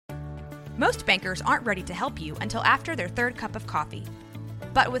Most bankers aren't ready to help you until after their third cup of coffee.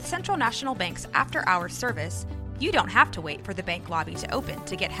 But with Central National Bank's after-hours service, you don't have to wait for the bank lobby to open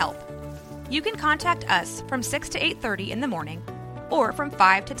to get help. You can contact us from 6 to 8:30 in the morning or from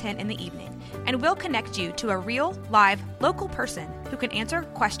 5 to 10 in the evening, and we'll connect you to a real, live, local person who can answer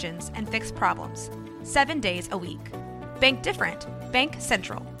questions and fix problems 7 days a week. Bank different. Bank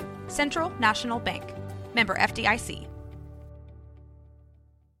Central. Central National Bank. Member FDIC.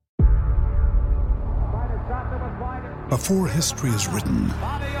 Before history is written,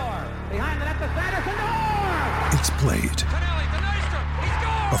 it's played.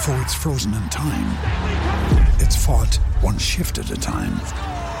 Before it's frozen in time, it's fought one shift at a time.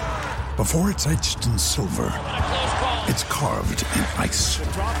 Before it's etched in silver, it's carved in ice.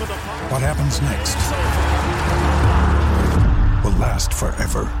 What happens next will last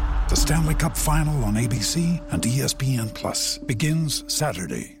forever. The Stanley Cup Final on ABC and ESPN+ begins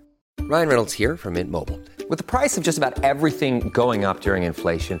Saturday. Ryan Reynolds here from Mint Mobile. With the price of just about everything going up during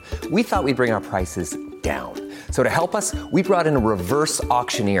inflation, we thought we'd bring our prices down. So to help us, we brought in a reverse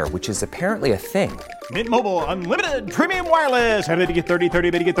auctioneer, which is apparently a thing. Mint Mobile Unlimited Premium Wireless. How to get 30,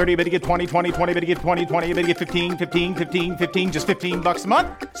 30, bit to get 30, bit to get 20, 20, 20, bit to get 20, 20, bit to get 15, 15, 15, 15, just $15 a month?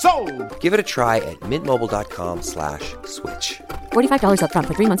 Sold! Give it a try at mintmobile.com/switch. $45 up front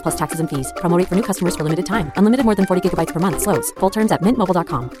for 3 months plus taxes and fees. Promo rate for new customers for limited time. Unlimited more than 40 gigabytes per month. Slows full terms at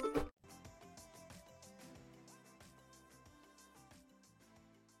mintmobile.com.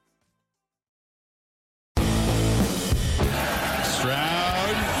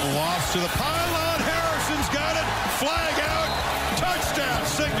 To the pylon, Harrison's got it, flag out, touchdown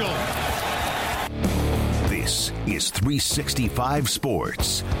signal. This is 365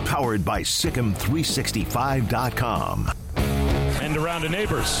 Sports, powered by Sikkim365.com. End around to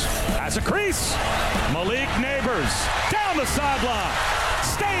Neighbors, has a crease, Malik Neighbors, down the sideline,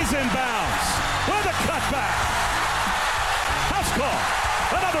 stays in bounds, with a cutback, house call,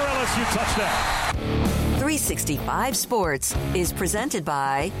 another LSU touchdown. 365 Sports is presented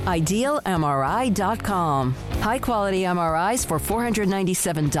by IdealMRI.com. High-quality MRIs for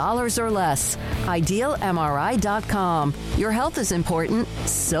 $497 or less. IdealMRI.com. Your health is important,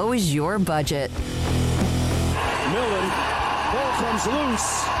 so is your budget. Millen, ball comes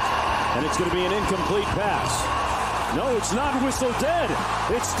loose, and it's going to be an incomplete pass. No, it's not whistle dead.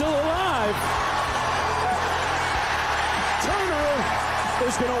 It's still alive. Turner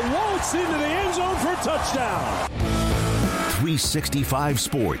is going to waltz into the end zone for a touchdown. 365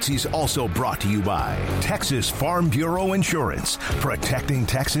 Sports is also brought to you by Texas Farm Bureau Insurance, protecting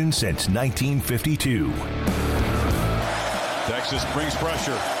Texans since 1952. Texas brings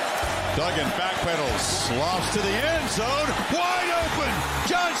pressure. Duggan backpedals, lofts to the end zone, wide open.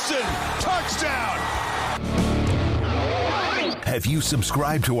 Johnson, touchdown. Have you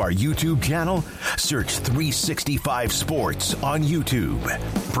subscribed to our YouTube channel? Search 365 Sports on YouTube.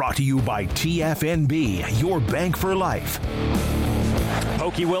 Brought to you by TFNB, your bank for life.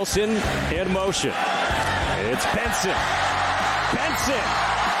 Pokey Wilson in motion. It's Benson. Benson,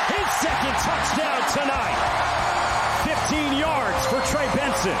 his second touchdown tonight. 15 yards for Trey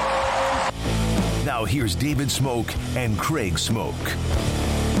Benson. Now here's David Smoke and Craig Smoke.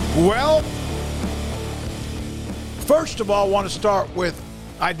 Well, first of all, I want to start with,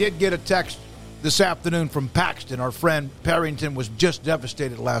 I did get a text this afternoon from Paxton. Our friend Parrington was just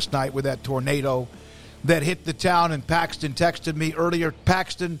devastated last night with that tornado that hit the town, and Paxton texted me earlier.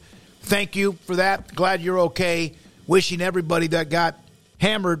 Paxton, thank you for that. Glad you're okay. Wishing everybody that got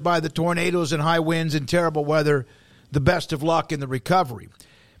hammered by the tornadoes and high winds and terrible weather the best of luck in the recovery.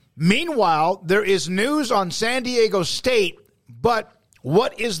 Meanwhile, there is news on San Diego State, but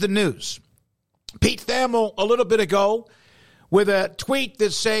what is the news? Pete Thamel, a little bit ago, with a tweet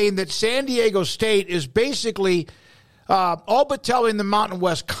that's saying that San Diego State is basically all but telling the Mountain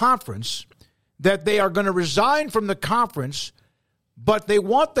West Conference that they are going to resign from the conference, but they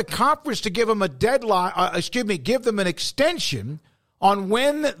want the conference to give them a deadline, give them an extension on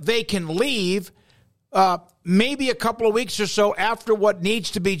when they can leave, maybe a couple of weeks or so after what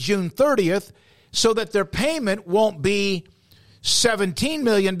needs to be June 30th, so that their payment won't be $17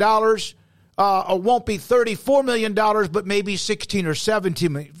 million, or won't be $34 million, but maybe $16 or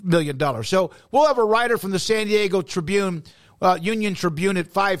 $17 million. So we'll have a writer from the San Diego Tribune, Union Tribune at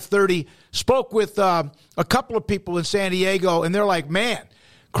 5:30, spoke with a couple of people in San Diego, and they're like, man,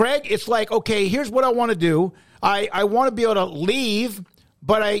 Craig, it's like, okay, here's what I want to do. I want to be able to leave,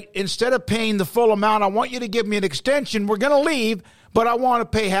 but instead of paying the full amount, I want you to give me an extension. We're going to leave, but I want to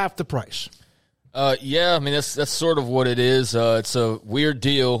pay half the price. Yeah, I mean, that's sort of what it is. It's a weird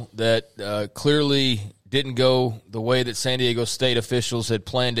deal that clearly didn't go the way that San Diego State officials had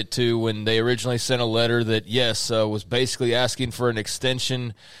planned it to when they originally sent a letter that, yes, was basically asking for an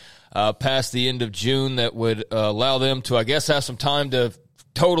extension past the end of June that would allow them to, I guess, have some time to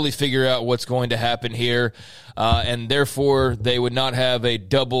totally figure out what's going to happen here, and therefore they would not have a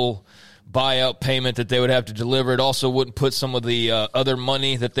double buyout payment that they would have to deliver. It also wouldn't put some of the other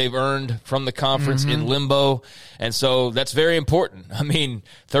money that they've earned from the conference in limbo, and so that's very important. I mean,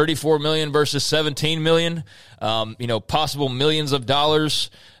 $34 million versus $17 million, possible millions of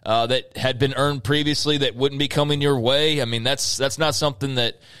dollars that had been earned previously that wouldn't be coming your way. I mean, that's not something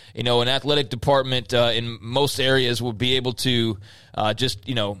that, an athletic department in most areas would be able to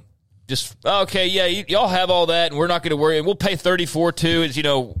okay, yeah, y'all have all that, and we're not going to worry, and we'll pay 34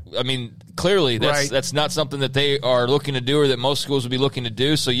 too. Clearly that's not something that they are looking to do or that most schools would be looking to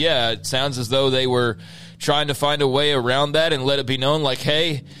do. So, yeah, it sounds as though they were trying to find a way around that and let it be known, like,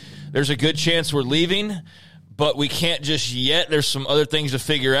 hey, there's a good chance we're leaving, but we can't just yet. There's some other things to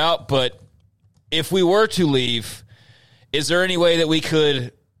figure out. But if we were to leave, is there any way that we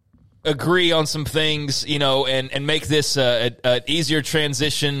could agree on some things, and make this an easier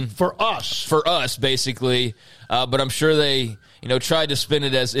transition for us, basically. But I'm sure they, tried to spin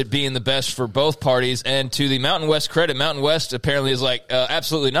it as it being the best for both parties. And to the Mountain West credit, Mountain West apparently is like,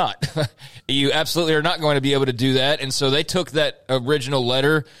 absolutely not. You absolutely are not going to be able to do that. And so they took that original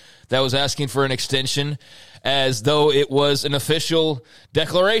letter that was asking for an extension as though it was an official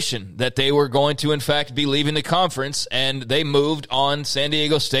declaration that they were going to, in fact, be leaving the conference, and they moved on San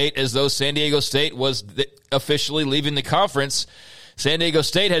Diego State as though San Diego State was officially leaving the conference. San Diego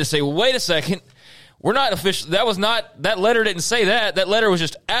State had to say, well, wait a second, we're not official. That letter didn't say that. That letter was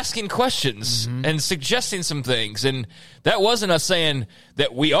just asking questions and suggesting some things, and that wasn't us saying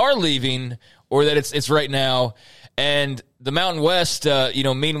that we are leaving or that it's right now. And the Mountain West,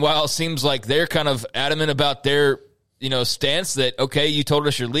 meanwhile, seems like they're kind of adamant about their, stance that, okay, you told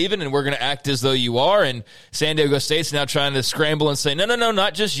us you're leaving and we're going to act as though you are. And San Diego State's now trying to scramble and say, no,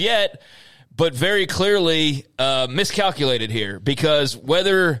 not just yet, but very clearly miscalculated here, because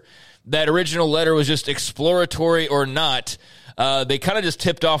whether that original letter was just exploratory or not, they kind of just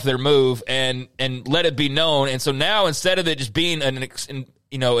tipped off their move and let it be known. And so now, instead of it just being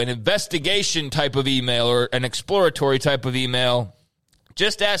an investigation type of email or an exploratory type of email,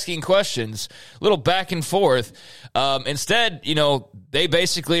 just asking questions, a little back and forth. Instead, they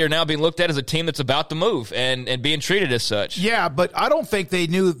basically are now being looked at as a team that's about to move and being treated as such. Yeah, but I don't think they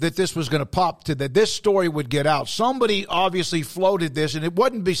knew that this was going to pop, that this story would get out. Somebody obviously floated this, and it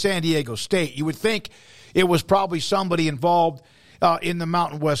wouldn't be San Diego State. You would think it was probably somebody involved in the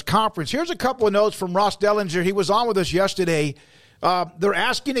Mountain West Conference. Here's a couple of notes from Ross Dellinger. He was on with us yesterday. They're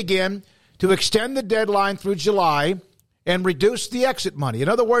asking again to extend the deadline through July and reduce the exit money. In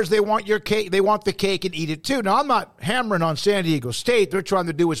other words, they want your cake. They want the cake and eat it too. Now, I'm not hammering on San Diego State. They're trying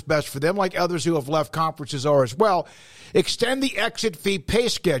to do what's best for them, like others who have left conferences are as well. Extend the exit fee pay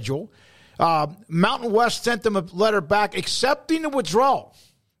schedule. Mountain West sent them a letter back accepting the withdrawal.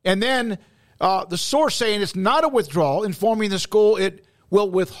 And then the source saying it's not a withdrawal, informing the school it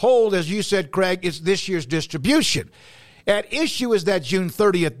will withhold, as you said, Craig, it's this year's distribution. At issue is that June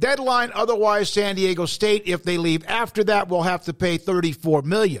 30th deadline. Otherwise, San Diego State, if they leave after that, will have to pay $34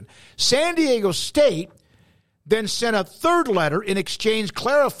 million. San Diego State then sent a third letter in exchange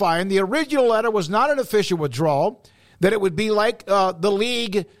clarifying the original letter was not an official withdrawal, that it would be like the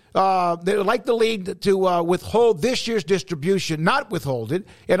league to withhold this year's distribution, not withhold it,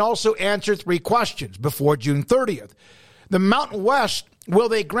 and also answer 3 questions before June 30th. The Mountain West, will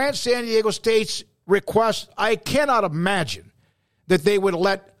they grant San Diego State's request? I cannot imagine that they would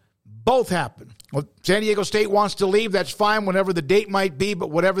let both happen. Well, San Diego State wants to leave. That's fine, whenever the date might be, but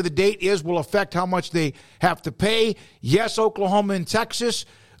whatever the date is will affect how much they have to pay. Yes, Oklahoma and Texas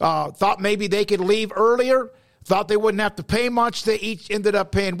thought maybe they could leave earlier, thought they wouldn't have to pay much. They each ended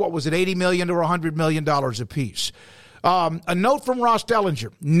up paying, $80 million or $100 million apiece. A note from Ross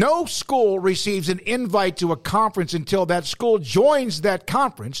Dellinger. No school receives an invite to a conference until that school joins that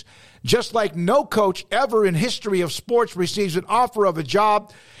conference, just like no coach ever in history of sports receives an offer of a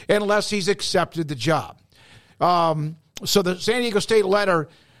job unless he's accepted the job. So the San Diego State letter,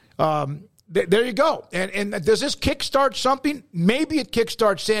 there you go. And does this kickstart something? Maybe it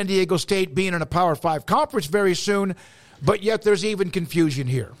kickstarts San Diego State being in a Power 5 conference very soon, but yet there's even confusion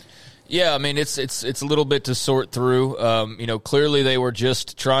here. Yeah, I mean, it's a little bit to sort through. Clearly they were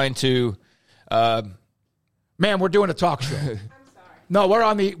just trying to. Man, we're doing a talk show. I'm sorry. No, we're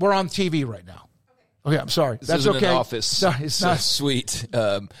on TV right now. Okay, I'm sorry. This That's isn't okay. An office. Sorry, it's not sweet.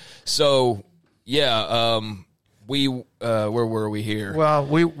 where were we here? Well,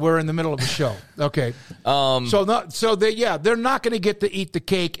 we're in the middle of the show. Okay. They're not going to get to eat the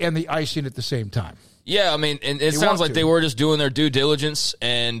cake and the icing at the same time. Yeah, I mean, and it sounds like they were just doing their due diligence,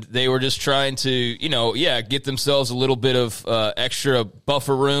 and they were just trying to, get themselves a little bit of extra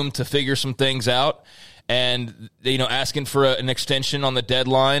buffer room to figure some things out. And, asking for an extension on the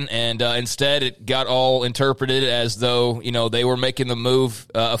deadline. And instead, it got all interpreted as though, they were making the move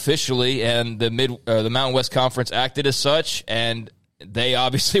officially, and the Mountain West Conference acted as such. And they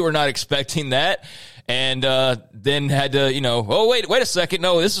obviously were not expecting that. And then had to, wait a second.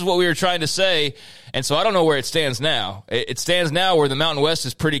 No, this is what we were trying to say. And so I don't know where it stands now. It stands now where the Mountain West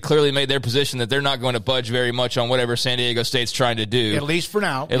has pretty clearly made their position that they're not going to budge very much on whatever San Diego State's trying to do. At least for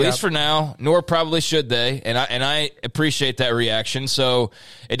now. At least for now, nor probably should they. And I appreciate that reaction. So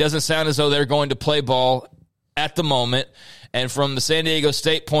it doesn't sound as though they're going to play ball at the moment. And from the San Diego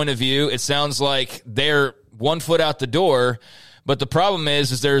State point of view, it sounds like they're 1 foot out the door. But the problem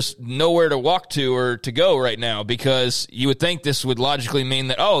is there's nowhere to walk to or to go right now, because you would think this would logically mean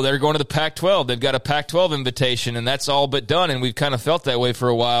that, they're going to the Pac-12. They've got a Pac-12 invitation, and that's all but done, and we've kind of felt that way for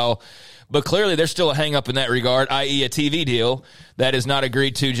a while. But clearly there's still a hang-up in that regard, i.e. a TV deal that is not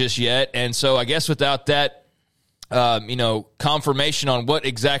agreed to just yet. And so I guess without that, confirmation on what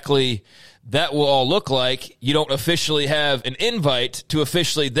exactly that will all look like, you don't officially have an invite to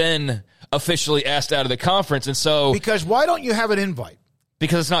officially asked out of the conference. And so, because why don't you have an invite?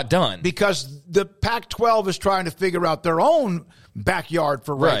 Because it's not done. Because the Pac-12 is trying to figure out their own backyard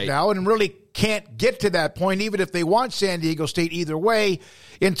for right now, and really can't get to that point, even if they want San Diego State either way,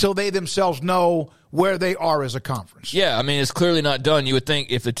 until they themselves know where they are as a conference. Yeah, I mean, it's clearly not done. You would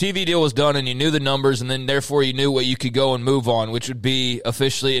think if the TV deal was done and you knew the numbers, and then therefore you knew what you could go and move on, which would be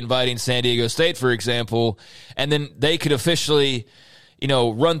officially inviting San Diego State, for example, and then they could officially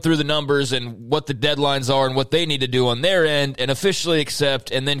run through the numbers and what the deadlines are and what they need to do on their end and officially accept,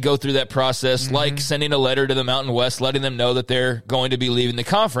 and then go through that process, like sending a letter to the Mountain West, letting them know that they're going to be leaving the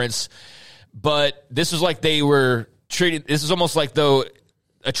conference. But this is like they were treated, this is almost like though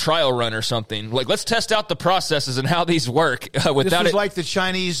a trial run or something. Like, let's test out the processes and how these work. This was like the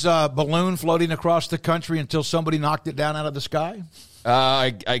Chinese balloon floating across the country until somebody knocked it down out of the sky?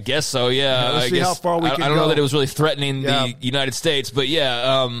 I guess so, yeah. Let's see how far we can go. I don't know that it was really threatening the United States, but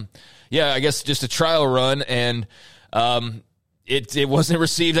I guess just a trial run, and it wasn't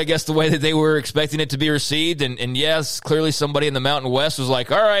received, I guess, the way that they were expecting it to be received. And yes, clearly somebody in the Mountain West was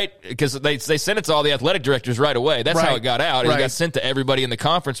like, all right, because they sent it to all the athletic directors right away. That's how it got out. It got sent to everybody in the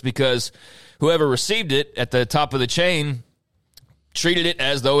conference, because whoever received it at the top of the chain treated it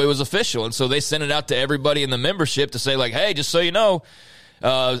as though it was official. And so they sent it out to everybody in the membership to say, like, hey, just so you know,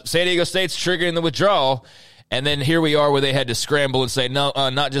 San Diego State's triggering the withdrawal. And then here we are where they had to scramble and say, no,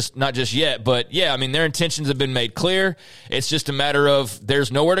 not just yet. But, yeah, I mean, their intentions have been made clear. It's just a matter of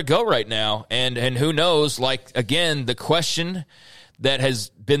there's nowhere to go right now. And who knows, like, again, the question that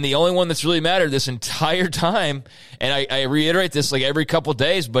has been the only one that's really mattered this entire time, and I reiterate this like every couple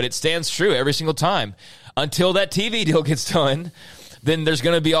days, but it stands true every single time. Until that TV deal gets done, then there's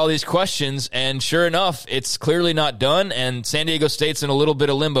going to be all these questions, and sure enough, it's clearly not done, and San Diego State's in a little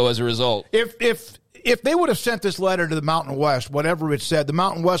bit of limbo as a result. If they would have sent this letter to the Mountain West, whatever it said, the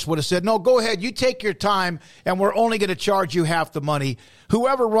Mountain West would have said, no, go ahead, you take your time, and we're only going to charge you half the money.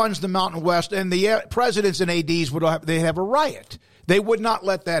 Whoever runs the Mountain West, and the presidents and ADs, they'd have a riot. They would not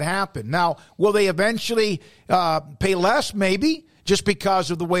let that happen. Now, will they eventually pay less? Maybe. Just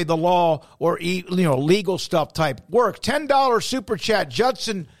because of the way the law or legal stuff type works. $10 super chat,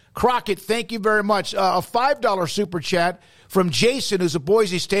 Judson Crockett, thank you very much. A $5 super chat from Jason, who's a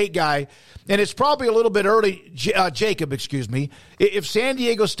Boise State guy. And it's probably a little bit early, Jacob, excuse me. If San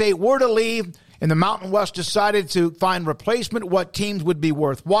Diego State were to leave and the Mountain West decided to find replacement, what teams would be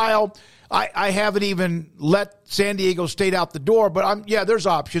worthwhile? I haven't even let San Diego State out the door, but there's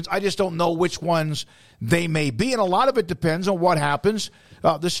options. I just don't know which ones they may be, and a lot of it depends on what happens,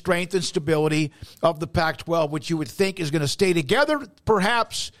 the strength and stability of the Pac-12, which you would think is going to stay together,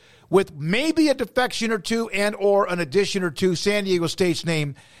 perhaps with maybe a defection or two and or an addition or two. San Diego State's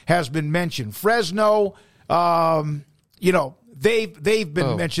name has been mentioned. Fresno, they've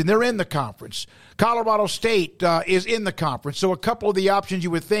been mentioned. They're in the conference. Colorado State is in the conference. So a couple of the options you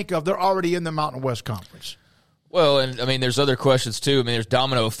would think of, they're already in the Mountain West Conference. Well, and I mean, there's other questions too. I mean, there's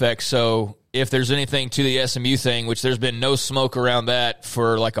domino effects. So if there's anything to the SMU thing, which there's been no smoke around that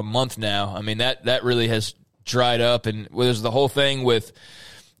for like a month now, I mean, that really has dried up. And there's the whole thing with,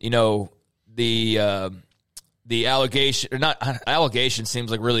 the the allegation, or not allegation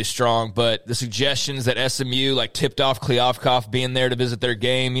seems like really strong, but the suggestions that SMU like tipped off Kliavkoff being there to visit their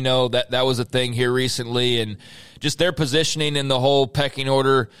game, that was a thing here recently, and just their positioning in the whole pecking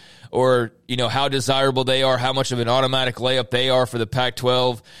order, or, how desirable they are, how much of an automatic layup they are for the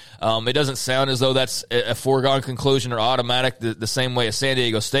Pac-12. It doesn't sound as though that's a foregone conclusion or automatic the same way as San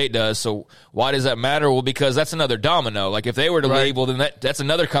Diego State does. So why does that matter? Well, because that's another domino. Like if they were to leave, well, then that's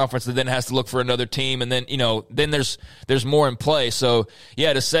another conference that then has to look for another team, and then, then there's more in play. So,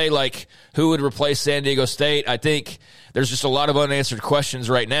 yeah, to say, like, who would replace San Diego State, I think there's just a lot of unanswered questions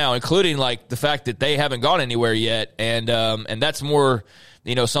right now, including, like, the fact that they haven't gone anywhere yet, and that's more –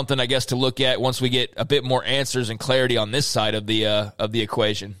 something I guess to look at once we get a bit more answers and clarity on this side of the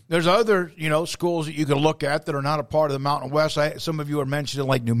equation. There's other schools that you can look at that are not a part of the Mountain West. Some of you are mentioning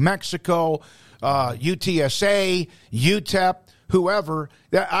like New Mexico, UTSA, UTEP, whoever.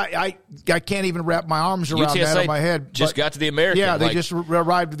 I can't even wrap my arms around UTSA that in my head. Just got to the American. Yeah, they just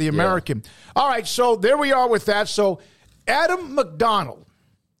arrived at the American. Yeah. All right, so there we are with that. So Adam McDonald,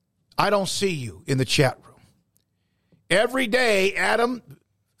 I don't see you in the chat room. Every day, Adam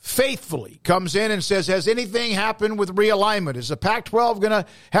faithfully comes in and says, has anything happened with realignment? Is the Pac-12 going to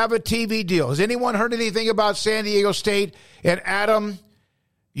have a TV deal? Has anyone heard anything about San Diego State? And Adam,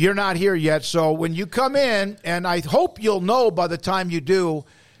 you're not here yet. So when you come in, and I hope you'll know by the time you do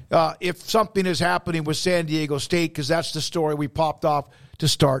if something is happening with San Diego State, because that's the story we popped off to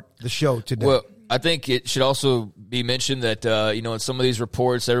start the show today. Well, I think it should also be mentioned that, in some of these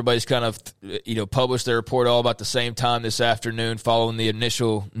reports, everybody's kind of, published their report all about the same time this afternoon following the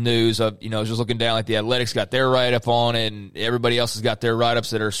initial news. I was just looking down, like the Athletics got their write-up on it, and everybody else has got their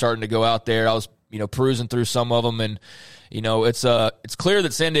write-ups that are starting to go out there. I was, perusing through some of them, and, it's clear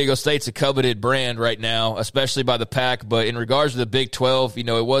that San Diego State's a coveted brand right now, especially by the Pac. But in regards to the Big 12,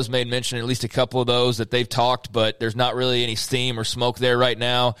 it was made mention, at least a couple of those that they've talked, but there's not really any steam or smoke there right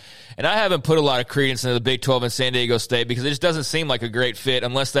now. And I haven't put a lot of credence into the Big 12 and San Diego State because it just doesn't seem like a great fit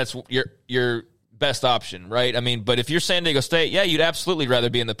unless that's your best option, right? I mean, but if you're San Diego State, yeah, you'd absolutely rather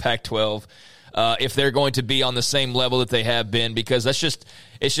be in the Pac-12 if they're going to be on the same level that they have been, because it's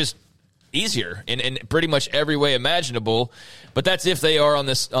just easier in pretty much every way imaginable. But that's if they are on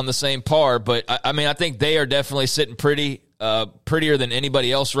the same par. But I think they are definitely sitting prettier than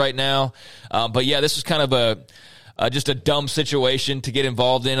anybody else right now. But yeah, this is kind of just a dumb situation to get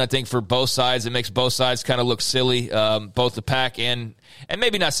involved in. I think for both sides, it makes both sides kind of look silly, both the Pac and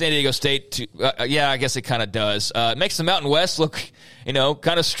maybe not San Diego State. I guess it kind of does. It makes the Mountain West look,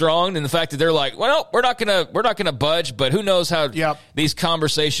 kind of strong in the fact that they're like, well, we're not gonna budge. But who knows how these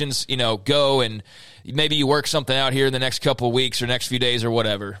conversations, go, and maybe you work something out here in the next couple of weeks or next few days or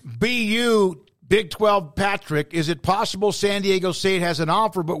whatever. BU Big 12 Patrick, is it possible San Diego State has an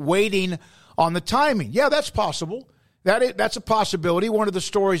offer but waiting on the timing? Yeah, that's possible. That's a possibility. One of the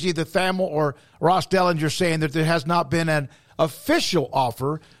stories, either Thamel or Ross Dellinger saying that there has not been an official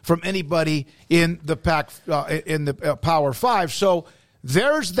offer from anybody in the Power 5. So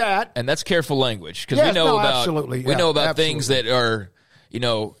there's that. And that's careful language, because we know about things that are,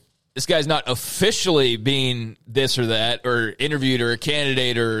 this guy's not officially being this or that, or interviewed, or a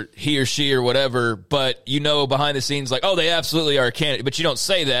candidate, or he or she or whatever, but behind the scenes, like, oh, they absolutely are a candidate. But you don't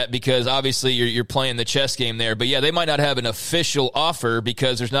say that because obviously you're playing the chess game there. But yeah, they might not have an official offer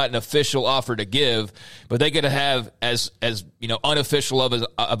because there's not an official offer to give, but they could have as unofficial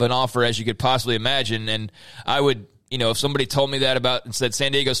of an offer as you could possibly imagine. And I would, if somebody told me that about and said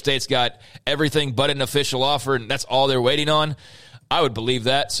San Diego State's got everything but an official offer and that's all they're waiting on, I would believe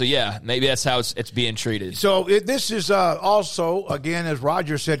that. So, yeah, maybe that's how it's being treated. So this is also, again, as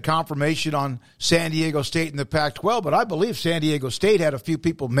Roger said, confirmation on San Diego State in the Pac-12. But I believe San Diego State had a few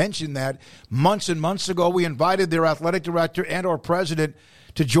people mention that months and months ago. We invited their athletic director and our president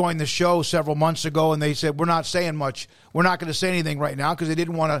to join the show several months ago, and they said, we're not saying much. We're not going to say anything right now because they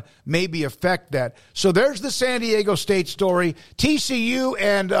didn't want to maybe affect that. So there's the San Diego State story. TCU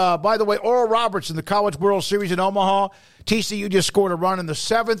and, by the way, Oral Roberts in the College World Series in Omaha. TCU just scored a run in the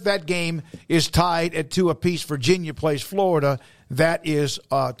 7th. That game is tied at 2 apiece. Virginia plays Florida. That is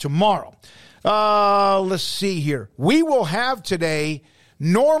tomorrow. Let's see here. We will have today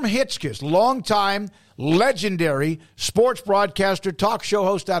Norm Hitzges, longtime legendary sports broadcaster, talk show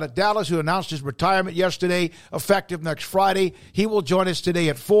host out of Dallas, who announced his retirement yesterday, effective next Friday. He will join us today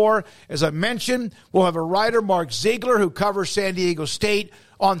at 4. As I mentioned, we'll have a writer, Mark Ziegler, who covers San Diego State,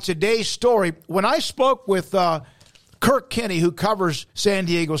 on today's story. When I spoke with Kirk Kinney, who covers San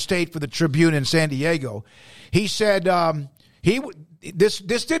Diego State for the Tribune in San Diego, he said this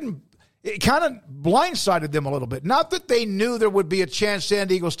didn't it kind of blindsided them a little bit. Not that they knew there would be a chance San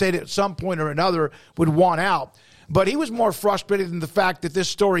Diego State at some point or another would want out, but he was more frustrated in the fact that this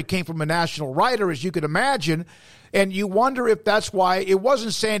story came from a national writer, as you could imagine, and you wonder if that's why it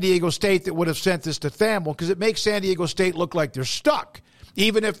wasn't San Diego State that would have sent this to Thamel, because it makes San Diego State look like they're stuck,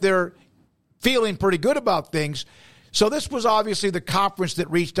 even if they're feeling pretty good about things. So this was obviously the conference that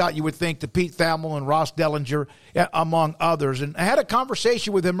reached out, you would think, to Pete Thamel and Ross Dellinger, among others. And I had a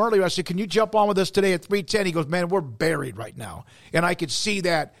conversation with him earlier. I said, can you jump on with us today at 3:10? He goes, man, we're buried right now. And I could see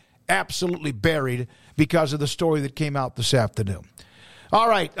that absolutely buried because of the story that came out this afternoon. All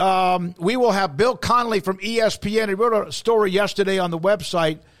right, we will have Bill Connelly from ESPN. He wrote a story yesterday on the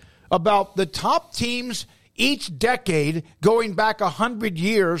website about the top teams each decade going back 100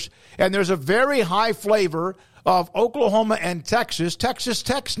 years, and there's a very high flavor of Oklahoma and Texas. Texas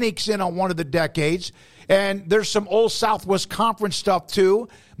Tech sneaks in on one of the decades, and there's some old Southwest Conference stuff too.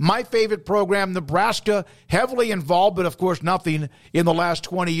 My favorite program, Nebraska, heavily involved, but of course nothing in the last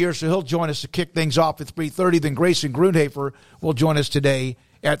 20 years, so he'll join us to kick things off at 3:30. Then Grayson Grundhoefer will join us today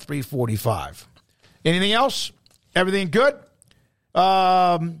at 3:45. Anything else? Everything good?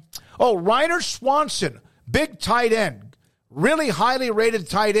 Reiner Swanson, big tight end. Really highly rated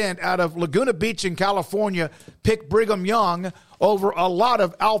tight end out of Laguna Beach in California, picked Brigham Young over a lot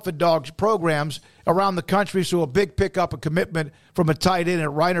of Alpha Dogs programs around the country. So a big pickup, a commitment from a tight end at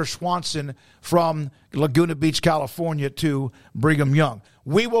Reiner Swanson from Laguna Beach, California to Brigham Young.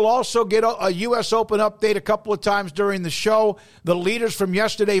 We will also get a U.S. Open update a couple of times during the show. The leaders from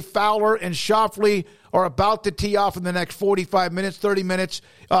yesterday, Fowler and Schauffele, are about to tee off in the next 45 minutes, 30 minutes.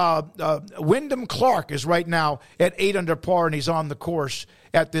 Wyndham Clark is right now at 8 under par, and he's on the course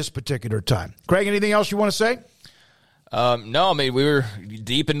at this particular time. Craig, anything else you want to say? No, I mean, we were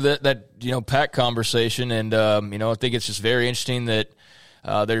deep into that Pac conversation, and, I think it's just very interesting that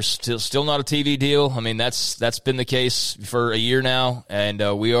there's still not a TV deal. I mean, that's been the case for a year now,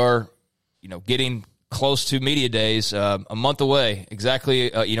 and we are, getting close to media days, a month away,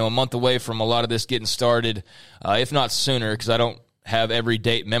 exactly, a month away from a lot of this getting started, if not sooner, because I don't have every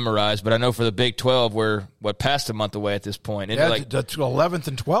date memorized, but I know for the Big 12, we're past a month away at this point. Yeah, that's 11th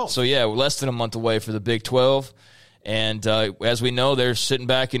and 12th. So, yeah, we're less than a month away for the Big 12. And as we know, they're sitting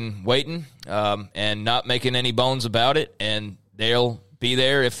back and waiting and not making any bones about it, and they'll be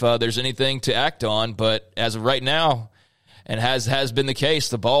there if there's anything to act on. But as of right now, and has been the case,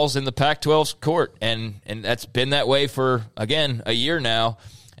 the ball's in the Pac-12's court, and that's been that way for, again, a year now.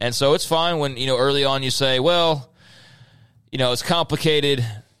 And so it's fine when, early on you say, well, it's complicated.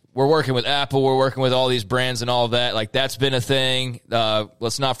 We're working with Apple. We're working with all these brands and all of that. Like, that's been a thing.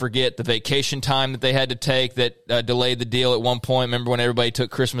 Let's not forget the vacation time that they had to take that delayed the deal at one point. Remember when everybody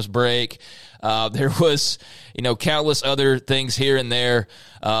took Christmas break? There was, countless other things here and there.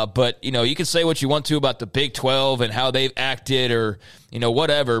 But, you can say what you want to about the Big 12 and how they've acted or,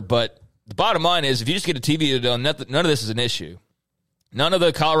 whatever. But the bottom line is if you just get a TV deal done, none of this is an issue. None of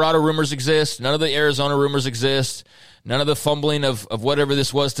the Colorado rumors exist. None of the Arizona rumors exist. None of the fumbling of whatever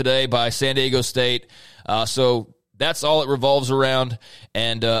this was today by San Diego State. So that's all it revolves around.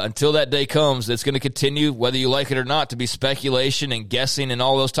 And until that day comes, it's going to continue, whether you like it or not, to be speculation and guessing and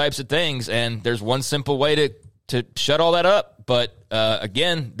all those types of things. And there's one simple way to shut all that up. But,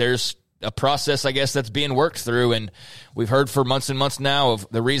 again, there's a process, I guess, that's being worked through. And we've heard for months and months now of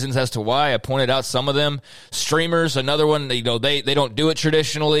the reasons as to why. I pointed out some of them. Streamers, another one, they don't do it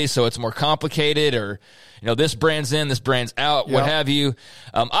traditionally, so it's more complicated, or this brand's in, this brand's out, what have you.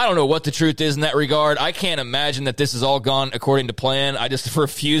 I don't know what the truth is in that regard. I can't imagine that this has all gone according to plan. I just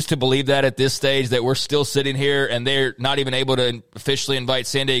refuse to believe that at this stage, that we're still sitting here and they're not even able to officially invite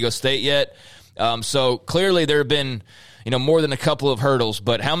San Diego State yet. So clearly there have been more than a couple of hurdles,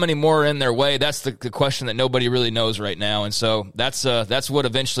 but how many more are in their way? That's the question that nobody really knows right now. And so that's what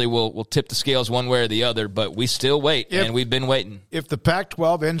eventually will tip the scales one way or the other, but we still wait, and we've been waiting. If the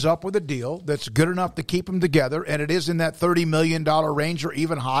Pac-12 ends up with a deal that's good enough to keep them together, and it is in that $30 million range or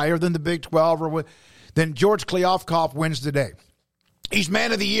even higher than the Big 12, then George Kliavkoff wins the day. He's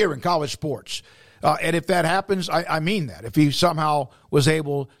man of the year in college sports. And if that happens, I mean that. If he somehow was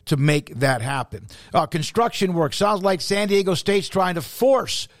able to make that happen. Construction work. Sounds like San Diego State's trying to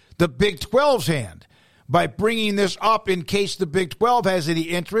force the Big 12's hand by bringing this up in case the Big 12 has any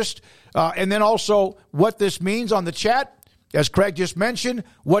interest. And then also what this means on the chat, as Craig just mentioned,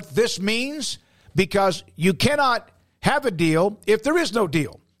 what this means, because you cannot have a deal if there is no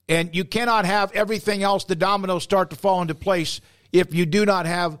deal. And you cannot have everything else, the dominoes start to fall into place, if you do not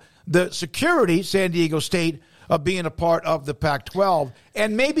have the security, San Diego State, of being a part of the Pac-12.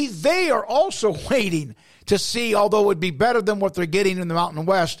 And maybe they are also waiting to see, although it would be better than what they're getting in the Mountain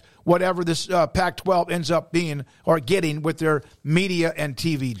West, whatever this Pac-12 ends up being or getting with their media and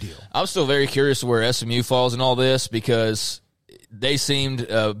TV deal. I'm still very curious where SMU falls in all this, because they seemed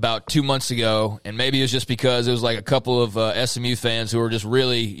about 2 months ago, and maybe it was just because it was like a couple of SMU fans who were just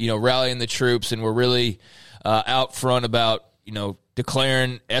really, rallying the troops and were really out front about,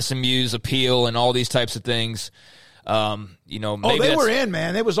 declaring SMU's appeal and all these types of things. Maybe they were in,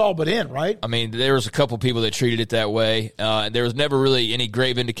 man. It was all but in, right? I mean, there was a couple people that treated it that way. There was never really any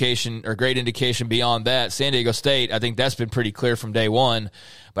great indication beyond that. San Diego State, I think that's been pretty clear from day one.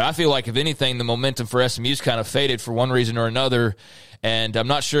 But I feel like, if anything, the momentum for SMU's kind of faded for one reason or another, and I'm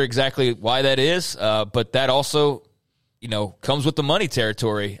not sure exactly why that is. But that also, comes with the money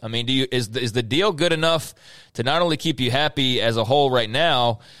territory. I mean, is the deal good enough to not only keep you happy as a whole right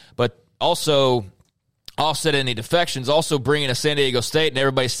now, but also offset any defections, also bring in a San Diego State and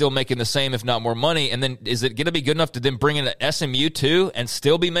everybody's still making the same, if not more money? And then is it going to be good enough to then bring in an SMU too and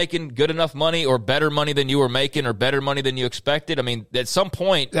still be making good enough money, or better money than you were making, or better money than you expected? I mean, at some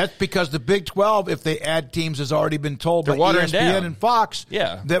point... That's because the Big 12, if they add teams, has already been told by ESPN down. and Fox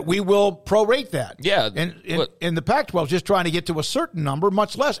that we will prorate that. Yeah. And the Pac-12 is just trying to get to a certain number,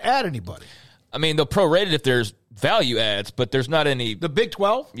 much less add anybody. I mean, they'll prorate it if there's value adds, but there's not any... The Big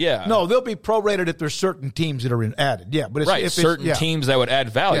 12? Yeah. No, they'll be prorated if there's certain teams that are added. Yeah, but it's certain teams that would add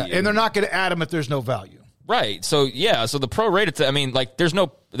value. Yeah, and they're not going to add them if there's no value. Right. So, so the prorated...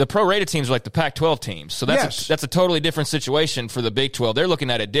 the prorated teams are like the Pac-12 teams. So that's a totally different situation for the Big 12. They're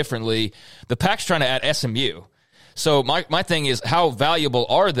looking at it differently. The Pac's trying to add SMU. So my thing is, how valuable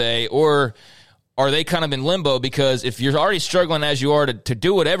are they, or... are they kind of in limbo? Because if you're already struggling as you are to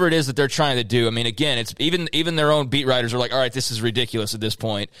do whatever it is that they're trying to do, I mean, again, it's even their own beat writers are like, all right, this is ridiculous at this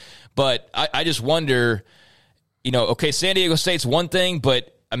point. But I just wonder, okay, San Diego State's one thing,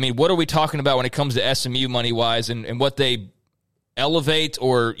 but, I mean, what are we talking about when it comes to SMU money-wise and what they elevate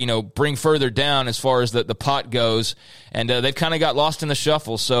or, bring further down as far as the pot goes? And they've kind of got lost in the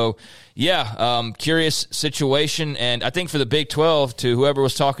shuffle. So, curious situation. And I think for the Big 12, to whoever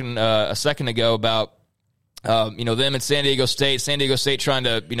was talking a second ago about, them and San Diego State trying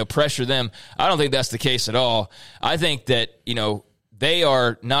to, pressure them, I don't think that's the case at all. I think that, they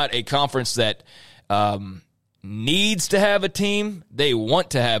are not a conference that needs to have a team. They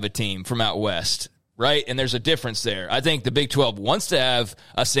want to have a team from out west. Right? And there's a difference there. I think the Big 12 wants to have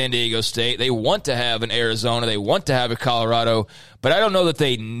a San Diego State. They want to have an Arizona. They want to have a Colorado. But I don't know that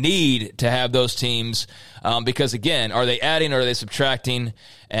they need to have those teams because, again, are they adding or are they subtracting?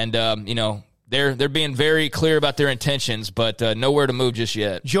 And, they're being very clear about their intentions, but nowhere to move just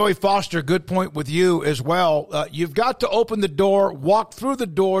yet. Joey Foster, good point with you as well. You've got to open the door, walk through the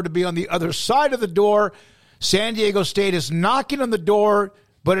door to be on the other side of the door. San Diego State is knocking on the door,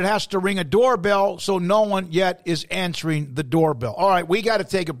 but it has to ring a doorbell, so no one yet is answering the doorbell. All right, we got to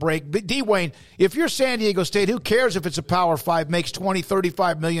take a break. D-Wayne, if you're San Diego State, who cares if it's a Power 5, makes $20,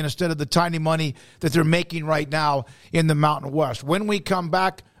 $35 million instead of the tiny money that they're making right now in the Mountain West? When we come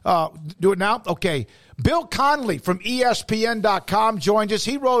back, do it now? Okay. Bill Connelly from ESPN.com joins us.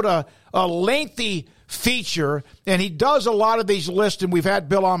 He wrote a lengthy feature, and he does a lot of these lists, and we've had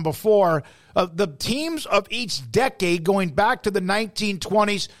Bill on before, the teams of each decade going back to the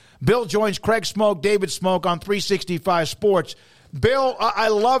 1920s. Bill joins Craig Smoke, David Smoke on 365 Sports. Bill, I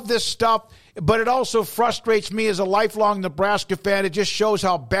love this stuff, but it also frustrates me as a lifelong Nebraska fan. It just shows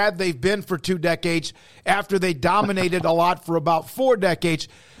how bad they've been for 2 decades after they dominated a lot for about 4 decades.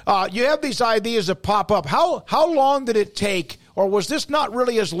 You have these ideas that pop up. How long did it take, or was this not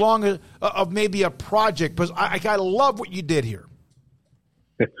really as long of maybe a project? Because I love what you did here.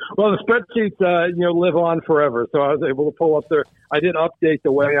 Well, the spreadsheets, live on forever. So I was able to pull up there. I did update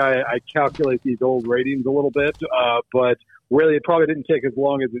the way I calculate these old ratings a little bit, but really it probably didn't take as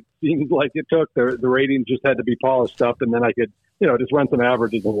long as it seemed like it took. The ratings just had to be polished up, and then I could, just run some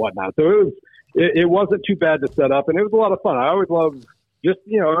averages and whatnot. So it wasn't too bad to set up, and it was a lot of fun. I always love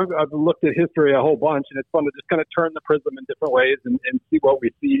I've looked at history a whole bunch, and it's fun to just kind of turn the prism in different ways and see what we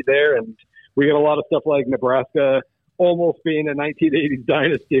see there. And we get a lot of stuff like Nebraska almost being a 1980s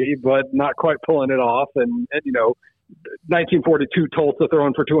dynasty, but not quite pulling it off. And 1942 Tulsa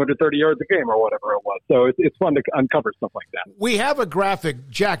throwing for 230 yards a game or whatever it was. So it's fun to uncover stuff like that. We have a graphic,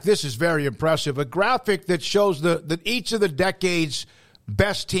 Jack, this is very impressive, a graphic that shows that each of the decades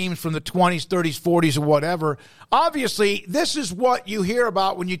best teams from the 20s, 30s, 40s, or whatever. Obviously, this is what you hear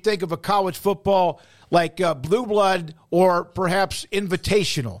about when you think of a college football like Blue Blood or perhaps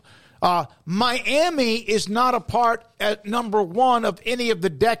Invitational. Miami is not a part at number one of any of the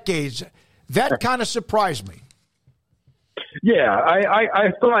decades. That kind of surprised me. Yeah,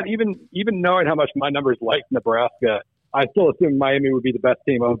 I thought even knowing how much my numbers like Nebraska, I still assumed Miami would be the best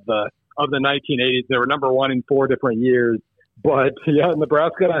team of the 1980s. They were number one in 4 different years. But, yeah,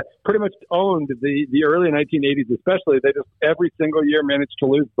 Nebraska pretty much owned the early 1980s especially. They just every single year managed to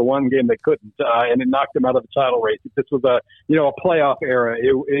lose the one game they couldn't, and it knocked them out of the title race. If this was a playoff era,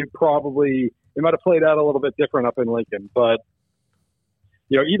 it might have played out a little bit different up in Lincoln. But,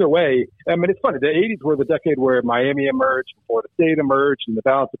 either way, I mean, it's funny. The 80s were the decade where Miami emerged, Florida State emerged, and the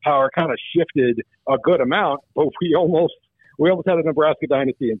balance of power kind of shifted a good amount, but we almost had a Nebraska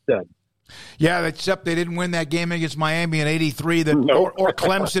dynasty instead. Yeah, except they didn't win that game against Miami in '83, or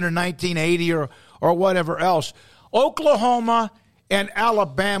Clemson in 1980, or whatever else. Oklahoma and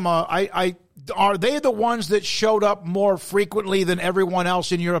Alabama, are they the ones that showed up more frequently than everyone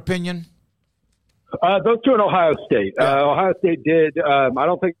else, in your opinion? Those two in Ohio State. Ohio State did. I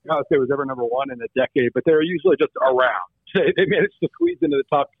don't think Ohio State was ever number one in a decade, but they were usually just around. They managed to squeeze into the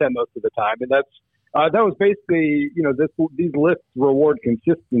top 10 most of the time, and that was basically, these lists reward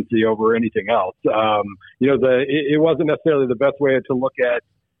consistency over anything else. It wasn't necessarily the best way to look at,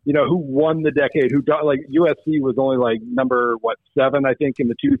 who won the decade, USC was only number 7, I think, in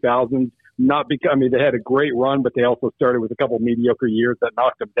the 2000s. They had a great run, but they also started with a couple mediocre years that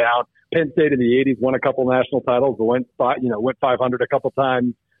knocked them down. Penn State in the 80s won a couple national titles, went 500 a couple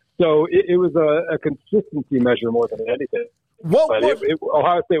times. So it was a consistency measure more than anything.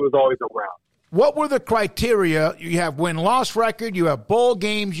 Ohio State was always around. What were the criteria? You have win-loss record, you have bowl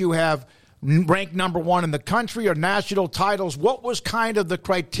games, you have ranked number one in the country or national titles. What was kind of the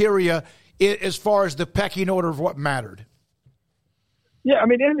criteria as far as the pecking order of what mattered? Yeah, I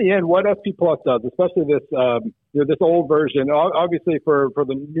mean, in the end, what SP Plus does, especially this old version, obviously for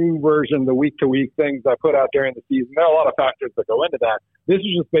the new version, the week-to-week things I put out during the season, there are a lot of factors that go into that. This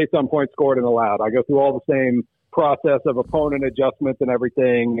is just based on points scored and allowed. I go through all the same process of opponent adjustments and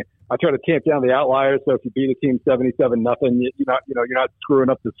everything. I try to tamp down the outliers. So if you beat a team 77-0, you're not screwing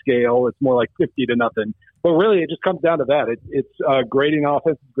up the scale. It's more like 50-0. But really, it just comes down to that. It's grading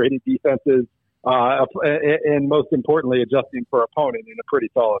offenses, grading defenses, and most importantly, adjusting for opponent in a pretty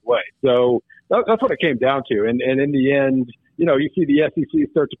solid way. So that's what it came down to. And in the end, you see the SEC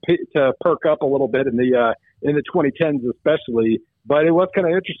start to perk up a little bit in the 2010s, especially. But it was kind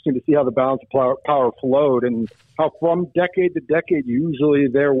of interesting to see how the balance of power flowed and how from decade to decade, usually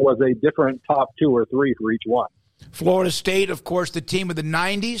there was a different top 2 or 3 for each one. Florida State, of course, the team of the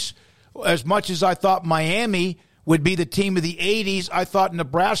 90s. As much as I thought Miami would be the team of the 80s, I thought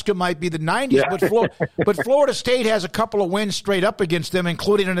Nebraska might be the 90s. Yeah. But Florida State has a couple of wins straight up against them,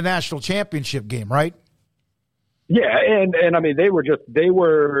 including in a national championship game, right? Yeah, and I mean, they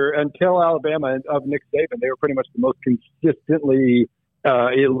were until Alabama of Nick Saban, they were pretty much the most consistently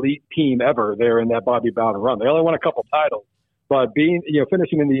elite team ever there in that Bobby Bowden run. They only won a couple titles, but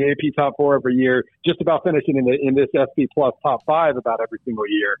finishing in the AP top 4 every year, just about finishing in this SP Plus top 5 about every single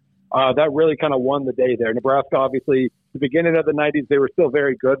year. That really kind of won the day there. Nebraska, obviously, the beginning of the 90s, they were still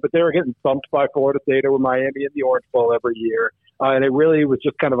very good, but they were getting thumped by Florida State or Miami in the Orange Bowl every year. And it really was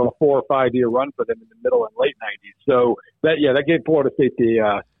just kind of a 4 or 5 year run for them in the middle and late 90s. So that gave Florida State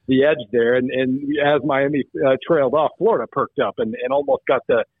the edge there. And as Miami trailed off, Florida perked up and almost got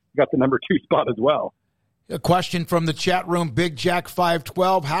the number 2 spot as well. A question from the chat room, Big Jack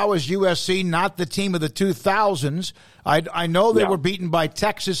 512. How is USC not the team of the 2000s? I know they were beaten by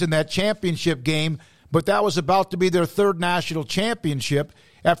Texas in that championship game, but that was about to be their 3rd national championship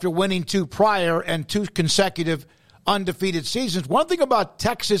after winning 2 prior and 2 consecutive undefeated seasons. One thing about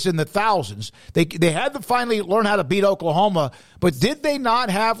Texas in the thousands, they had to finally learn how to beat Oklahoma, but did they not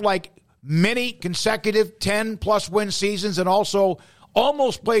have many consecutive 10-plus win seasons and also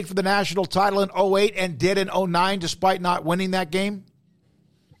almost played for the national title in 2008 and did in 2009 despite not winning that game?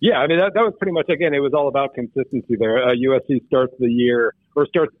 Yeah, I mean, that was pretty much, again, it was all about consistency there. USC starts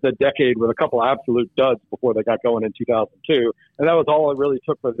the decade with a couple of absolute duds before they got going in 2002, and that was all it really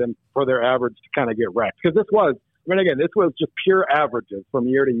took for them, for their average to kind of get wrecked. Because this was just pure averages from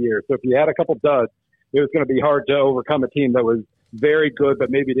year to year. So if you had a couple duds, it was going to be hard to overcome a team that was very good but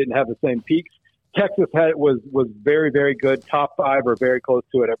maybe didn't have the same peaks. Texas was very, very good, top 5 or very close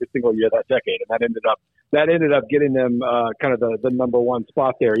to it every single year that decade, and that ended up getting them kind of the number 1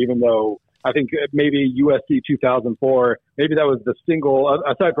 spot there. Even though I think maybe USC 2004, maybe that was the single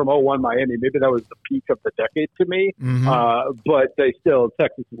aside from 2001 Miami, maybe that was the peak of the decade to me. Mm-hmm. But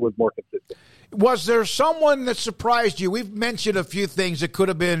Texas was more consistent. Was there someone that surprised you? We've mentioned a few things that could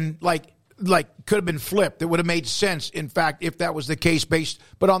have been could have been flipped. That would have made sense, in fact, if that was the case,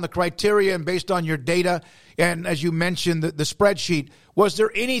 but on the criteria and based on your data, and as you mentioned, the spreadsheet, was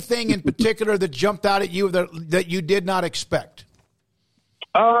there anything in particular that jumped out at you that you did not expect?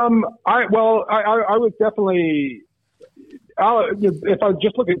 I was definitely if I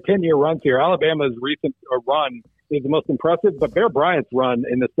just look at 10-year runs here, Alabama's recent run is the most impressive, but Bear Bryant's run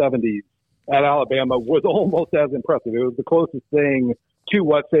in the 70s at Alabama was almost as impressive. It was the closest thing to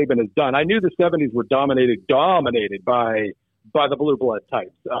what Saban has done. I knew the 70s were dominated by the blue blood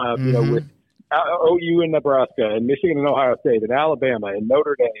types, with OU and Nebraska and Michigan and Ohio State and Alabama and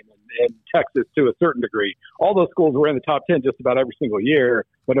Notre Dame and Texas to a certain degree. All those schools were in the top 10 just about every single year,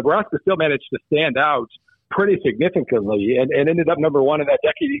 but Nebraska still managed to stand out pretty significantly and ended up number one in that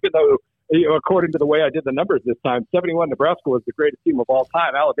decade, even though, according to the way I did the numbers this time, 71 Nebraska was the greatest team of all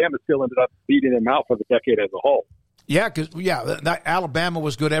time. Alabama still ended up beating them out for the decade as a whole. Yeah, because Alabama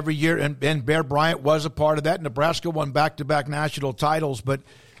was good every year, and Bear Bryant was a part of that. Nebraska won back-to-back national titles, but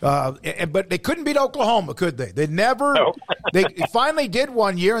they couldn't beat Oklahoma, could they? They never. No. They finally did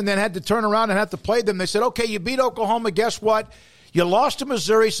one year, and then had to turn around and have to play them. They said, "Okay, you beat Oklahoma. Guess what? You lost to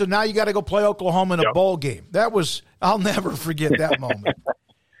Missouri, so now you got to go play Oklahoma in a bowl game." I'll never forget that moment.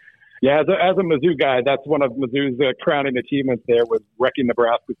 Yeah, as a Mizzou guy, that's one of Mizzou's crowning achievements there, was wrecking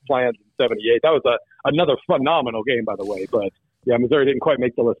Nebraska's plans in '78. That was another phenomenal game, by the way. But, yeah, Missouri didn't quite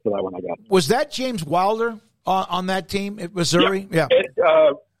make the list for that one, I guess. Was that James Wilder on that team at Missouri? Yeah.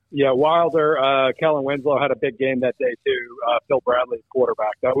 Wilder, Kellen Winslow had a big game that day, too. Phil Bradley's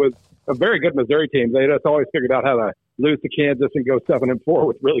quarterback. That was a very good Missouri team. They just always figured out how to lose to Kansas and go 7-4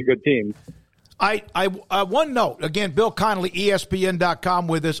 with really good teams. One note, again, Bill Connelly, ESPN.com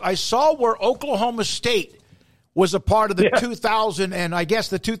with us. I saw where Oklahoma State was a part of the 2000 and I guess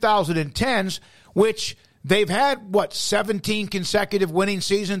the 2010s, which they've had, 17 consecutive winning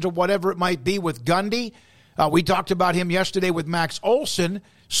seasons or whatever it might be with Gundy. We talked about him yesterday with Max Olson.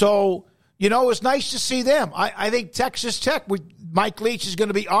 So, it's nice to see them. I think Texas Tech, Mike Leach is going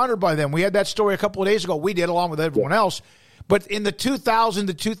to be honored by them. We had that story a couple of days ago. We did, along with everyone else. But in the 2000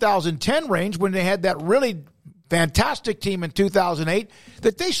 to 2010 range, when they had that really fantastic team in 2008,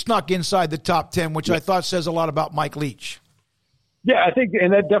 that they snuck inside the top 10, which I thought says a lot about Mike Leach. Yeah, I think,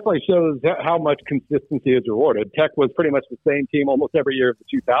 and that definitely shows how much consistency is rewarded. Tech was pretty much the same team almost every year of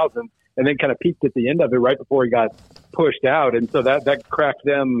the 2000s, and then kind of peaked at the end of it right before he got pushed out. And so that cracked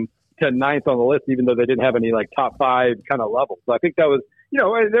them to 9th on the list, even though they didn't have any top 5 kind of levels. So I think that was,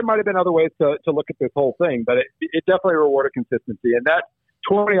 there might have been other ways to look at this whole thing, but it definitely rewarded consistency. And that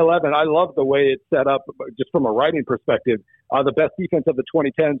 2011, I love the way it's set up just from a writing perspective. The best defense of the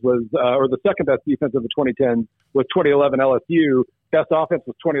 2010s was, or the second best defense of the 2010s was 2011 LSU. Best offense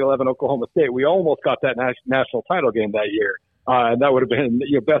was 2011 Oklahoma State. We almost got that national title game that year. And that would have been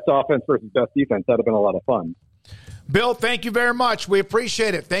best offense versus best defense. That would have been a lot of fun. Bill, thank you very much. We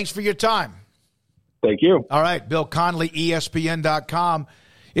appreciate it. Thanks for your time. Thank you. All right, Bill Connelly, ESPN.com.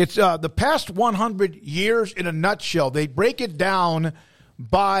 It's the past 100 years in a nutshell. They break it down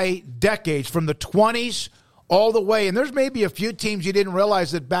by decades, from the 20s all the way. And there's maybe a few teams you didn't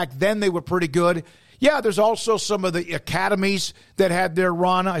realize that back then they were pretty good. Yeah, there's also some of the academies that had their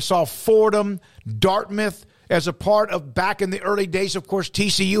run. I saw Fordham, Dartmouth as a part of back in the early days. Of course,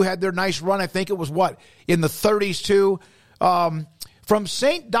 TCU had their nice run. I think it was, in the 30s too. From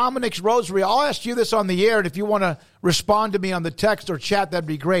St. Dominic's Rosary, I'll ask you this on the air, and if you want to respond to me on the text or chat, that'd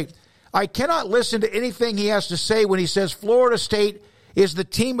be great. I cannot listen to anything he has to say when he says Florida State is the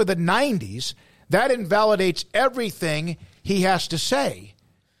team of the 90s. That invalidates everything he has to say.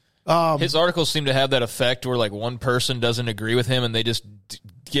 His articles seem to have that effect where, one person doesn't agree with him and they just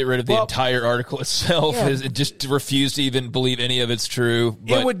get rid of the entire article itself. Yeah. It just refuse to even believe any of it's true.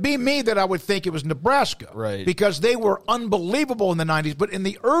 But it would be me that I would think it was Nebraska. Right. Because they were unbelievable in the 90s. But in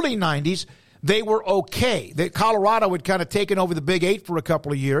the early 90s, they were okay. Colorado had kind of taken over the Big 8 for a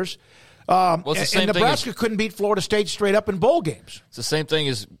couple of years. And Nebraska couldn't beat Florida State straight up in bowl games. It's the same thing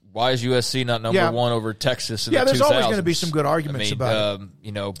as why is USC not number one over Texas in the 2000s? Yeah, there's always going to be some good arguments about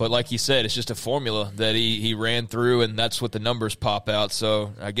it. But like you said, it's just a formula that he ran through, and that's what the numbers pop out.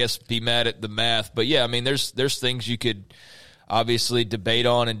 So I guess be mad at the math. But, yeah, there's things you could obviously debate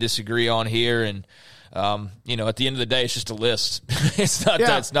on and disagree on here, and at the end of the day, it's just a list. It's not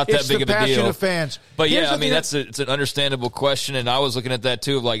that big of a deal. Passion of fans. But it's an understandable question, and I was looking at that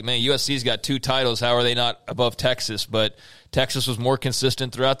too. USC's got 2 titles. How are they not above Texas? But Texas was more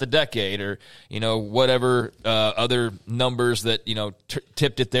consistent throughout the decade, or whatever other numbers that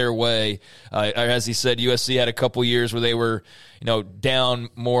tipped it their way. As he said, USC had a couple years where they were down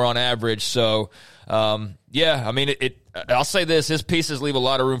more on average. So I'll say this: his pieces leave a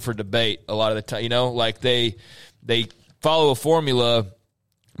lot of room for debate. A lot of the time, they follow a formula,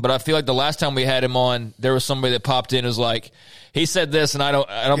 But I feel like the last time we had him on, there was somebody that popped in and was like, he said this, and I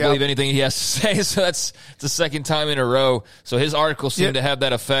don't believe anything he has to say. So that's the second time in a row. So his articles seem to have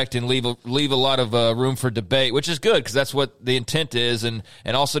that effect and leave a lot of room for debate, which is good because that's what the intent is. And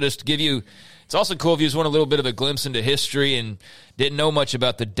also just to give you, it's also cool if you just want a little bit of a glimpse into history and didn't know much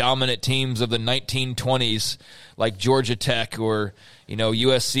about the dominant teams of the 1920s, like Georgia Tech or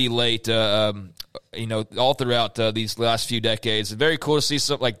USC late. All throughout these last few decades. It's very cool to see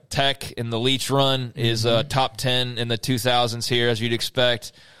something like Tech in the Leach run is top 10 in the 2000s here, as you'd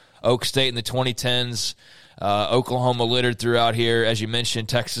expect. Oak State in the 2010s. Oklahoma littered throughout here. As you mentioned,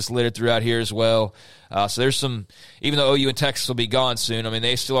 Texas littered throughout here as well. So there's some, even though OU and Texas will be gone soon, I mean,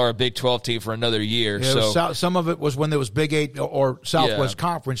 they still are a Big 12 team for another year. Yeah, some of it was when there was Big 8 or Southwest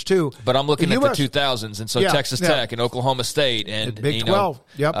Conference, too. But I'm looking at the 2000s, and so Texas Tech and Oklahoma State. And Big 12,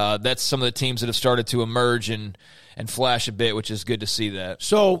 that's some of the teams that have started to emerge and flash a bit, which is good to see that.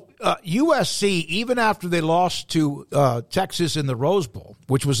 So USC, even after they lost to Texas in the Rose Bowl,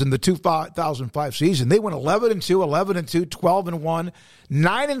 which was in the 2005 season, they went 11-2, 11-2, 12-1,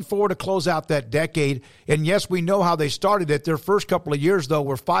 9-4 to close out that decade. And yes, we know how they started it. Their first couple of years, though,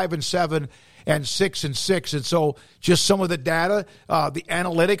 were 5-7 and 6-6. And so just some of the data, the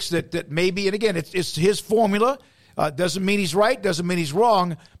analytics that maybe, and again, it's his formula. Doesn't mean he's right, doesn't mean he's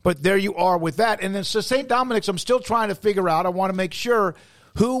wrong, but there you are with that. And then so St. Dominic's, I'm still trying to figure out. I want to make sure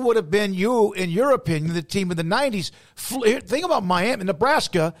who would have been in your opinion, the team of the 90s. Think about Miami.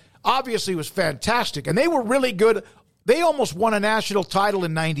 Nebraska obviously was fantastic, and they were really good. They almost won a national title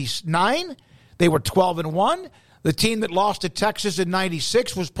in 99. They were 12-1. The team that lost to Texas in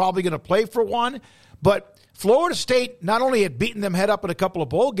 96 was probably going to play for one. But Florida State not only had beaten them head up in a couple of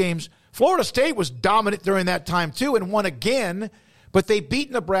bowl games, Florida State was dominant during that time, too, and won again, but they beat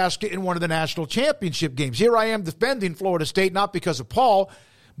Nebraska in one of the national championship games. Here I am defending Florida State, not because of Paul,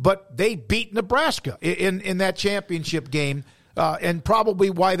 but they beat Nebraska in that championship game, and probably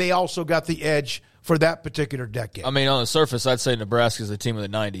why they also got the edge for that particular decade. I mean, on the surface, I'd say Nebraska's the team of the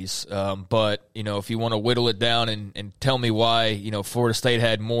 90s. But, if you want to whittle it down and tell me why, Florida State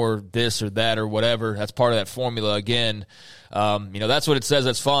had more this or that or whatever, that's part of that formula again. That's what it says.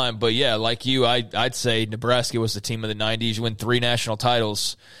 That's fine. But, yeah, like you, I'd say Nebraska was the team of the 90s. You win 3 national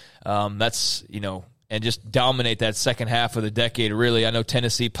titles. That's, and just dominate that second half of the decade, really. I know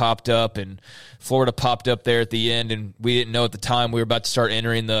Tennessee popped up and Florida popped up there at the end, and we didn't know at the time we were about to start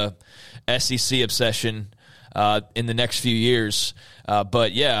entering the SEC obsession in the next few years.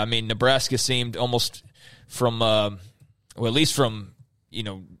 But, yeah, I mean, Nebraska seemed almost from, at least from,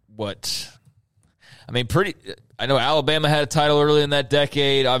 I know Alabama had a title early in that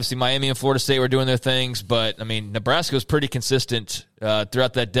decade. Obviously, Miami and Florida State were doing their things. But, I mean, Nebraska was pretty consistent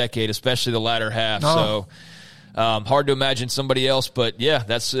throughout that decade, especially the latter half. So, hard to imagine somebody else. But, yeah,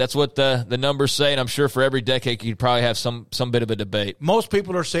 that's what the numbers say. And I'm sure for every decade you could probably have some bit of a debate. Most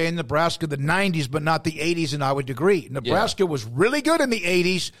people are saying Nebraska the 90s, but not the 80s, and I would agree. Nebraska was really good in the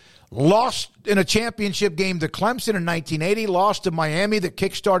 80s. Lost in a championship game to Clemson in 1980, lost to Miami that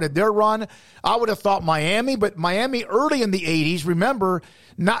kickstarted their run. I would have thought Miami, but Miami early in the 80s, remember,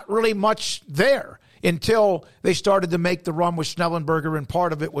 not really much there until they started to make the run with Schnellenberger, and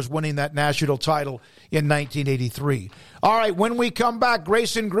part of it was winning that national title in 1983. All right, when we come back,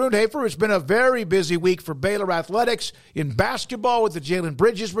 Grayson Grundhoefer, it's been a very busy week for Baylor Athletics in basketball with the Jalen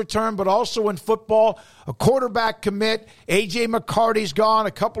Bridges return, but also in football, a quarterback commit, A.J. McCarty's gone,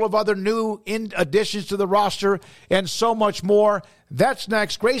 a couple of other new additions to the roster, and so much more. That's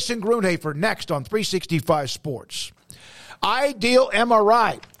next. Grayson Grundhoefer next on 365 Sports.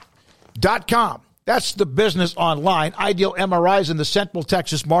 IdealMRI.com. That's the business online. Ideal MRIs in the Central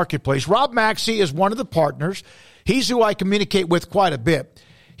Texas marketplace. Rob Maxey is one of the partners. He's who I communicate with quite a bit.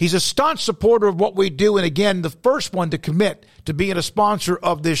 He's a staunch supporter of what we do, and again, the first one to commit to being a sponsor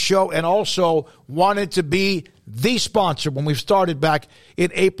of this show, and also wanted to be the sponsor when we started back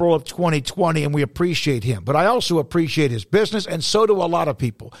in April of 2020, and we appreciate him. But I also appreciate his business, and so do a lot of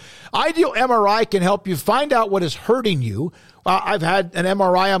people. Ideal MRI can help you find out what is hurting you. I've had an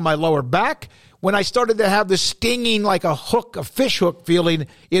MRI on my lower back when I started to have the stinging like a fish hook feeling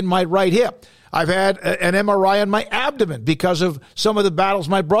in my right hip. I've had an MRI on my abdomen because of some of the battles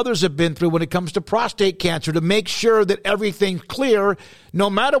my brothers have been through when it comes to prostate cancer, to make sure that everything's clear no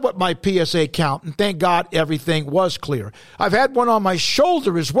matter what my PSA count. And thank God everything was clear. I've had one on my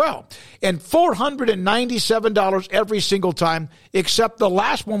shoulder as well. And $497 every single time, except the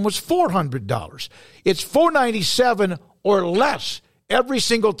last one was $400. It's $497 or less every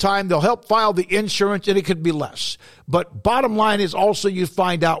single time. They'll help file the insurance, and it could be less. But bottom line is also you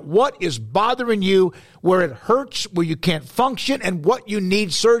find out what is bothering you, where it hurts, where you can't function, and what you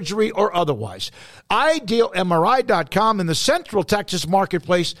need surgery or otherwise. IdealMRI.com in the Central Texas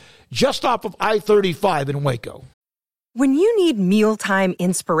marketplace, just off of I-35 in Waco. When you need mealtime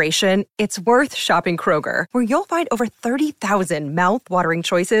inspiration, it's worth shopping Kroger, where you'll find over 30,000 mouth-watering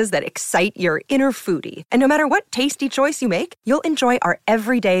choices that excite your inner foodie. And no matter what tasty choice you make, you'll enjoy our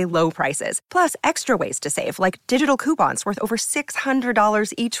everyday low prices, plus extra ways to save, like digital coupons worth over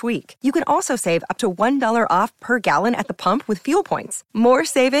 $600 each week. You can also save up to $1 off per gallon at the pump with fuel points. More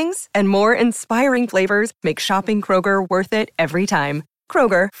savings and more inspiring flavors make shopping Kroger worth it every time.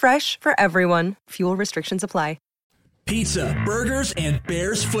 Kroger, fresh for everyone. Fuel restrictions apply. Pizza, burgers, and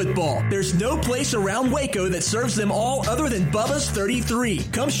Bears football. There's no place around Waco that serves them all other than Bubba's 33.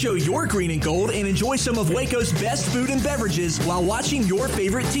 Come show your green and gold and enjoy some of Waco's best food and beverages while watching your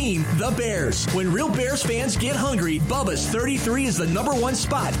favorite team, the Bears. When real Bears fans get hungry, Bubba's 33 is the #1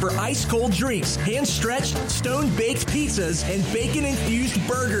 spot for ice-cold drinks, hand-stretched, stone-baked pizzas, and bacon-infused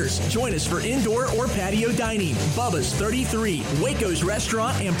burgers. Join us for indoor or patio dining. Bubba's 33, Waco's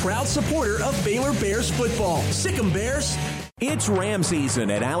restaurant and proud supporter of Baylor Bears football. Sick 'em, Bears. It's Ram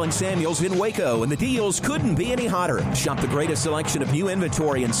season at Allen Samuels in Waco, and the deals couldn't be any hotter. Shop the greatest selection of new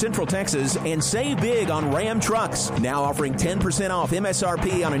inventory in Central Texas and save big on Ram trucks. Now offering 10% off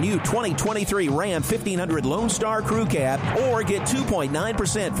MSRP on a new 2023 Ram 1500 Lone Star Crew Cab, or get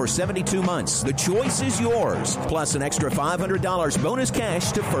 2.9% for 72 months. The choice is yours. Plus an extra $500 bonus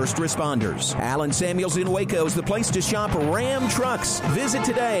cash to first responders. Allen Samuels in Waco is the place to shop Ram trucks. Visit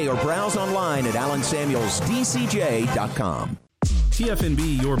today or browse online at allensamuelsdcj.com.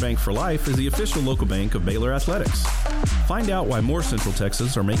 TFNB Your Bank for Life is the official local bank of Baylor Athletics. Find out why more Central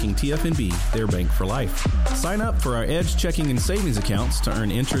Texas are making TFNB their bank for life. Sign up for our Edge checking and savings accounts to earn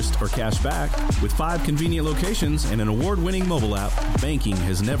interest or cash back. With 5 convenient locations and an award-winning mobile app, banking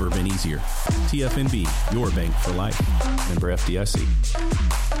has never been easier. TFNB Your Bank for Life. Member FDIC.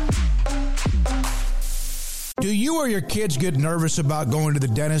 Do you or your kids get nervous about going to the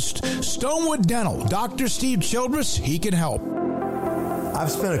dentist? Stonewood Dental, Dr. Steve Childress, he can help. I've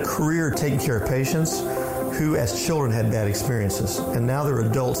spent a career taking care of patients who as children had bad experiences, and now they're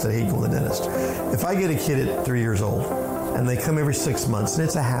adults that hate going to the dentist. If I get a kid at 3 years old and they come every 6 months and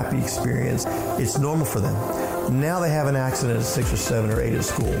it's a happy experience, it's normal for them. Now they have an accident at 6 or 7 or 8 at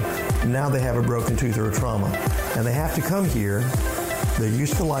school. Now they have a broken tooth or a trauma, and they have to come here. They're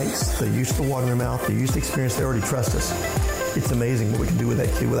used to lights, they're used to water in their mouth, they're used to experience, they already trust us. It's amazing what we can do with that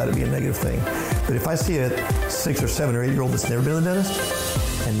kid without it being a negative thing. But if I see a 6 or 7 or 8 year old that's never been to the dentist,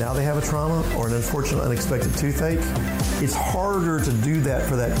 and now they have a trauma or an unfortunate unexpected toothache, it's harder to do that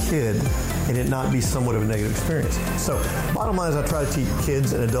for that kid and it not be somewhat of a negative experience. So bottom line is I try to teach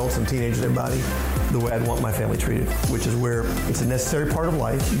kids and adults and teenagers and everybody the way I'd want my family treated, which is where it's a necessary part of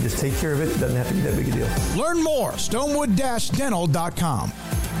life. You just take care of it. It doesn't have to be that big a deal. Learn more, stonewood-dental.com.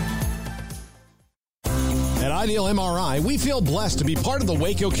 At Ideal MRI, we feel blessed to be part of the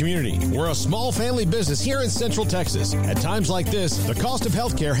Waco community. We're a small family business here in Central Texas. At times like this, the cost of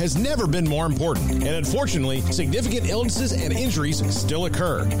healthcare has never been more important. And unfortunately, significant illnesses and injuries still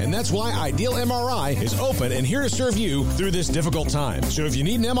occur. And that's why Ideal MRI is open and here to serve you through this difficult time. So if you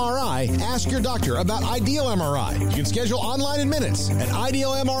need an MRI, ask your doctor about Ideal MRI. You can schedule online in minutes at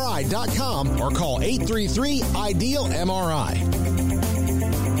idealmri.com or call 833-IDEAL-MRI.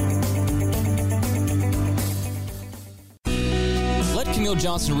 Camille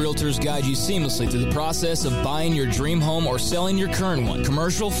Johnson Realtors guide you seamlessly through the process of buying your dream home or selling your current one.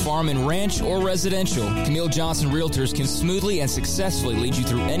 Commercial, farm and ranch, or residential, Camille Johnson Realtors can smoothly and successfully lead you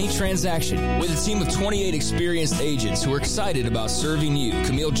through any transaction. With a team of 28 experienced agents who are excited about serving you,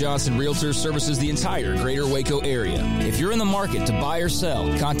 Camille Johnson Realtors services the entire greater Waco area. If you're in the market to buy or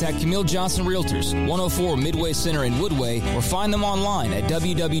sell, contact Camille Johnson Realtors, 104 Midway Center in Woodway, or find them online at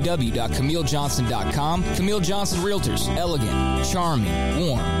www.camillejohnson.com. Camille Johnson Realtors, elegant, charming,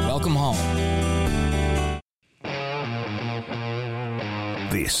 warm. Welcome home.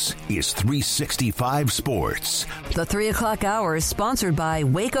 This is 365 Sports. The 3 o'clock hour is sponsored by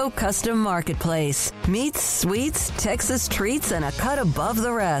Waco Custom Marketplace. Meats, sweets, Texas treats, and a cut above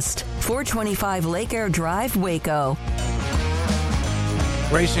the rest. 425 Lake Air Drive, Waco.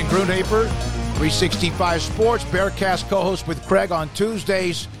 Grayson Grunehafer, 365 Sports, Bearcast co-host with Craig on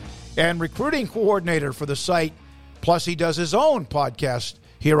Tuesdays, and recruiting coordinator for the site. Plus, he does his own podcast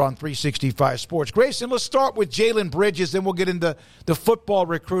here on 365 Sports. Grayson, let's start with Jalen Bridges, then we'll get into the football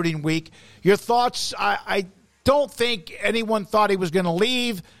recruiting week. Your thoughts? I don't think anyone thought he was going to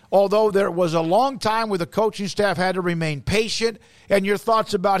leave. although there was a long time where the coaching staff had to remain patient, and your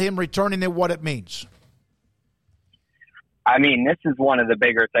thoughts about him returning and what it means. I mean, this is one of the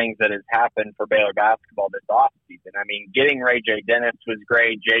bigger things that has happened for Baylor basketball this offseason. I mean, getting Ray J. Dennis was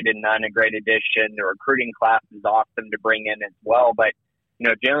great. Jaden Nunn, a great addition. The recruiting class is awesome to bring in as well. But, you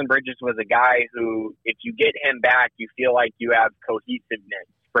know, Jalen Bridges was a guy who, if you get him back, you feel like you have cohesiveness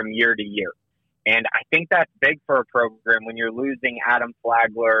from year to year. And I think that's big for a program when you're losing Adam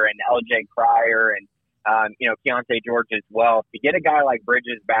Flagler and LJ Cryer and, you know, Keontae George as well. To get a guy like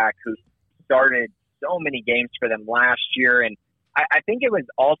Bridges back who started so many games for them last year. And I think it was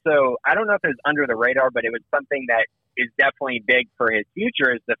also, I don't know if it was under the radar, but it was something that is definitely big for his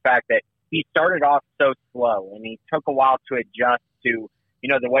future, is the fact that he started off so slow and he took a while to adjust to, you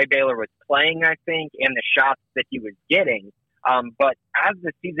know, the way Baylor was playing, I think, and the shots that he was getting. But as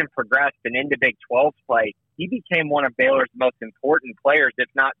the season progressed and into Big 12 play, he became one of Baylor's most important players, if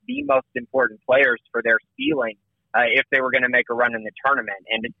not the most important players for their ceiling. If they were going to make a run in the tournament.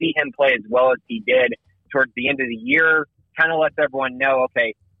 And to see him play as well as he did towards the end of the year kind of lets everyone know,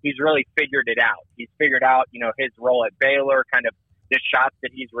 okay, he's really figured it out. He's figured out, you know, his role at Baylor, kind of the shots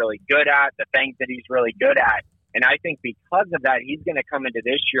that he's really good at, the things that he's really good at. And I think because of that, he's going to come into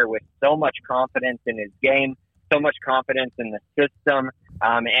this year with so much confidence in his game, so much confidence in the system.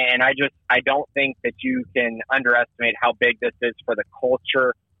 And I don't think that you can underestimate how big this is for the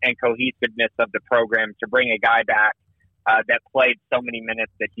culture and cohesiveness of the program to bring a guy back that played so many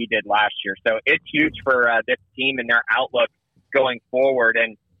minutes that he did last year. So it's huge for this team and their outlook going forward.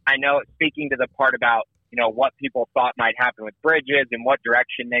 And I know, speaking to the part about, you know, what people thought might happen with Bridges and what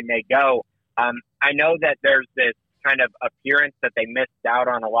direction they may go, I know that there's this kind of appearance that they missed out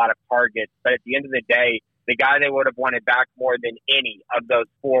on a lot of targets. But at the end of the day, the guy they would have wanted back more than any of those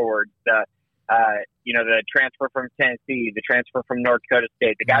forwards, you know, the transfer from Tennessee, the transfer from North Dakota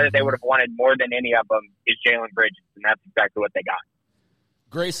State, the guy that they would have wanted more than any of them is Jalen Bridges, and that's exactly what they got.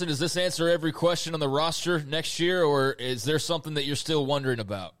 Grayson, does this answer every question on the roster next year, or is there something that you're still wondering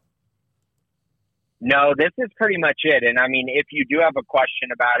about? No, this is pretty much it. And, I mean, if you do have a question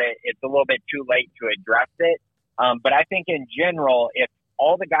about it, it's a little bit too late to address it. But I think in general, if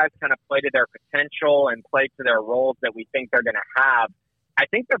all the guys kind of play to their potential and play to their roles that we think they're going to have, I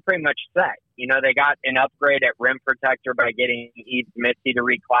think they're pretty much set. You know, they got an upgrade at rim protector by getting Yves Missy to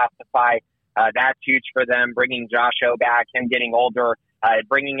reclassify. That's huge for them. Bringing Josh O back, him getting older,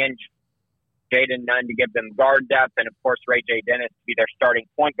 bringing in Jaden Nunn to give them guard depth, and, of course, Ray J. Dennis to be their starting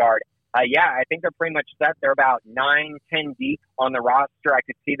point guard. Yeah, I think they're pretty much set. They're about 9-10 deep on the roster. I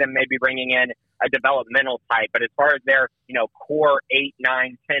could see them maybe bringing in a developmental type. But as far as their, you know, core 8,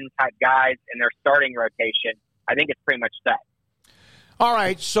 9, 10 type guys and their starting rotation, I think it's pretty much set. All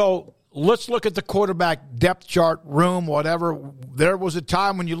right, so let's look at the quarterback depth chart, room, whatever. There was a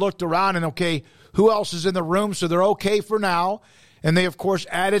time when you looked around and, okay, who else is in the room? So they're okay for now. And they, of course,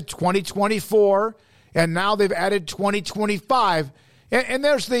 added 2024, and now they've added 2025. And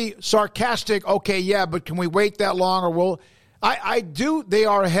there's the sarcastic, okay, yeah, but can we wait that long? Or they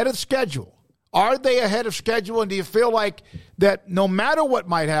are ahead of schedule. Are they ahead of schedule? And do you feel like that no matter what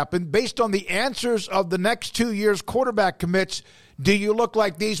might happen, based on the answers of the next 2 years quarterback commits, do you look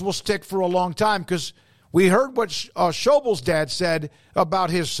like these will stick for a long time? Because we heard what Schobel's dad said about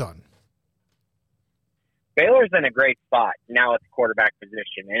his son. Baylor's in a great spot now at the quarterback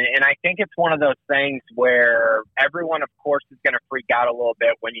position. And I think it's one of those things where everyone, of course, is going to freak out a little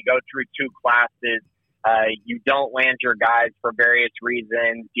bit when you go through two classes. You don't land your guys for various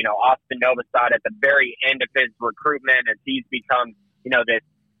reasons. You know, Austin Novosad at the very end of his recruitment, as he's become, you know, this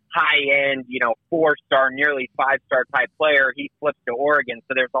high-end, you know, 4-star, nearly 5-star type player, he flips to Oregon.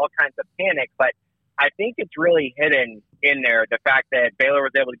 So there's all kinds of panic. But I think it's really hidden in there, the fact that Baylor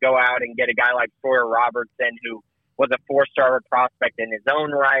was able to go out and get a guy like Sawyer Robertson, who was a 4-star prospect in his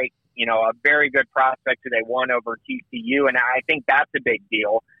own right, you know, a very good prospect who they won over TCU. And I think that's a big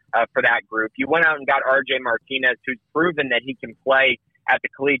deal for that group. You went out and got RJ Martinez, who's proven that he can play at the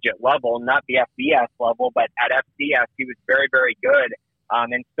collegiate level, not the FBS level, but at FCS, he was very, very good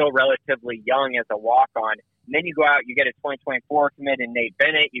and still relatively young as a walk-on. And then you go out, you get a 2024 commit in Nate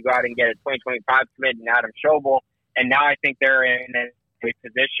Bennett. You go out and get a 2025 commit in Adam Schobel. And now I think they're in a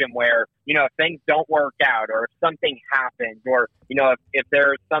position where, you know, if things don't work out or if something happens or, you know, if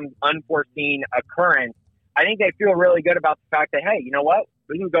there's some unforeseen occurrence, I think they feel really good about the fact that, hey, you know what?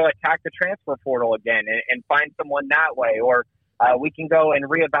 We can go attack the transfer portal again and find someone that way. Or we can go and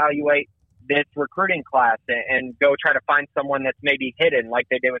reevaluate this recruiting class and go try to find someone that's maybe hidden like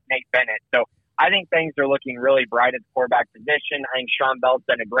they did with Nate Bennett. So I think things are looking really bright at the quarterback position. I think Sean Bell's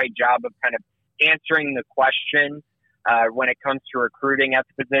done a great job of kind of answering the question when it comes to recruiting at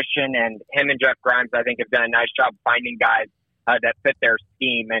the position. And him and Jeff Grimes, I think, have done a nice job finding guys that fit their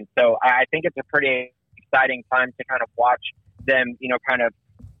scheme. And so I think it's a pretty exciting time to kind of watch them, kind of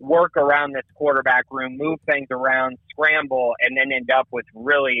work around this quarterback room, move things around, scramble, and then end up with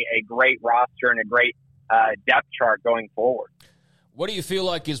really a great roster and a great depth chart going forward. What do you feel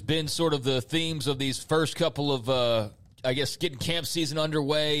like has been sort of the themes of these first couple of, getting camp season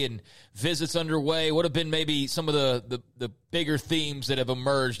underway and visits underway? What have been maybe some of the bigger themes that have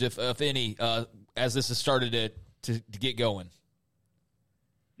emerged, if any, as this has started to get going?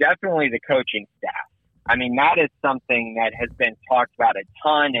 Definitely the coaching staff. I mean, that is something that has been talked about a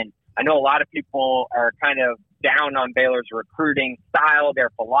ton, and I know a lot of people are kind of down on Baylor's recruiting style,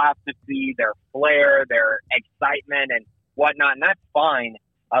 their philosophy, their flair, their excitement, and whatnot, and that's fine.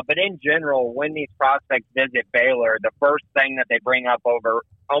 But in general, when these prospects visit Baylor, the first thing that they bring up over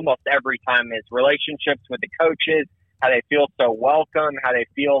almost every time is relationships with the coaches, how they feel so welcome, how they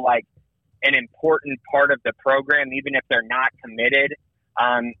feel like an important part of the program, even if they're not committed.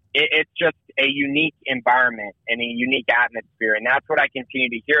 It's just a unique environment and a unique atmosphere. And that's what I continue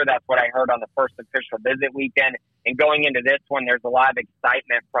to hear. That's what I heard on the first official visit weekend. And going into this one, there's a lot of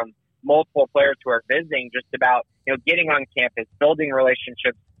excitement from multiple players who are visiting just about, getting on campus, building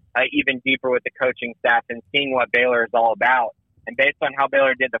relationships even deeper with the coaching staff and seeing what Baylor is all about. And based on how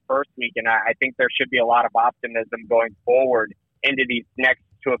Baylor did the first week, and I think there should be a lot of optimism going forward into these next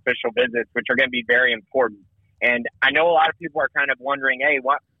two official visits, which are going to be very important. And I know a lot of people are kind of wondering, hey,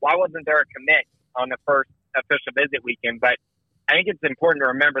 why wasn't there a commit on the first official visit weekend? But I think it's important to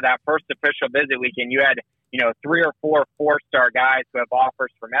remember that first official visit weekend, you had, 3 or 4 four-star guys who have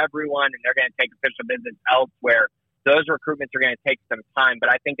offers from everyone, and they're going to take official visits elsewhere. Those recruitments are going to take some time.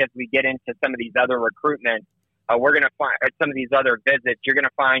 But I think as we get into some of these other recruitments, we're going to find some of these other visits, you're going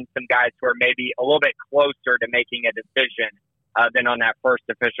to find some guys who are maybe a little bit closer to making a decision than on that first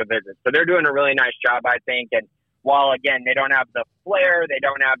official visit. So they're doing a really nice job, I think. And while, again, they don't have the flair, they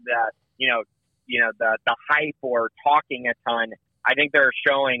don't have the, the hype or talking a ton, I think they're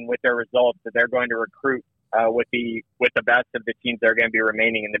showing with their results that they're going to recruit with the best of the teams that are going to be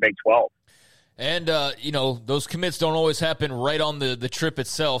remaining in the Big 12. And, those commits don't always happen right on the trip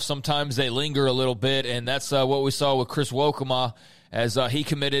itself. Sometimes they linger a little bit, and that's what we saw with Chris Wokema as he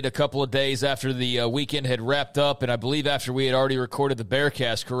committed a couple of days after the weekend had wrapped up, and I believe after we had already recorded the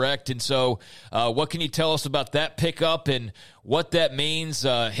Bearcast, correct? And so what can you tell us about that pickup and what that means,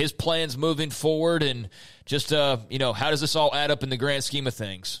 his plans moving forward, and just, how does this all add up in the grand scheme of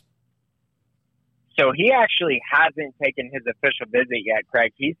things? So he actually hasn't taken his official visit yet,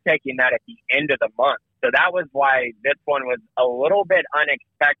 Craig. He's taking that at the end of the month. So that was why this one was a little bit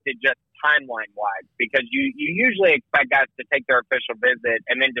unexpected just timeline-wise, because you usually expect guys to take their official visit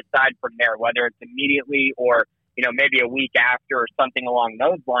and then decide from there, whether it's immediately or, maybe a week after or something along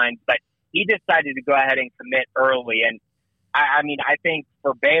those lines. But he decided to go ahead and commit early. And, I think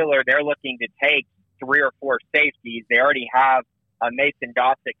for Baylor, they're looking to take 3 or 4 safeties. They already have Mason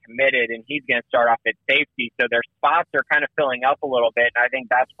Dossett committed, and he's going to start off at safety. So their spots are kind of filling up a little bit. And I think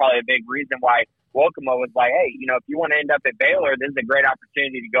that's probably a big reason why Wokema was like, hey, if you want to end up at Baylor, this is a great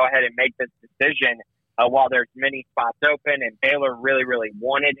opportunity to go ahead and make this decision while there's many spots open. And Baylor really, really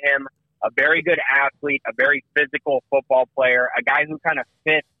wanted him. A very good athlete, a very physical football player, a guy who kind of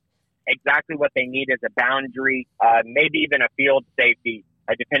fits exactly what they need as a boundary, maybe even a field safety,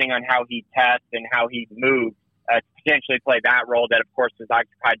 depending on how he tests and how he moves. Potentially play that role that, of course, was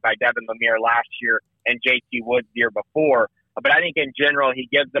occupied by Devin Lemire last year and J.T. Woods the year before. But I think in general, he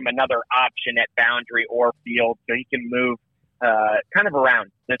gives them another option at boundary or field so he can move kind of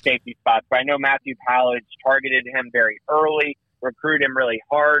around the safety spots. But I know Matthew Pallage targeted him very early, recruited him really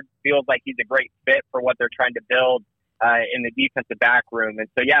hard, feels like he's a great fit for what they're trying to build in the defensive back room. And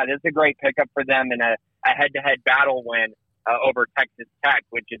so, yeah, this is a great pickup for them and a head-to-head battle win over Texas Tech,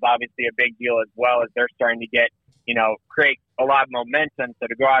 which is obviously a big deal as well, as they're starting to get, create a lot of momentum. So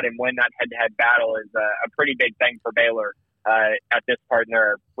to go out and win that head-to-head battle is a pretty big thing for Baylor at this part in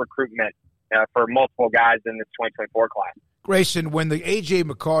their recruitment for multiple guys in this 2024 class. Grayson, when the A.J.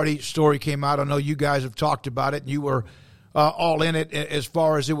 McCarty story came out, I know you guys have talked about it, and you were all in it as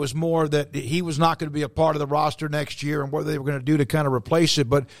far as it was more that he was not going to be a part of the roster next year and what they were going to do to kind of replace it.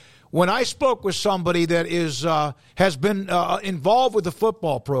 But when I spoke with somebody that has been involved with the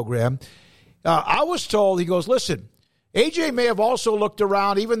football program, I was told, he goes, listen, A.J. may have also looked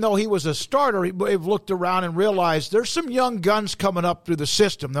around, even though he was a starter, he may have looked around and realized there's some young guns coming up through the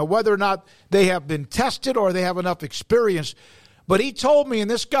system. Now, whether or not they have been tested or they have enough experience, but he told me, and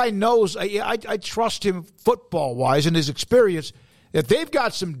this guy knows, I trust him football-wise and his experience, that they've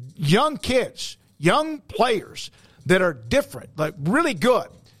got some young kids, young players that are different, like really good.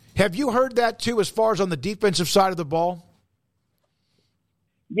 Have you heard that too as far as on the defensive side of the ball?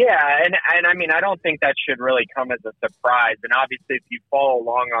 Yeah, and I mean, I don't think that should really come as a surprise. And obviously, if you follow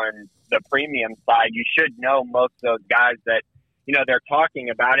along on the premium side, you should know most of those guys that, you know, they're talking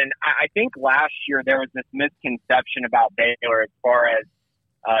about. And I think last year there was this misconception about Baylor as far as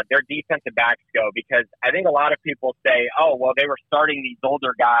their defensive backs go, because I think a lot of people say, oh, well, they were starting these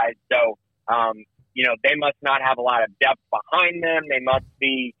older guys, so, you know, they must not have a lot of depth behind them. They must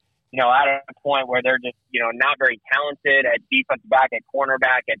be, you know, at a point where they're just, you know, not very talented at defensive back, at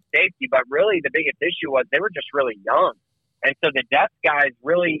cornerback, at safety. But really the biggest issue was they were just really young. And so the depth guys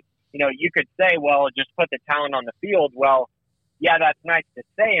really, you know, you could say, well, just put the talent on the field. Well, yeah, that's nice to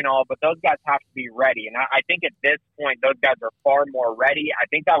say and all, but those guys have to be ready. And I think at this point, those guys are far more ready. I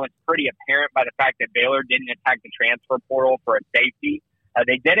think that was pretty apparent by the fact that Baylor didn't attack the transfer portal for a safety.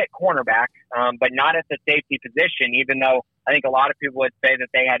 They did at cornerback, but not at the safety position, even though I think a lot of people would say that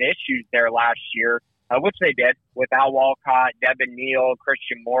they had issues there last year, which they did, with Al Walcott, Devin Neal,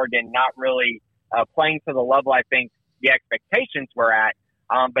 Christian Morgan, not really playing to the level I think the expectations were at.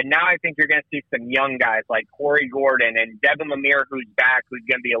 But now I think you're going to see some young guys like Corey Gordon and Devin Lemire, who's back, who's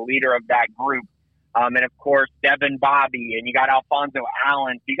going to be a leader of that group. And, of course, Devin Bobby, and you got Alfonso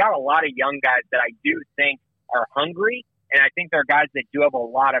Allen. So you got a lot of young guys that I do think are hungry. And I think they're guys that do have a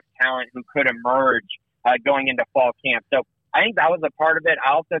lot of talent who could emerge going into fall camp. So I think that was a part of it.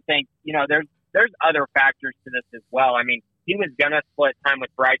 I also think, you know, there's other factors to this as well. I mean, he was going to split time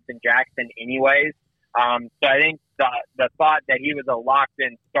with Bryson Jackson anyways. So I think the thought that he was a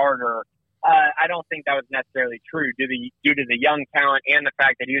locked-in starter, I don't think that was necessarily true due to the young talent and the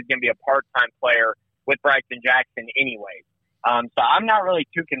fact that he was going to be a part-time player with Bryson Jackson anyways. So I'm not really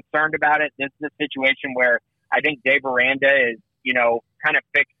too concerned about it. This is a situation where I think Dave Aranda is, you know, kind of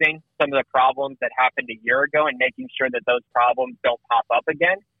fixing some of the problems that happened a year ago and making sure that those problems don't pop up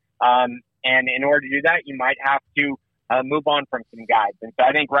again. And in order to do that, you might have to move on from some guys. And so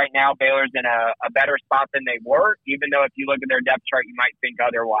I think right now Baylor's in a better spot than they were, even though if you look at their depth chart, you might think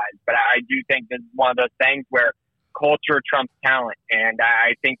otherwise. But I do think this is one of those things where culture trumps talent. And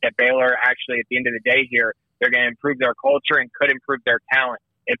I think that Baylor actually, at the end of the day here, they're going to improve their culture and could improve their talent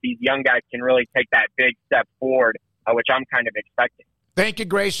if these young guys can really take that big step forward, which I'm kind of expecting. Thank you,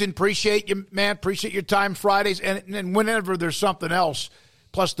 Grayson. Appreciate you, man. Appreciate your time Fridays. And whenever there's something else,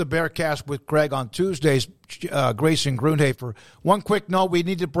 plus the Bearcast with Craig on Tuesdays, Grayson Grundhoefer. One quick note, we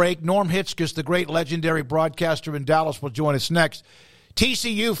need to break. Norm Hitzges, the great legendary broadcaster in Dallas, will join us next.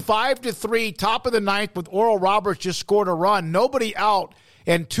 TCU 5-3, top of the ninth with Oral Roberts just scored a run. Nobody out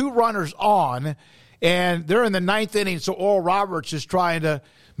and 2 runners on. And they're in the ninth inning, so Oral Roberts is trying to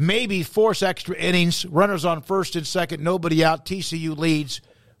maybe force extra innings. Runners on first and second, nobody out. TCU leads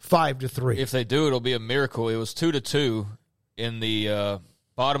 5-3. If they do, it'll be a miracle. It was 2-2 in the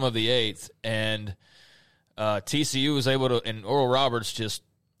bottom of the eighth, and TCU was able to, and Oral Roberts just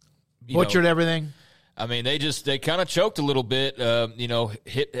butchered everything. I mean, they kind of choked a little bit.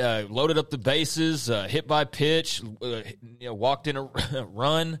 Loaded up the bases, hit by pitch, walked in a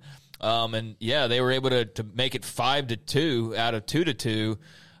run. And they were able to make it 5-2 out of 2-2.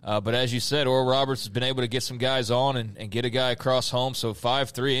 But as you said, Oral Roberts has been able to get some guys on and get a guy across home. So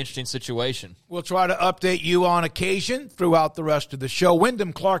 5-3, interesting situation. We'll try to update you on occasion throughout the rest of the show.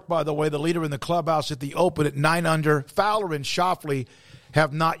 Wyndham Clark, by the way, the leader in the clubhouse at the Open at 9 under. Fowler and Schauffele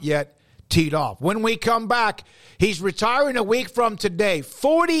have not yet teed off. When we come back, he's retiring a week from today.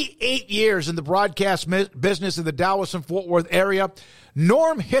 48 years in the broadcast business in the Dallas and Fort Worth area.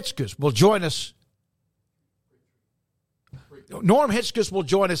 Norm Hitzges will join us. Norm Hitzges will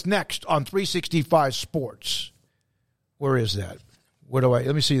join us next on 365 Sports. Where is that?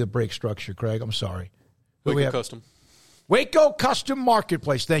 Let me see the break structure, Craig. I'm sorry. Waco Custom. Waco Custom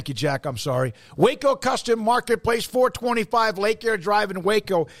Marketplace. Thank you, Jack. I'm sorry. Waco Custom Marketplace, 425 Lake Air Drive in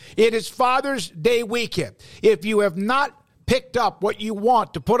Waco. It is Father's Day weekend. If you have not picked up what you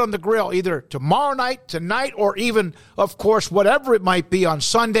want to put on the grill either tomorrow night, tonight, or even, of course, whatever it might be on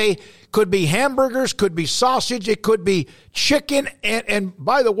Sunday. Could be hamburgers, could be sausage, it could be chicken, and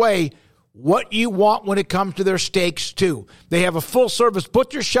by the way, what you want when it comes to their steaks, too. They have a full-service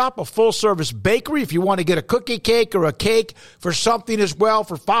butcher shop, a full-service bakery if you want to get a cookie cake or a cake for something as well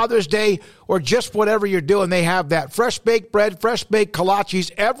for Father's Day or just whatever you're doing. They have that. Fresh-baked bread, fresh-baked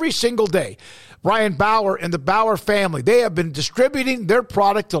kolaches every single day. Brian Bauer and the Bauer family, they have been distributing their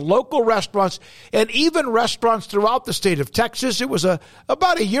product to local restaurants and even restaurants throughout the state of Texas. It was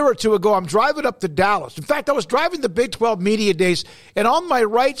about a year or two ago. I'm driving up to Dallas. In fact, I was driving the Big 12 Media Days, and on my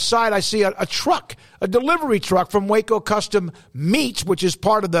right side, I see actually a truck, a delivery truck from Waco Custom Meats, which is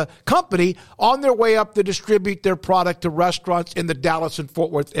part of the company, on their way up to distribute their product to restaurants in the Dallas and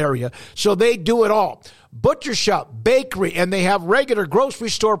Fort Worth area. So they do it all. Butcher shop, bakery, and they have regular grocery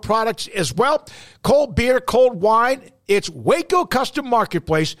store products as well. Cold beer, cold wine. It's Waco Custom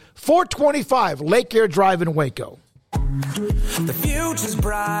Marketplace, 425 Lake Air Drive in Waco. The future's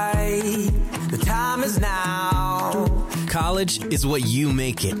bright. The time is now. College is what you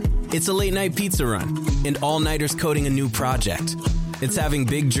make it. It's a late-night pizza run and all-nighters coding a new project. It's having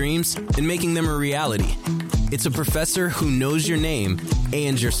big dreams and making them a reality. It's a professor who knows your name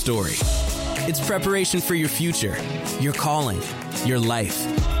and your story. It's preparation for your future, your calling, your life.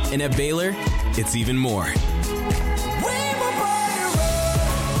 And at Baylor, it's even more.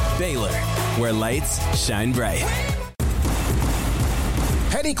 Baylor, where lights shine bright.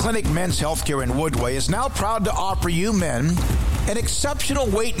 Petty Clinic Men's Healthcare in Woodway is now proud to offer you men an exceptional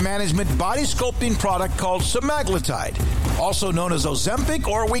weight management body sculpting product called semaglutide, also known as Ozempic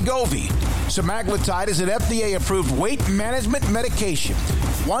or Wegovy. Semaglutide is an FDA-approved weight management medication.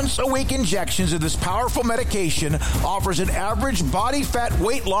 Once-a-week injections of this powerful medication offers an average body fat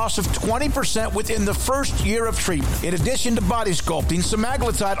weight loss of 20% within the first year of treatment. In addition to body sculpting,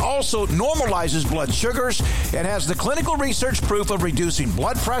 semaglutide also normalizes blood sugars and has the clinical research proof of reducing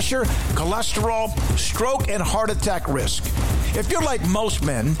blood pressure, cholesterol, stroke, and heart attack risk. If you're like most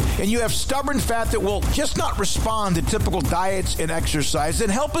men and you have stubborn fat that will just not respond to typical diets and exercise, then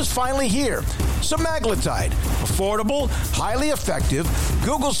help is finally here. Semaglutide, affordable, highly effective.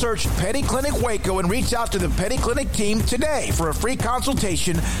 Google search Petty Clinic Waco and reach out to the Petty Clinic team today for a free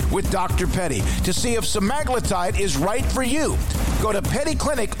consultation with Dr. Petty to see if semaglutide is right for you. Go to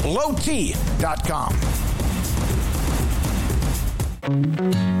pettycliniclowt.com.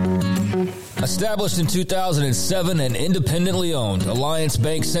 Established in 2007 and independently owned, Alliance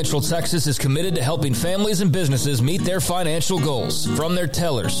Bank Central Texas is committed to helping families and businesses meet their financial goals. From their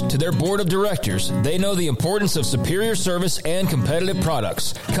tellers to their board of directors, they know the importance of superior service and competitive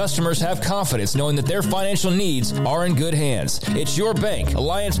products. Customers have confidence knowing that their financial needs are in good hands. It's your bank,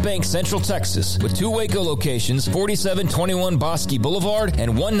 Alliance Bank Central Texas, with 2 Waco locations, 4721 Bosque Boulevard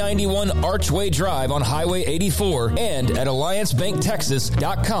and 191 Archway Drive on Highway 84, and at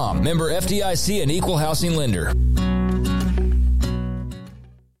AllianceBankTexas.com. Member FDIC and equal housing lender.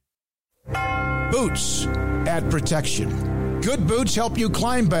 Boots add protection. Good boots help you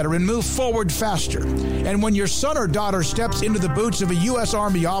climb better and move forward faster. And when your son or daughter steps into the boots of a U.S.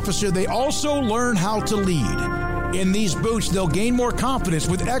 Army officer, they also learn how to lead. In these boots, they'll gain more confidence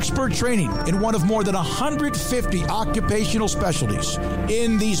with expert training in one of more than 150 occupational specialties.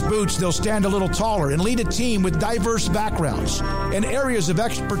 In these boots, they'll stand a little taller and lead a team with diverse backgrounds and areas of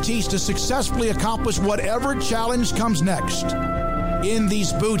expertise to successfully accomplish whatever challenge comes next. In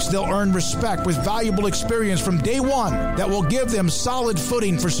these boots, they'll earn respect with valuable experience from day one that will give them solid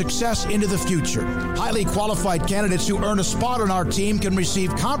footing for success into the future. Highly qualified candidates who earn a spot on our team can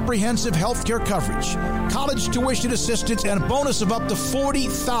receive comprehensive health care coverage, college tuition assistance, and a bonus of up to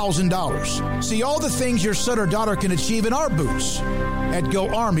 $40,000. See all the things your son or daughter can achieve in our boots at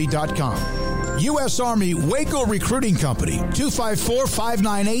GoArmy.com. U.S. Army Waco Recruiting Company,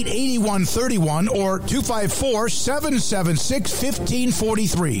 254-598-8131 or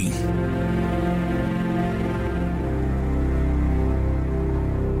 254-776-1543.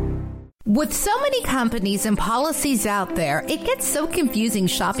 With so many companies and policies out there, it gets so confusing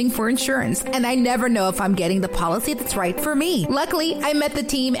shopping for insurance, and I never know if I'm getting the policy that's right for me. Luckily, I met the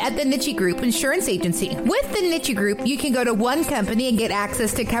team at the Niche Group Insurance Agency. With the Niche Group, you can go to one company and get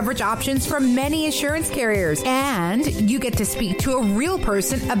access to coverage options from many insurance carriers, and you get to speak to a real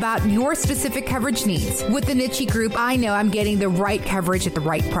person about your specific coverage needs. With the Niche Group, I know I'm getting the right coverage at the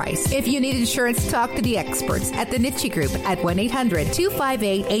right price. If you need insurance, talk to the experts at the Niche Group at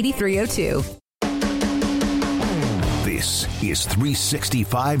 1-800-258-8302. This is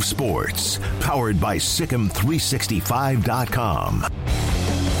 365 Sports, powered by Sikkim365.com.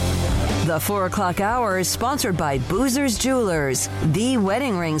 The 4 o'clock hour is sponsored by Boozer's Jewelers, the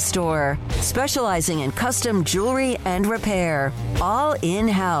wedding ring store, specializing in custom jewelry and repair, all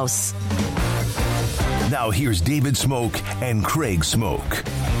in-house. Now here's David Smoke and Craig Smoke.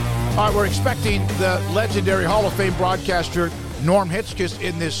 All right, we're expecting the legendary Hall of Fame broadcaster Norm Hitzges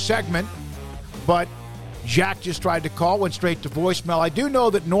in this segment, but Jack just tried to call, went straight to voicemail. I do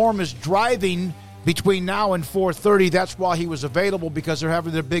know that Norm is driving between now and 4:30. That's why he was available, because they're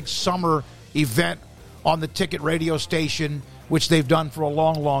having their big summer event on the Ticket radio station, which they've done for a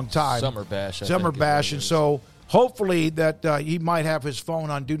long, long time. Summer Bash. And so hopefully that he might have his phone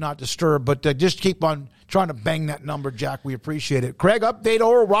on Do Not Disturb, but just keep on trying to bang that number, Jack. We appreciate it. Craig, update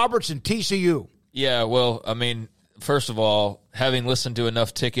Oral Roberts and TCU. Yeah, well, I mean, first of all, having listened to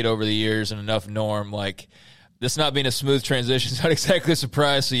enough Ticket over the years and enough Norm, like, this not being a smooth transition is not exactly a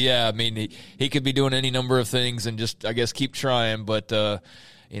surprise. So, yeah, I mean, he could be doing any number of things and just, I guess, keep trying. But,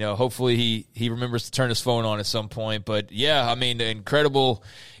 hopefully he remembers to turn his phone on at some point. But, yeah, I mean, incredible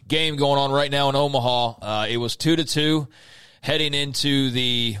game going on right now in Omaha. It was 2-2 heading into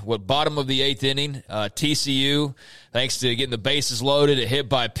the bottom of the 8th inning. TCU, thanks to getting the bases loaded, a hit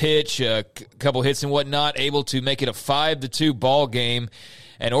by pitch, a couple hits and whatnot, able to make it a 5-2 ball game.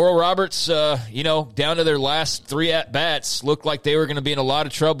 And Oral Roberts, down to their last 3 at-bats, looked like they were going to be in a lot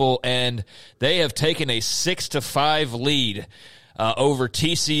of trouble, and they have taken a 6-5 lead over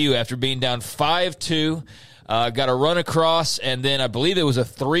TCU after being down 5-2. Got a run across, and then I believe it was a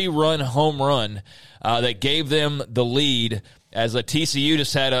 3-run home run that gave them the lead, as a TCU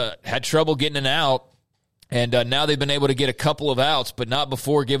just had trouble getting an out. And now they've been able to get a couple of outs, but not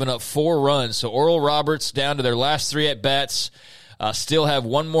before giving up 4 runs. So Oral Roberts down to their last 3 at-bats. Still have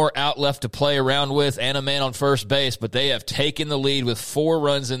 1 more out left to play around with and a man on first base, but they have taken the lead with 4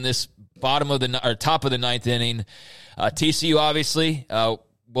 runs in this top of the 9th inning. TCU obviously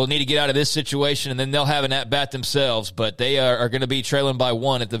will need to get out of this situation, and then they'll have an at-bat themselves, but they are going to be trailing by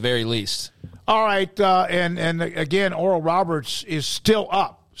 1 at the very least. All right, and again, Oral Roberts is still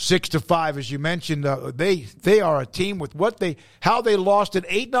up 6-5, as you mentioned. They are a team with how they lost an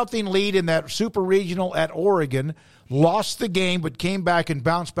 8-0 lead in that Super Regional at Oregon. Lost the game, but came back and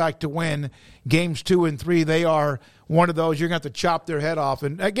bounced back to win games 2 and 3. They are one of those you're going to have to chop their head off.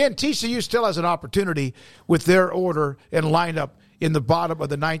 And again, TCU still has an opportunity with their order and lineup in the bottom of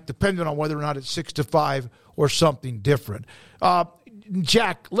the 9th, depending on whether or not it's 6-5 or something different.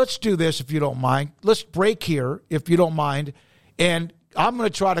 Jack, let's do this if you don't mind. Let's break here if you don't mind. And I'm going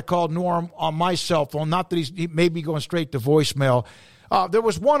to try to call Norm on my cell phone. Not that he may be going straight to voicemail. There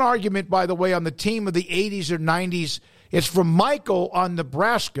was one argument, by the way, on the team of the 80s or 90s. It's from Michael on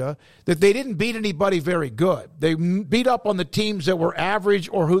Nebraska that they didn't beat anybody very good. They beat up on the teams that were average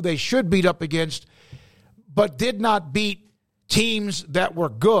or who they should beat up against, but did not beat teams that were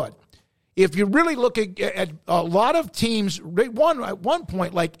good. If you really look at a lot of teams, they won at one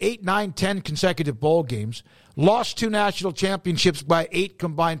point like 8, 9, 10 consecutive bowl games, lost 2 national championships by 8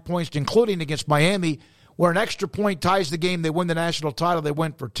 combined points, including against Miami, where an extra point ties the game, they win the national title, they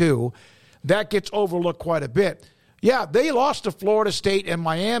went for 2. That gets overlooked quite a bit. Yeah, they lost to Florida State and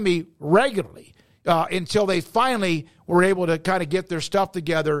Miami regularly until they finally were able to kind of get their stuff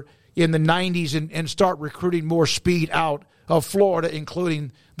together in the 90s and start recruiting more speed out of Florida,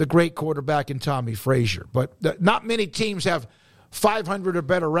 including the great quarterback in Tommy Frazier. But not many teams have 500 or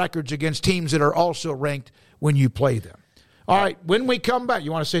better records against teams that are also ranked when you play them. All right, when we come back,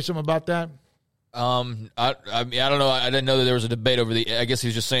 you want to say something about that? I mean, I don't know. I didn't know that there was a debate over the. I guess he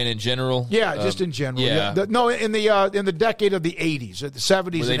was just saying in general. Yeah, just in general. Yeah. In the decade of the 80s, the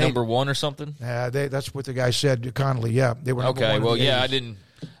 70s. Were they and number 1 or something? That's what the guy said. Connelly. Yeah, they were. Okay. Well, yeah, I didn't.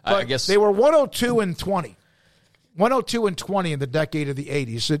 I guess they were 102 and 20. 102 and 20 in the decade of the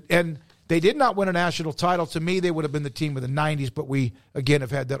 80s, and they did not win a national title. To me, they would have been the team of the 90s, but we, again,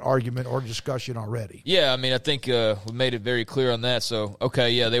 have had that argument or discussion already. Yeah, I mean, I think we made it very clear on that. So,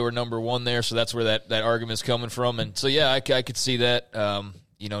 okay, yeah, they were number 1 there, so that's where that argument's coming from. And so, yeah, I could see that,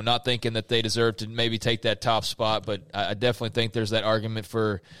 not thinking that they deserve to maybe take that top spot, but I definitely think there's that argument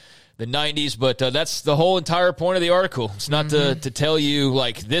for the 90s. But that's the whole entire point of the article. It's not to tell you,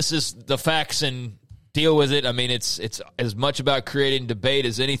 like, this is the facts and deal with it. I mean, it's as much about creating debate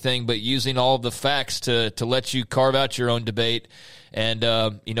as anything, but using all of the facts to let you carve out your own debate and,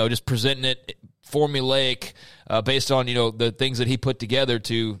 just presenting it formulaic based on, the things that he put together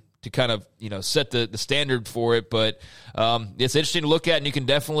to kind of, set the standard for it. But it's interesting to look at, and you can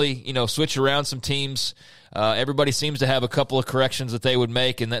definitely, switch around some teams. Everybody seems to have a couple of corrections that they would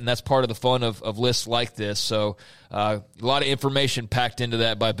make, and that's part of the fun of lists like this. So a lot of information packed into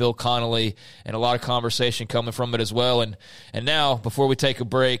that by Bill Connelly, and a lot of conversation coming from it as well. And now, before we take a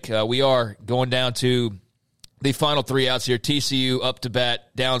break, we are going down to the final 3 outs here. TCU up to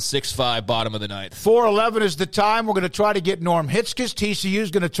bat, down 6-5, bottom of the 9th. 4:11 is the time. We're going to try to get Norm Hitzges. TCU is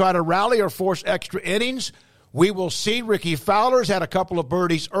going to try to rally or force extra innings. We will see. Ricky Fowler's had a couple of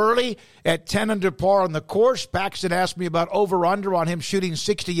birdies early at 10 under par on the course. Paxton asked me about over-under on him shooting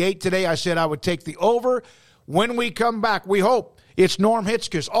 68 today. I said I would take the over. When we come back, we hope it's Norm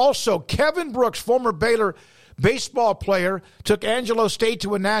Hitzges. Also, Kevin Brooks, former Baylor baseball player, took Angelo State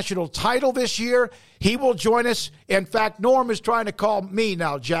to a national title this year. He will join us. In fact, Norm is trying to call me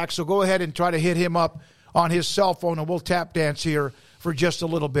now, Jack, so go ahead and try to hit him up on his cell phone, and we'll tap dance here for just a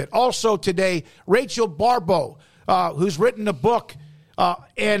little bit. Also today, Rachel Barbeau, who's written a book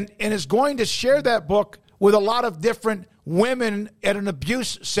and is going to share that book with a lot of different women at an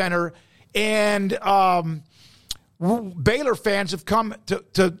abuse center. And Baylor fans have come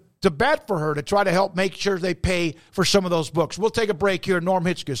to bat for her to try to help make sure they pay for some of those books. We'll take a break here. Norm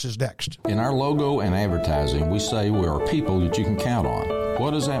Hitzges is next. In our logo and advertising, we say we are people that you can count on.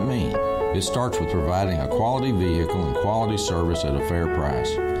 What does that mean? It starts with providing a quality vehicle and quality service at a fair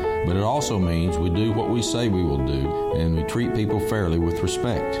price. But it also means we do what we say we will do, and we treat people fairly with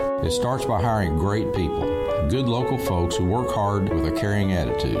respect. It starts by hiring great people, good local folks who work hard with a caring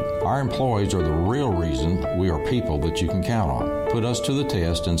attitude. Our employees are the real reason we are people that you can count on. Put us to the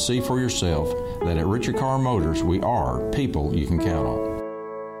test and see for yourself that at Richard Carr Motors, we are people you can count on.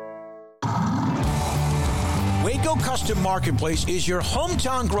 Waco Custom Marketplace is your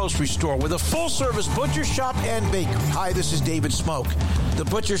hometown grocery store with a full-service butcher shop and bakery. Hi, this is David Smoke. The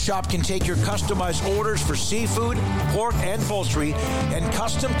butcher shop can take your customized orders for seafood, pork, and poultry and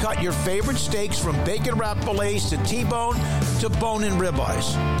custom cut your favorite steaks from bacon-wrapped fillets to T-bone to bone-in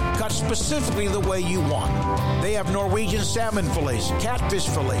ribeyes. Cut specifically the way you want. They have Norwegian salmon fillets, catfish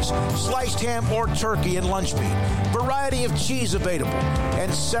fillets, sliced ham or turkey and lunch meat, variety of cheese available,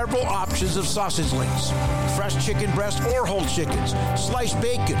 and several options of sausage links. Fresh chicken breast or whole chickens, sliced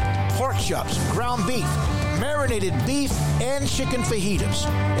bacon, pork chops, ground beef, marinated beef, and chicken fajitas,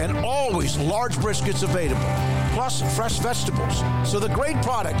 and always large briskets available, plus fresh vegetables. So the great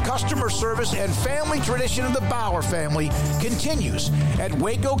product, customer service, and family tradition of the Bauer family continues at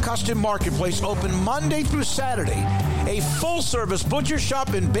Waco Custom Marketplace, open Monday through Saturday. A full-service butcher shop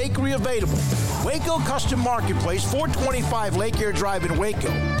and bakery available. Waco Custom Marketplace, 425 Lake Air Drive in Waco,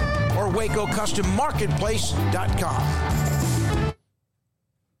 or WacoCustomMarketplace.com.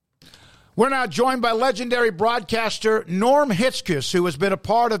 We're now joined by legendary broadcaster Norm Hitzges, who has been a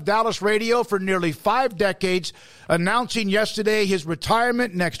part of Dallas radio for nearly 5 decades, announcing yesterday his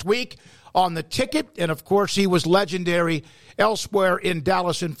retirement next week on the ticket. And, of course, he was legendary elsewhere in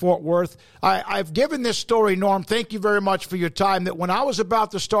Dallas and Fort Worth. I've given this story, Norm, thank you very much for your time, that when I was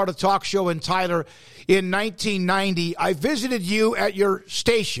about to start a talk show in Tyler in 1990, I visited you at your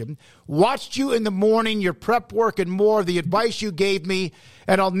station, watched you in the morning, your prep work and more, the advice you gave me,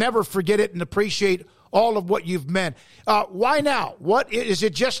 and I'll never forget it and appreciate all of what you've meant. Why now? What is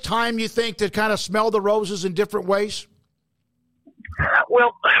it, just time, you think, to kind of smell the roses in different ways?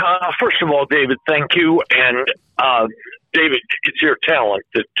 Well, first of all, David, thank you. And David, it's your talent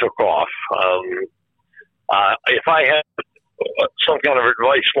that took off. If I had some kind of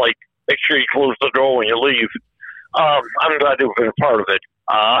advice like make sure you close the door when you leave, I'm glad to have been a part of it.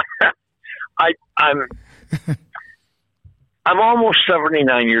 I'm almost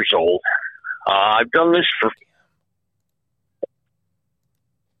 79 years old. I've done this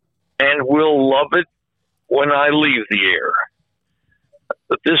and will love it when I leave the air.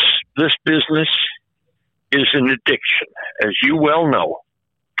 But this business is an addiction, as you well know.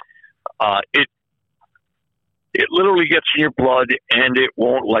 It literally gets in your blood, and it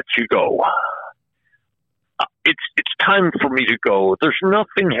won't let you go. It's time for me to go. There's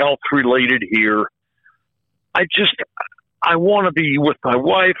nothing health related here. I want to be with my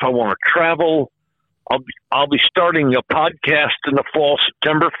wife. I want to travel. I'll be starting a podcast in the fall,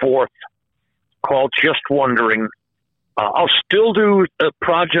 September 4th, called Just Wondering. I'll still do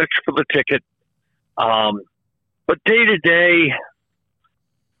projects for the ticket. But day to day,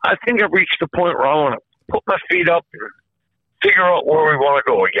 I think I've reached the point where I want to put my feet up and figure out where we want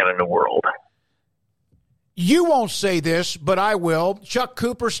to go again in the world. You won't say this, but I will. Chuck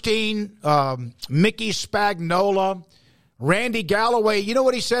Cooperstein, Mickey Spagnola, Randy Galloway, you know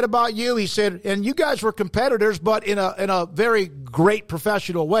what he said about you? He said, and you guys were competitors, but in a very great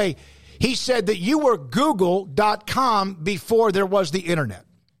professional way. He said that you were Google.com before there was the internet.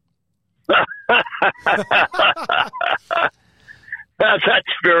 That's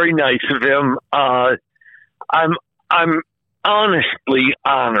very nice of him. I'm honestly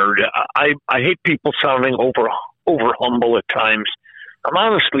honored. I hate people sounding over humble at times. I'm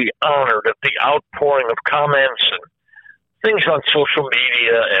honestly honored at the outpouring of comments and things on social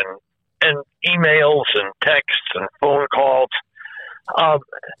media and emails and texts and phone calls.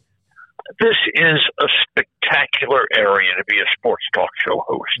 This is a spectacular area to be a sports talk show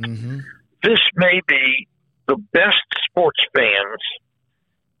host. Mm-hmm. This may be the best sports fans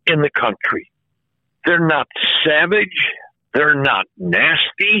in the country. They're not savage. They're not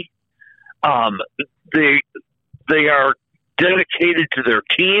nasty. They are dedicated to their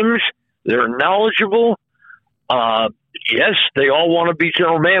teams. They're knowledgeable. Yes, they all want to be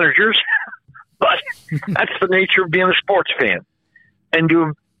general managers, But that's the nature of being a sports fan. And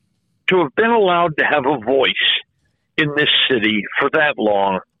to have been allowed to have a voice in this city for that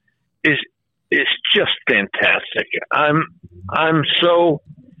long is just fantastic. I'm so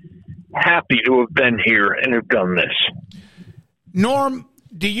happy to have been here and have done this. Norm,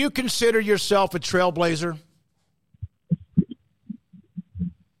 do you consider yourself a trailblazer?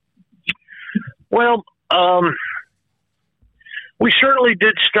 Well, we certainly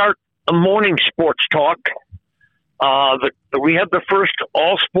did start a morning sports talk. We had the first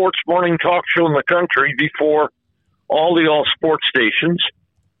all-sports morning talk show in the country before all the all-sports stations.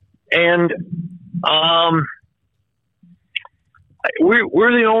 And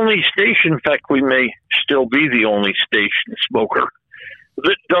we're the only station, in fact, we may still be the only station, Smoker,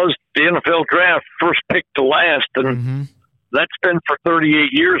 that does the NFL draft first pick to last. And that's been for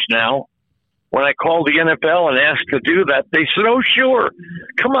 38 years now. When I called the NFL and asked to do that, they said, "Oh, sure.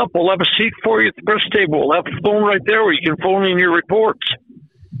 Come up. We'll have a seat for you at the press table. We'll have a phone right there where you can phone in your reports."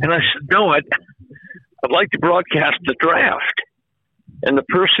 And I said, "No, I'd like to broadcast the draft." And the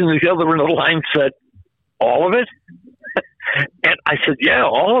person at the other end of the line said, "All of it?" And I said, "Yeah,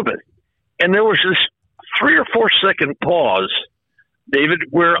 all of it." And there was this 3 or 4 second pause, David,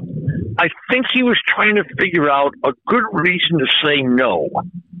 where I think he was trying to figure out a good reason to say no.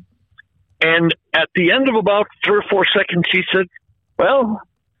 And at the end of about 3 or 4 seconds, he said, "Well,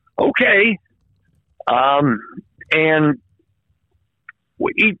 okay." And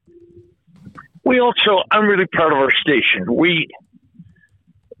we also, I'm really proud of our station. We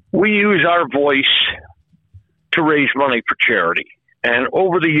use our voice to raise money for charity. And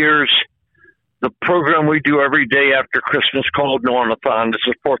over the years, the program we do every day after Christmas called Normathon to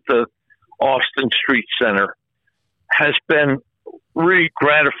support the Austin Street Center has been really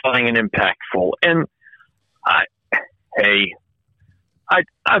gratifying and impactful. And I've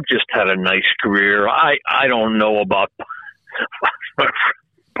just had a nice career. I don't know about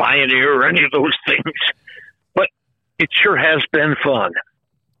Pioneer or any of those things, but it sure has been fun.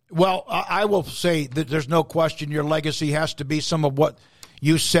 Well, I will say that there's no question your legacy has to be some of what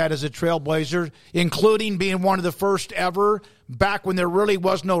you said as a trailblazer, including being one of the first ever back when there really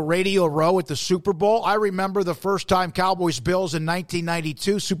was no Radio Row at the Super Bowl. I remember the first time Cowboys-Bills in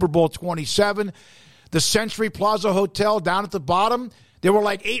 1992, Super Bowl 27, the Century Plaza Hotel down at the bottom. There were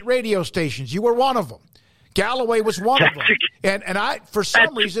like 8 radio stations. You were one of them. Galloway was one of them. And I, for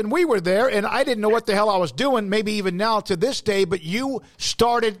some reason, we were there, and I didn't know what the hell I was doing, maybe even now to this day, but you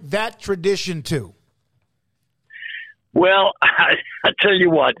started that tradition too. Well, I tell you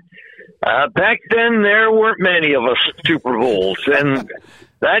what, back then there weren't many of us at Super Bowls, and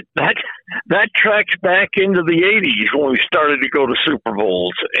that tracks back into the 80s when we started to go to Super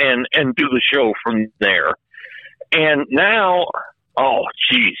Bowls and do the show from there. And now, oh,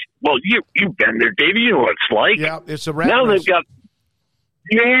 geez. Well, you've been there, Davey. You know what it's like. Yeah, it's a rat now race.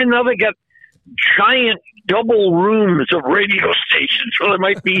 Now they got giant double rooms of radio stations where there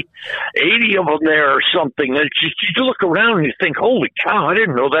might be 80 of them there or something. And just, you look around and you think, holy cow, I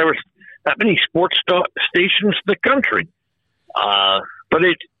didn't know there was that many sports stations in the country. But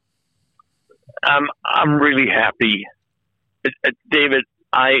I'm really happy. David,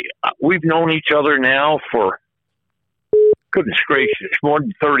 we've known each other now for, goodness gracious, more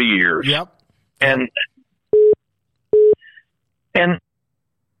than 30 years. Yep. And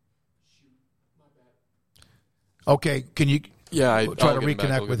okay, can you try to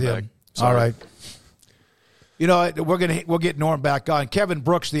reconnect with him? All right. You know, we'll get Norm back on. Kevin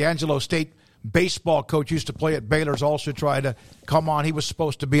Brooks, the Angelo State baseball coach, used to play at Baylor's, also tried to come on. He was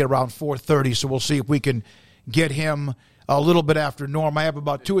supposed to be around 4:30, so we'll see if we can get him a little bit after Norm. I have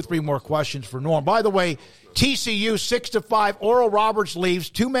about 2 or 3 more questions for Norm. By the way, TCU 6-5. Oral Roberts leaves,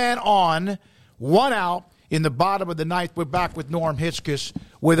 2-man on, 1 out in the bottom of the ninth. We're back with Norm Hitzges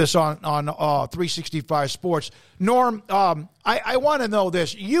with us on 365 Sports. Norm, I want to know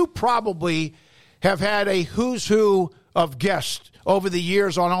this. You probably have had a who's who of guests over the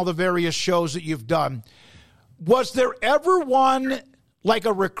years on all the various shows that you've done. Was there ever one, like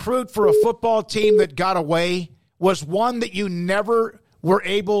a recruit for a football team that got away? Was one that you never were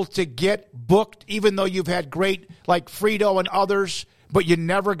able to get booked, even though you've had great, like Frito and others, but you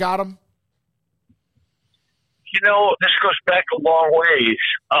never got them? You know, this goes back a long ways,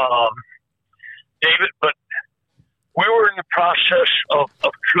 David, but we were in the process of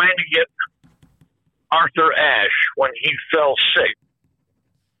trying to get Arthur Ashe when he fell sick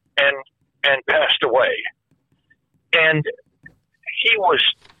and passed away. And he was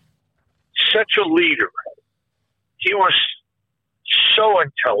such a leader. He was so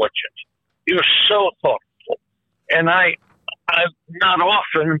intelligent. He was so thoughtful. And I not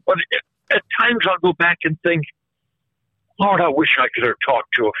often, but at times I'll go back and think, Lord, I wish I could have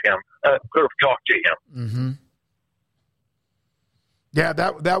talked to him. Mm-hmm. Yeah,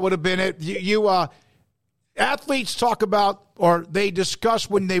 that would have been it. You athletes talk about, or they discuss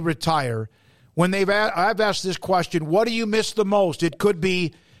when they retire. When I've asked this question, what do you miss the most? It could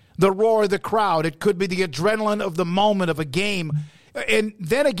be the roar of the crowd. It could be the adrenaline of the moment of a game. And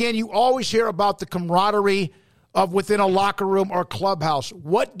then again, you always hear about the camaraderie of within a locker room or clubhouse.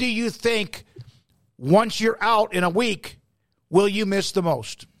 What do you think, once you're out in a week, will you miss the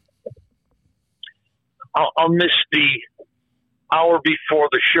most? I'll miss the hour before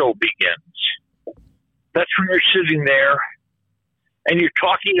the show begins. That's when you're sitting there and you're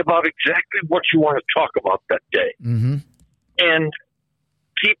talking about exactly what you want to talk about that day. Mm-hmm. And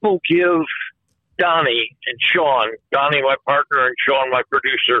people give Donnie and Sean, Donnie, my partner, and Sean, my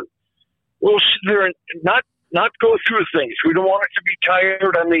producer, we'll sit there and not go through things. We don't want it to be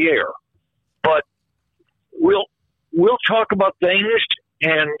tired on the air, but we'll talk about things,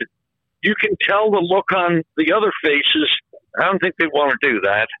 and you can tell the look on the other faces. I don't think they want to do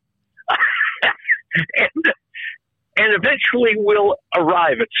that. and eventually we'll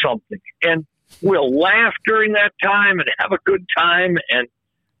arrive at something, and we'll laugh during that time and have a good time. And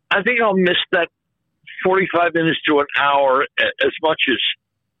I think I'll miss that 45 minutes to an hour as much as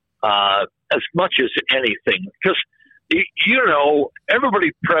anything, because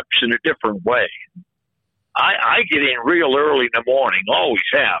everybody preps in a different way. I get in real early in the morning, always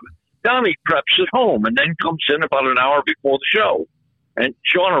have. Donnie preps at home and then comes in about an hour before the show, and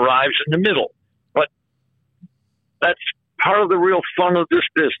Sean arrives in the middle. But that's part of the real fun of this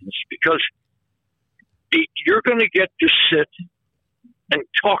business, because you're going to get to sit and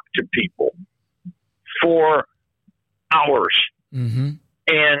talk to people for hours. Mm-hmm.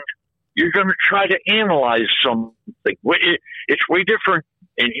 And you're going to try to analyze something. It's way different,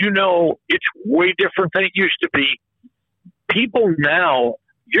 and it's way different than it used to be. People now,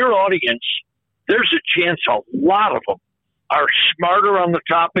 your audience, there's a chance a lot of them are smarter on the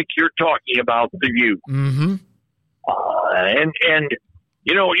topic you're talking about than you. Mm-hmm. And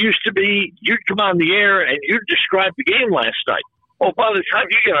it used to be you'd come on the air and you'd describe the game last night. Oh, by the time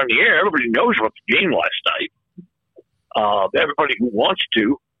you get on the air, everybody knows what the game last night. Everybody who wants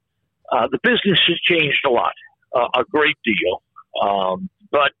to. The business has changed a lot, a great deal.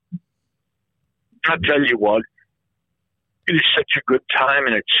 But I'll tell you what, it is such a good time,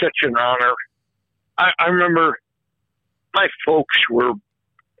 and it's such an honor. I remember my folks were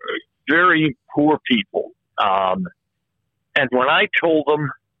very poor people. And when I told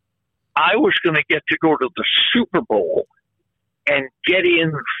them I was going to get to go to the Super Bowl and get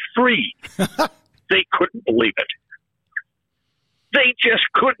in free, they couldn't believe it. They just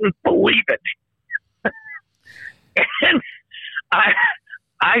couldn't believe it. And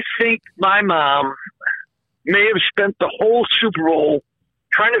I think my mom may have spent the whole Super Bowl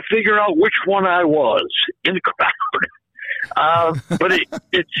trying to figure out which one I was in the crowd. But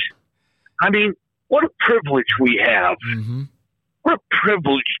what a privilege we have. Mm-hmm. What a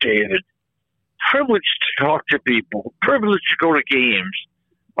privilege, David. Privilege to talk to people. Privilege to go to games.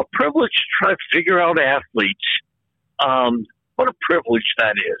 A privilege to try to figure out athletes. What a privilege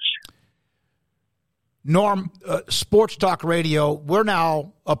that is. Norm, Sports Talk Radio, we're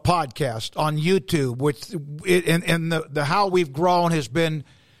now a podcast on YouTube, which and the how we've grown has been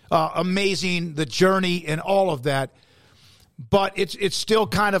amazing, the journey and all of that. But it's still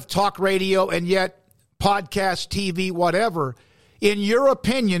kind of talk radio and yet podcast, TV, whatever. In your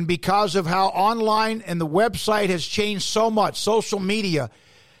opinion, because of how online and the website has changed so much, social media,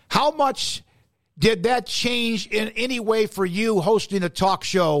 how much did that change in any way for you hosting a talk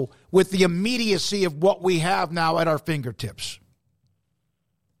show with the immediacy of what we have now at our fingertips?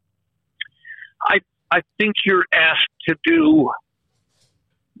 I think you're asked to do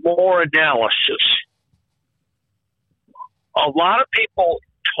more analysis. A lot of people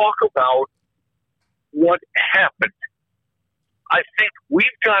talk about what happened. I think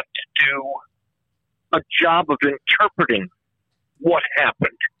we've got to do a job of interpreting what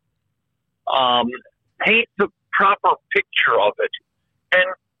happened. Paint the proper picture of it.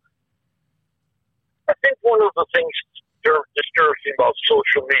 And I think one of the things that disturbs me about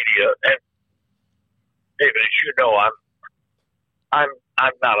social media, and David, as you know, I'm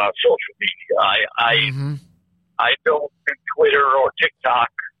not on social media. I don't do Twitter or TikTok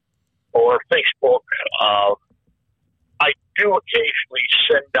or Facebook. I do occasionally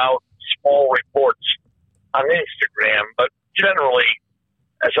send out small reports on Instagram, but generally,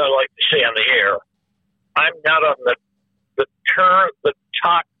 as I like to say on the air, I'm not on the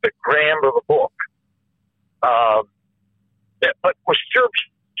gram of the book. But what disturbs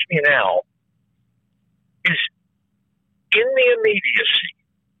me now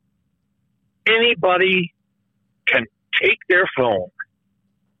anybody can take their phone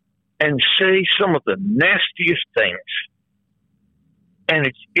and say some of the nastiest things.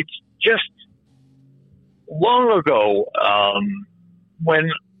 And it's just long ago, when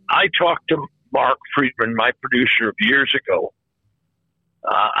I talked to Mark Friedman, my producer of years ago,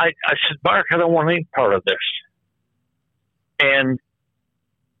 I said, Mark, I don't want any part of this. And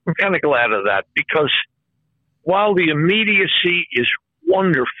I'm kind of glad of that, because while the immediacy is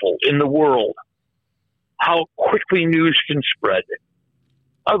wonderful in the world, how quickly news can spread,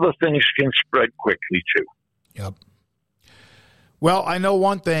 other things can spread quickly too. Yep. Well, I know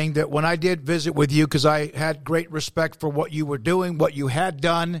one thing, that when I did visit with you, because I had great respect for what you were doing, what you had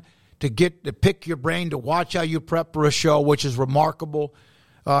done to pick your brain, to watch how you prep for a show, which is remarkable.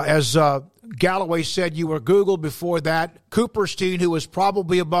 As Galloway said, you were Googled before that. Cooperstein, who was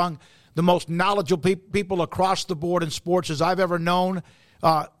probably among the most knowledgeable people across the board in sports as I've ever known,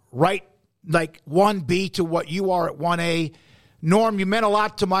 right like 1B to what you are at 1A. Norm, you meant a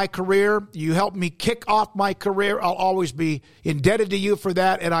lot to my career. You helped me kick off my career. I'll always be indebted to you for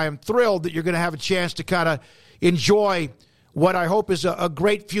that, and I am thrilled that you're going to have a chance to kind of enjoy what I hope is a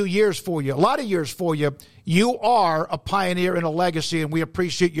great few years for you, a lot of years for you. You are a pioneer and a legacy, and we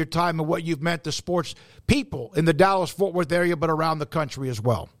appreciate your time and what you've meant to sports people in the Dallas-Fort Worth area, but around the country as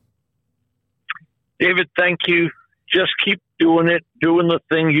well. David, thank you. Just keep doing it, doing the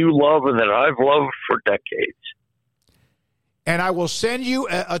thing you love and that I've loved for decades. And I will send you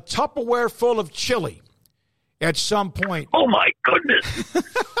a Tupperware full of chili at some point. Oh, my goodness.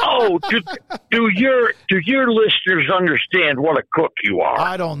 Oh, do your listeners understand what a cook you are?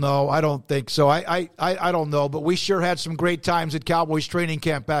 I don't know. I don't think so. I don't know. But we sure had some great times at Cowboys training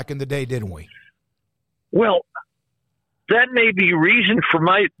camp back in the day, didn't we? Well, that may be reason for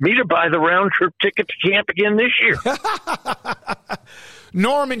me to buy the round-trip ticket to camp again this year.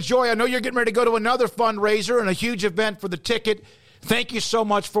 Norm, enjoy. I know you're getting ready to go to another fundraiser and a huge event for the ticket. Thank you so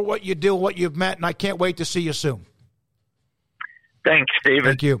much for what you do, what you've met, and I can't wait to see you soon. Thanks, David.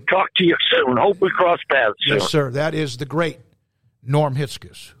 Thank you. Talk to you soon. Hope we cross paths soon. Yes, sir. That is the great Norm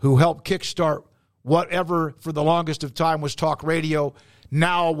Hitzges, who helped kickstart whatever for the longest of time was talk radio,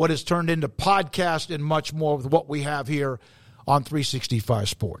 now what has turned into podcast and much more with what we have here on 365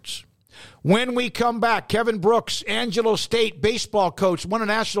 Sports. When we come back, Kevin Brooks, Angelo State baseball coach, won a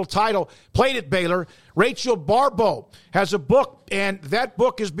national title, played at Baylor. Rachel Barbeau has a book, and that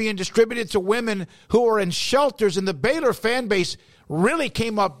book is being distributed to women who are in shelters, and the Baylor fan base really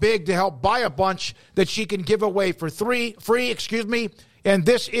came up big to help buy a bunch that she can give away for free, and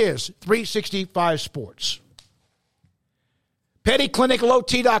this is 365 Sports.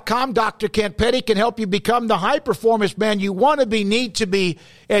 PettyClinicLowT.com. Dr. Kent Petty can help you become the high-performance man you want to be, need to be,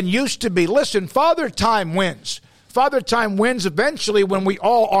 and used to be. Listen, Father Time wins. Father Time wins eventually when we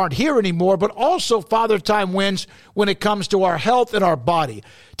all aren't here anymore, but also Father Time wins when it comes to our health and our body.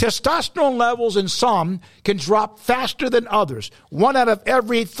 Testosterone levels in some can drop faster than others. 1 out of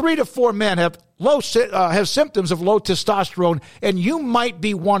every 3 to 4 men have symptoms of low testosterone, and you might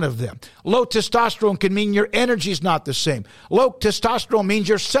be one of them. Low testosterone can mean your energy is not the same. Low testosterone means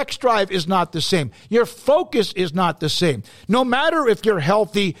your sex drive is not the same. Your focus is not the same. No matter if you're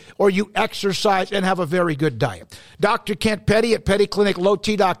healthy or you exercise and have a very good diet. Dr. Kent Petty at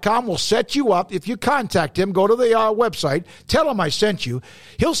PettyClinicLowT.com will set you up. If you contact him, go to the website, tell him I sent you.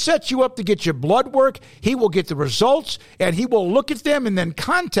 He'll set you up to get your blood work. He will get the results, and he will look at them and then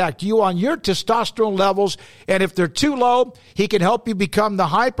contact you on your testosterone levels. And if they're too low, he can help you become the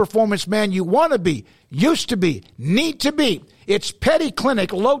high-performance man you want to be, used to be, need to be. It's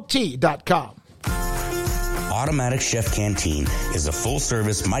PettyClinicLowT.com. Automatic Chef Canteen is a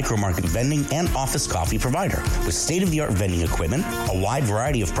full-service micro-market vending and office coffee provider with state-of-the-art vending equipment, a wide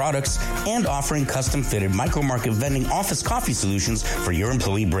variety of products, and offering custom-fitted micro-market vending office coffee solutions for your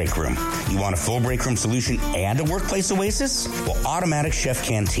employee break room. You want a full break room solution and a workplace oasis? Well, Automatic Chef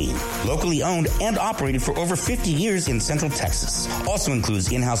Canteen, locally owned and operated for over 50 years in Central Texas, also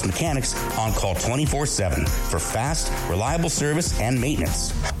includes in-house mechanics on call 24/7 for fast, reliable service and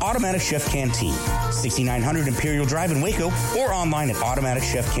maintenance. Automatic Chef Canteen, 6900 Imperial Drive in Waco, or online at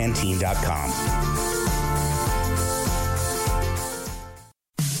automaticchefcanteen.com.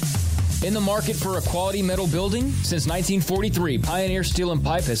 In the market for a quality metal building? Since 1943, Pioneer Steel and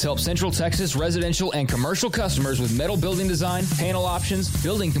Pipe has helped Central Texas residential and commercial customers with metal building design, panel options,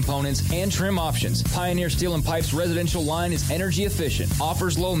 building components, and trim options. Pioneer Steel and Pipe's residential line is energy efficient,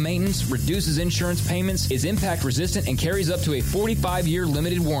 offers low maintenance, reduces insurance payments, is impact resistant, and carries up to a 45-year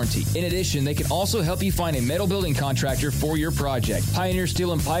limited warranty. In addition, they can also help you find a metal building contractor for your project. Pioneer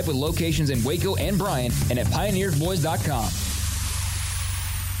Steel and Pipe with locations in Waco and Bryan and at pioneersboys.com.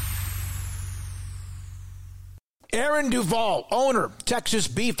 Aaron Duvall, owner, Texas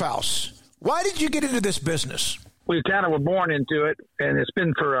Beef House. Why did you get into this business? We kind of were born into it, and it's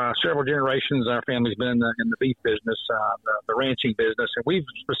been for several generations. Our family's been in the beef business, the ranching business, and we've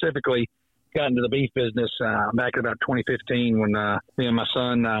specifically got into the beef business back in about 2015 when me and my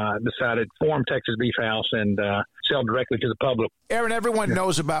son decided to form Texas Beef House and sell directly to the public. Aaron, everyone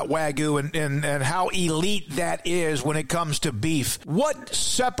knows about Wagyu and how elite that is when it comes to beef. What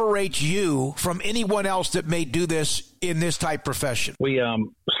separates you from anyone else that may do this in this type profession? We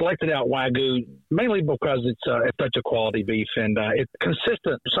selected out Wagyu mainly because it's such a quality beef, and it's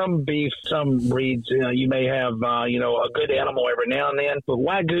consistent. Some beef, some breeds, you may have a good animal every now and then, but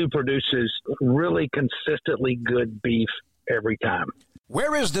Wagyu produces really consistently good beef every time.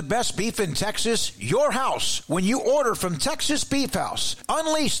 Where is the best beef in Texas? Your house. When you order from Texas Beef House,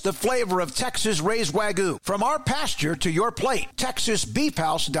 unleash the flavor of Texas raised Wagyu. From our pasture to your plate,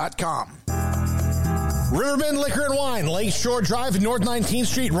 TexasBeefHouse.com. Riverbend Liquor and Wine, Lakeshore Drive and North 19th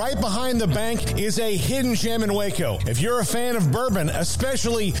Street, right behind the bank, is a hidden gem in Waco. If you're a fan of bourbon,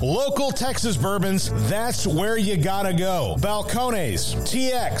 especially local Texas bourbons, that's where you gotta go. Balcones,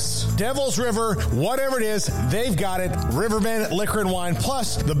 TX, Devil's River, whatever it is, they've got it. Riverbend Liquor and Wine,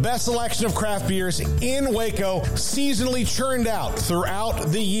 plus the best selection of craft beers in Waco, seasonally churned out throughout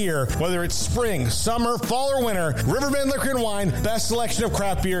the year, whether it's spring, summer, fall, or winter. Riverbend Liquor and Wine, best selection of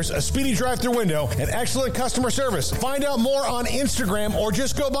craft beers, a speedy drive-through window, and excellent customer service. Find out more on Instagram or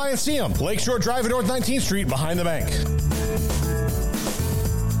just go by and see them. Lakeshore Drive at North 19th Street behind the bank.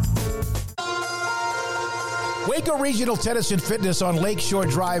 Waco Regional Tennis and Fitness on Lakeshore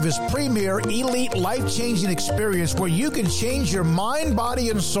Drive is premier, elite, life-changing experience where you can change your mind, body,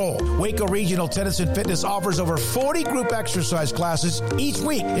 and soul. Waco Regional Tennis and Fitness offers over 40 group exercise classes each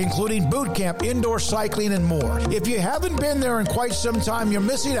week, including boot camp, indoor cycling, and more. If you haven't been there in quite some time, you're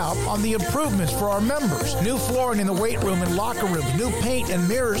missing out on the improvements for our members. New flooring in the weight room and locker rooms, new paint and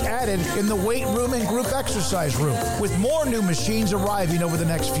mirrors added in the weight room and group exercise room, with more new machines arriving over the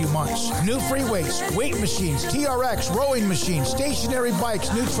next few months. New free weights, weight machines, TRX, rowing machines, stationary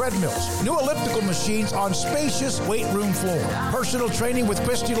bikes, new treadmills, new elliptical machines on spacious weight room floor. Personal training with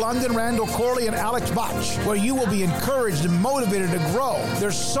Christy London, Randall Corley, and Alex Botch, where you will be encouraged and motivated to grow.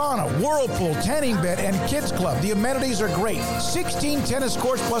 There's sauna, whirlpool, tanning bed, and kids club. The amenities are great. 16 tennis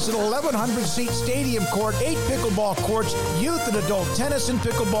courts plus an 1,100-seat stadium court, 8 pickleball courts, youth and adult tennis and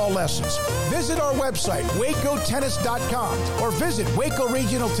pickleball lessons. Visit our website, wacotennis.com, or visit Waco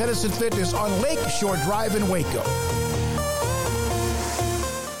Regional Tennis and Fitness on Lakeshore Drive in Waco.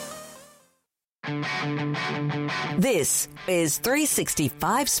 This is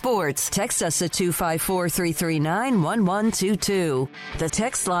 365 Sports. Text us at 254-339-1122. The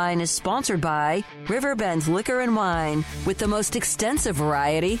text line is sponsored by Riverbend Liquor and Wine, with the most extensive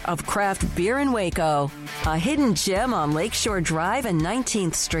variety of craft beer in Waco. A hidden gem on Lakeshore Drive and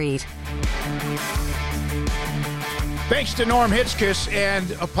 19th Street. Thanks to Norm Hitzges, and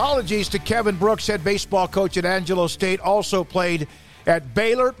apologies to Kevin Brooks, head baseball coach at Angelo State, also played at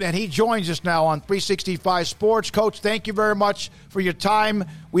Baylor, and he joins us now on 365 Sports. Coach, thank you very much for your time.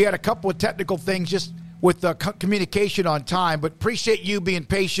 We had a couple of technical things just with the communication on time, but appreciate you being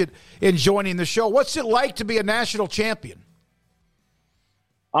patient in joining the show. What's it like to be a national champion?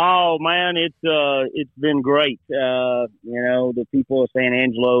 Oh man, it's been great. The people of San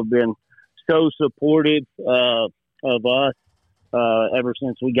Angelo have been so supportive of us ever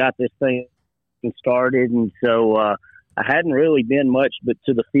since we got this thing started, and so I hadn't really been much but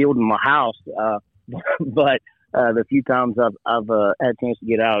to the field in my house, but the few times I've had a chance to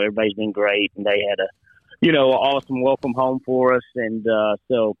get out, everybody's been great, and they had an awesome welcome home for us, and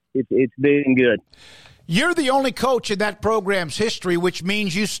so it's been good. You're the only coach in that program's history, which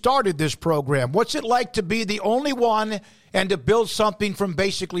means you started this program. What's it like to be the only one and to build something from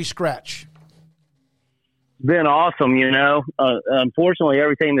basically scratch? It's been awesome, unfortunately,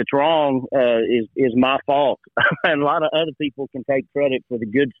 everything that's wrong is my fault. And a lot of other people can take credit for the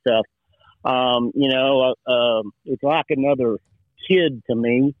good stuff. It's like another kid to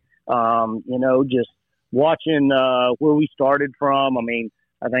me, just watching where we started from. I mean,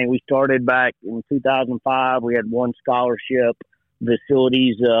 I think we started back in 2005. We had one scholarship.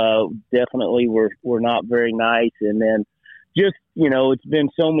 Facilities definitely were not very nice. And then just, it's been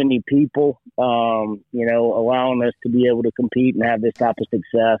so many people, allowing us to be able to compete and have this type of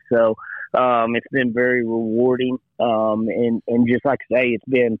success. So it's been very rewarding. And just like I say, it's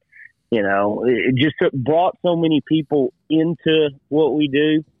been, it just brought so many people into what we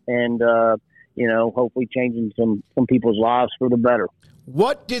do and, hopefully changing some people's lives for the better.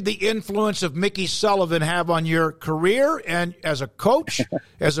 What did the influence of Mickey Sullivan have on your career and as a coach,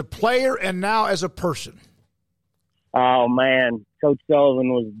 as a player, and now as a person? Oh, man, Coach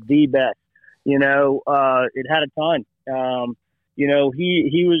Sullivan was the best. You know, it had a ton. You know,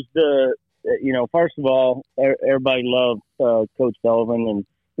 he was first of all, everybody loved Coach Sullivan and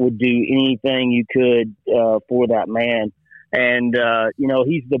would do anything you could for that man. And, you know,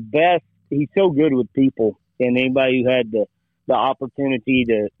 he's the best. He's so good with people. And anybody who had the opportunity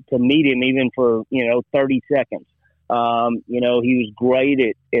to meet him, even for, 30 seconds, you know, he was great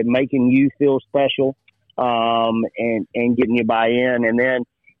at making you feel special and getting you buy in. And then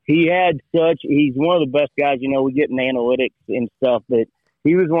he's one of the best guys, you know, we get in analytics and stuff, but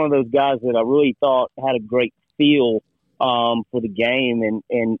he was one of those guys that I really thought had a great feel for the game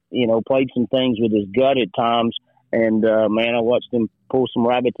and, you know, played some things with his gut at times. And, man, I watched him pull some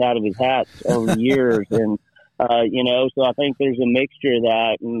rabbits out of his hat over the years. And, you know, so I think there's a mixture of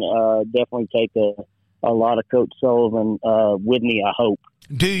that, and definitely take a lot of Coach Sullivan with me, I hope.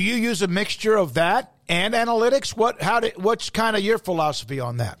 Do you use a mixture of that and analytics? What's kind of your philosophy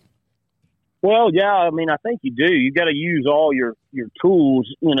on that? Well, yeah, I mean, I think you do. You got to use all your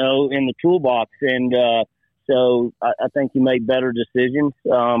tools, you know, in the toolbox. And so I think you make better decisions.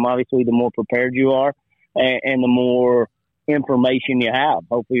 Obviously, the more prepared you are and the more information you have,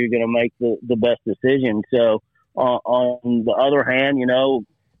 hopefully you're going to make the best decision. So on the other hand, you know,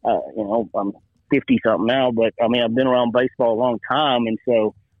 I'm 50-something now, but, I mean, I've been around baseball a long time, and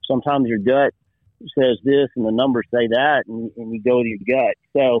so sometimes your gut says this and the numbers say that, and you go to your gut.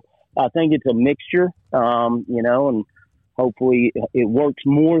 So I think it's a mixture, you know, and hopefully it works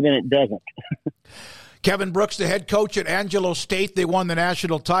more than it doesn't. Kevin Brooks, the head coach at Angelo State. They won the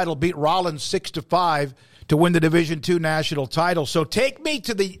national title, beat Rollins 6-5 to win the Division II national title. So take me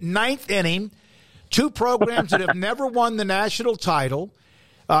to the ninth inning, two programs that have never won the national title.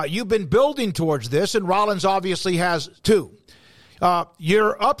 You've been building towards this, and Rollins obviously has two.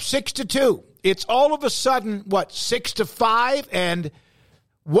 You're up 6-2. It's all of a sudden, 6-5? And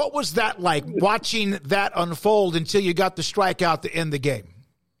what was that like, watching that unfold until you got the strikeout to end the game?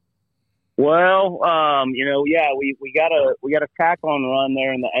 Well, you know, yeah, we got a tack-on run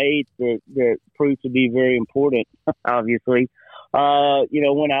there in the eighth that proved to be very important, obviously. You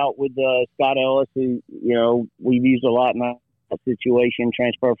know, went out with Scott Ellis, who, you know, we've used a lot in that situation,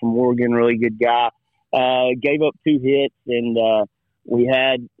 transfer from Oregon, really good guy. Gave up 2 hits, and we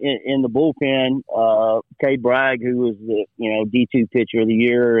had in the bullpen Cade Bragg, who was the, you know, D2 pitcher of the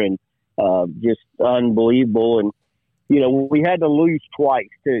year, and just unbelievable. And you know, we had to lose twice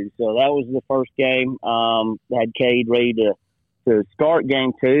too, so that was the first game. Had Cade ready to start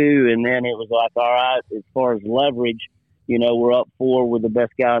game 2, and then it was like, all right, as far as leverage, you know, we're up 4 with the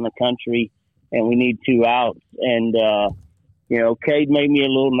best guy in the country, and we need 2 outs. And you know, Cade made me a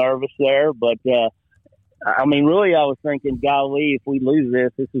little nervous there, but I mean, really, I was thinking, golly, if we lose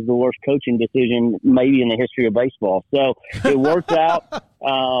this is the worst coaching decision maybe in the history of baseball. So it worked out,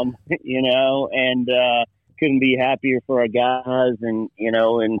 you know, and couldn't be happier for our guys, and you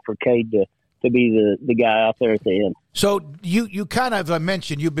know, and for Cade to be the guy out there at the end. So you kind of, I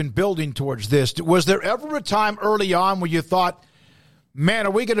mentioned, you've been building towards this. Was there ever a time early on where you thought, man,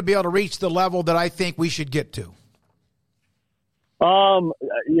 are we going to be able to reach the level that I think we should get to?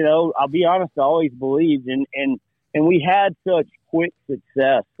 You know, I'll be honest, I always believed, and we had such quick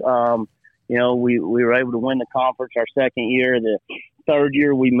success. You know, we were able to win the conference our second year. The third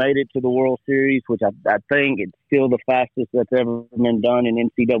year we made it to the World Series, which I think it's still the fastest that's ever been done in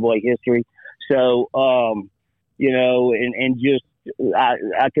NCAA history. So, you know, and just,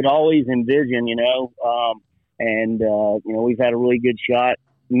 I could always envision, you know, and, you know, we've had a really good shot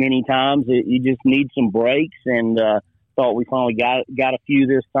many times. You just need some breaks, and, thought we finally got a few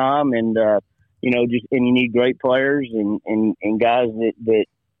this time, and you know, and you need great players and guys that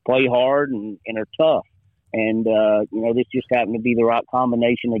play hard and are tough, and you know, this just happened to be the right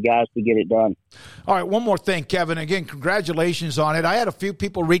combination of guys to get it done. All right, one more thing, Kevin. Again, congratulations on it. I had a few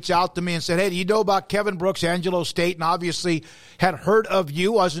people reach out to me and said, "Hey, do you know about Kevin Brooks, Angelo State?" And obviously had heard of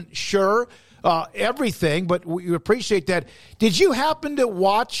you. Wasn't sure everything, but we appreciate that. Did you happen to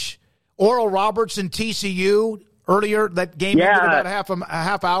watch Oral Roberts and TCU earlier, that game ended about a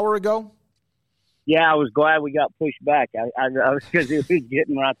half hour ago? Yeah, I was glad we got pushed back. I was, because it was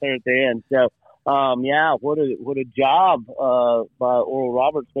getting right there at the end. So, yeah, what a job by Oral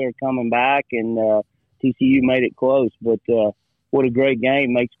Roberts there coming back, and TCU made it close. But what a great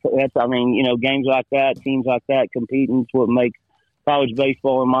game! I mean, you know, games like that, teams like that competing is what makes college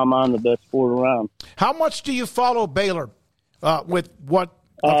baseball, in my mind, the best sport around. How much do you follow Baylor with what?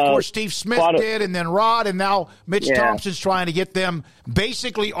 Of course, Steve Smith did, and then Rod, and now Mitch Thompson's trying to get them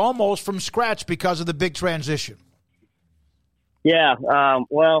basically almost from scratch because of the big transition. Yeah,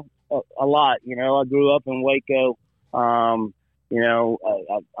 well, a lot. You know, I grew up in Waco, I'm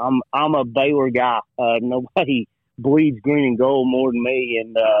a Baylor guy. Nobody bleeds green and gold more than me,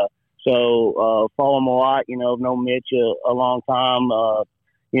 and so follow him a lot. I've known Mitch a long time.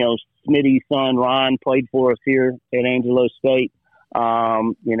 Smitty's son Ryan played for us here at Angelo State.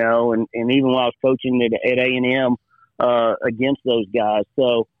 And even when I was coaching at A&M against those guys.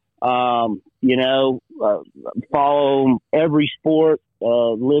 So, follow every sport,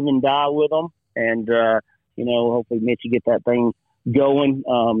 live and die with them. And, hopefully Mitch will get that thing going.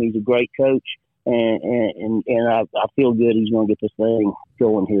 He's a great coach, and I feel good he's going to get this thing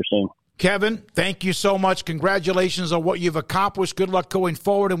going here soon. Kevin, thank you so much. Congratulations on what you've accomplished. Good luck going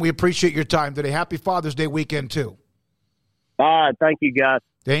forward, and we appreciate your time today. Happy Father's Day weekend, too. All right, thank you, guys.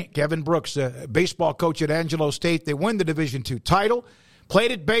 Kevin Brooks, baseball coach at Angelo State. They win the Division II title.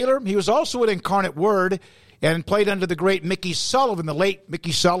 Played at Baylor. He was also at Incarnate Word and played under the great Mickey Sullivan, the late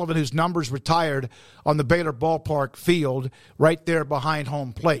Mickey Sullivan, whose numbers retired on the Baylor ballpark field right there behind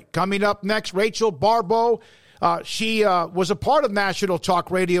home plate. Coming up next, Rachel Barbeau. She was a part of National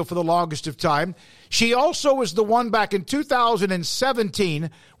Talk Radio for the longest of time. She also was the one back in 2017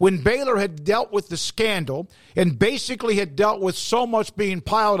 when Baylor had dealt with the scandal and basically had dealt with so much being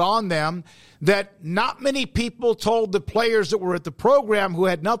piled on them that not many people told the players that were at the program who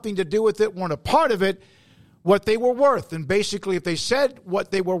had nothing to do with it, weren't a part of it, what they were worth. And basically, if they said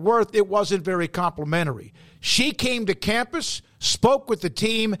what they were worth, it wasn't very complimentary. She came to campus, spoke with the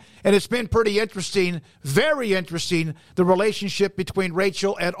team, and it's been pretty interesting, very interesting, the relationship between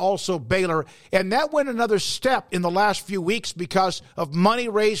Rachel and also Baylor. And that went another step in the last few weeks because of money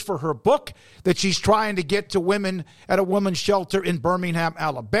raised for her book that she's trying to get to women at a women's shelter in Birmingham,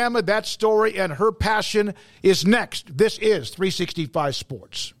 Alabama. That story and her passion is next. This is 365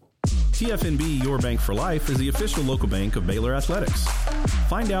 Sports. TFNB Your Bank for Life is the official local bank of Baylor Athletics.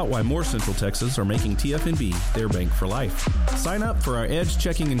 Find out why more Central Texas are making TFNB their bank for life. Sign up for our Edge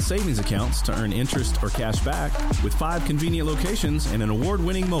checking and savings accounts to earn interest or cash back. With 5 convenient locations and an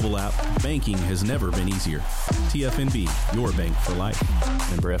award-winning mobile app, banking has never been easier. TFNB Your Bank for Life.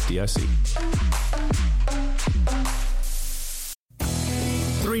 Member FDIC.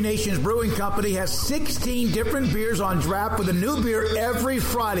 Three Nations Brewing Company has 16 different beers on draft with a new beer every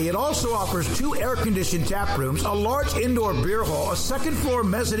Friday. It also offers 2 air-conditioned tap rooms, a large indoor beer hall, a second-floor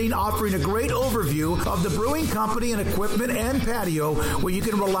mezzanine offering a great overview of the brewing company and equipment and patio where you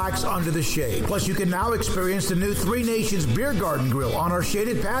can relax under the shade. Plus, you can now experience the new Three Nations Beer Garden Grill on our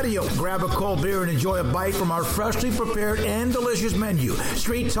shaded patio. Grab a cold beer and enjoy a bite from our freshly prepared and delicious menu.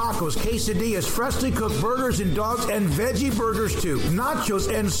 Street tacos, quesadillas, freshly cooked burgers and dogs, and veggie burgers too. Nachos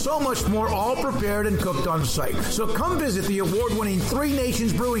and so much more, all prepared and cooked on site. So come visit the award-winning Three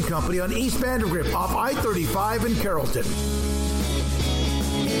Nations Brewing Company on East Vandergrift off I-35 in Carrollton.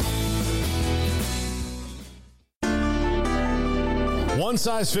 One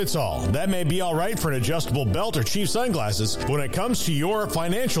size fits all. That may be all right for an adjustable belt or cheap sunglasses, but when it comes to your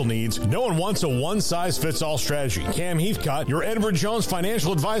financial needs, no one wants a one-size-fits-all strategy. Cam Heathcott, your Edward Jones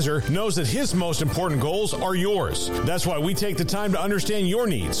financial advisor, knows that his most important goals are yours. That's why we take the time to understand your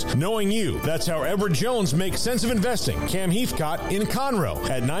needs. Knowing you, that's how Edward Jones makes sense of investing. Cam Heathcott in Conroe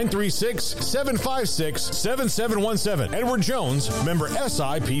at 936-756-7717. Edward Jones, member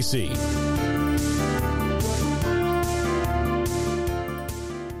SIPC.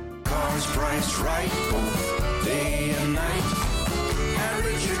 Priced right both day and night at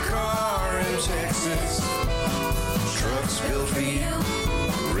Richard Car in Texas. Trucks built for you,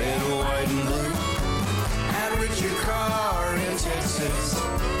 red, white, and blue at Richard Car in Texas.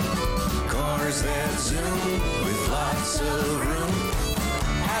 Cars that zoom with lots of room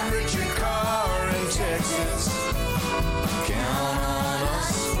at Richard Car in Texas. Count on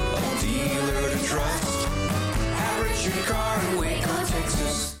us, a dealer to trust at Richard Car in Waco,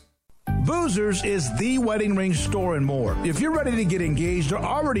 Texas. Boozers is the wedding ring store and more. If you're ready to get engaged or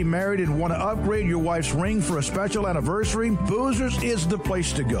already married and want to upgrade your wife's ring for a special anniversary, Boozers is the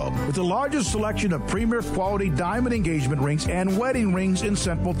place to go. With the largest selection of premier quality diamond engagement rings and wedding rings in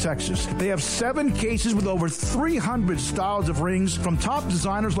Central Texas. They have 7 cases with over 300 styles of rings from top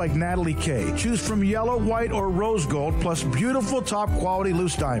designers like Natalie Kay. Choose from yellow, white, or rose gold, plus beautiful top quality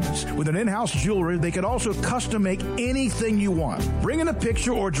loose diamonds. With an in-house jewelry, they can also custom make anything you want. Bring in a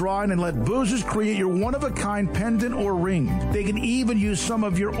picture or drawing and let Boozers create your one-of-a-kind pendant or ring. They can even use some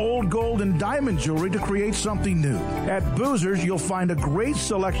of your old gold and diamond jewelry to create something new. At Boozers, you'll find a great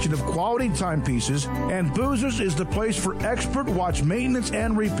selection of quality timepieces, and Boozers is the place for expert watch maintenance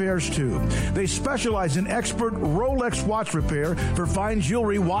and repairs, too. They specialize in expert Rolex watch repair for fine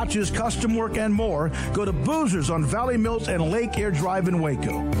jewelry, watches, custom work, and more. Go to Boozers on Valley Mills and Lake Air Drive in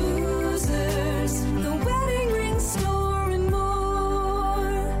Waco. Boozers, the wedding ring store.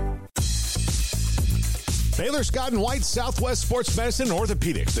 Baylor Scott & White Southwest Sports Medicine and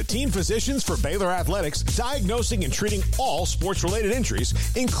Orthopedics, the team physicians for Baylor Athletics, diagnosing and treating all sports-related injuries,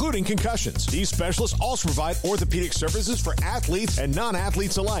 including concussions. These specialists also provide orthopedic services for athletes and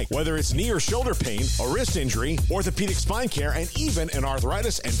non-athletes alike, whether it's knee or shoulder pain, a wrist injury, orthopedic spine care, and even an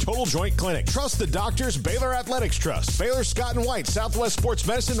arthritis and total joint clinic. Trust the doctors Baylor Athletics trust. Baylor Scott & White Southwest Sports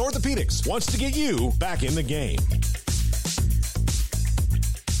Medicine and Orthopedics wants to get you back in the game.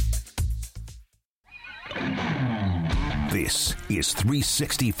 This is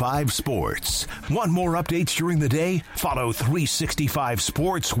 365 Sports. Want more updates during the day? Follow 365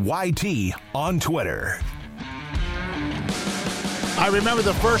 Sports YT on Twitter. I remember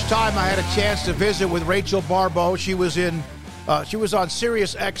the first time I had a chance to visit with Rachel Barbeau. She was on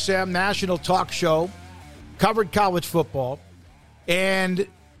Sirius XM national talk show, covered college football, and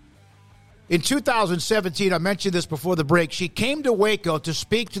in 2017, I mentioned this before the break, she came to Waco to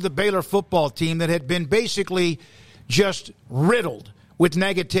speak to the Baylor football team that had been basically just riddled with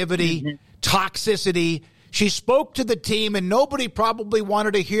negativity, toxicity. She spoke to the team, and nobody probably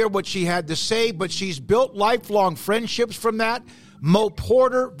wanted to hear what she had to say, but she's built lifelong friendships from that. Mo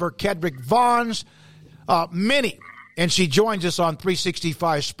Porter, Verkedrick Vaughns, many. And she joins us on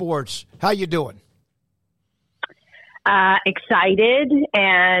 365 Sports. How you doing? Excited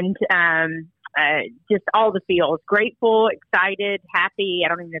and just all the feels. Grateful, excited, happy. I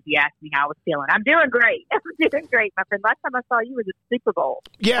don't even know if you asked me how I was feeling. I'm doing great. I'm doing great, my friend. Last time I saw you was at the Super Bowl.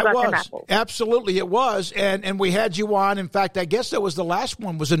 Yeah, it was. Absolutely, it was. And we had you on. In fact, I guess that was the last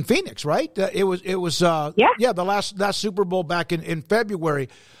one was in Phoenix, right? It was the last Super Bowl back in February.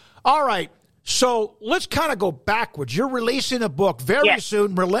 All right. So let's kind of go backwards. You're releasing a book very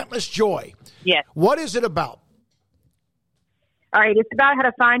soon, Relentless Joy. Yes. What is it about? All right, it's about how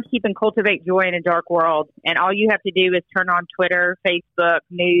to find, keep, and cultivate joy in a dark world. And all you have to do is turn on Twitter, Facebook,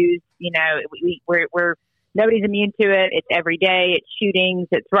 news. You know, we're nobody's immune to it. It's every day. It's shootings.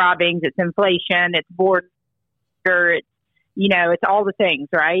 It's robbings. It's inflation. It's border. It's, it's all the things,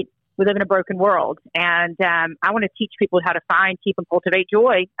 right? We live in a broken world. And I want to teach people how to find, keep, and cultivate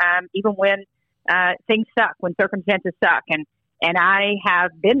joy, even when things suck, when circumstances suck. And I have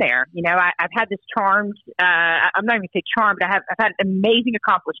been there. I've had this charmed, I'm not even going to say charmed, but I've had amazing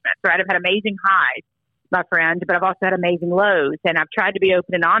accomplishments, right? I've had amazing highs, my friend, but I've also had amazing lows. And I've tried to be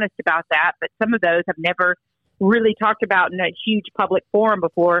open and honest about that, but some of those I've never really talked about in a huge public forum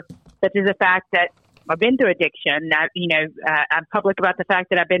before, such as the fact that I've been through addiction. I'm public about the fact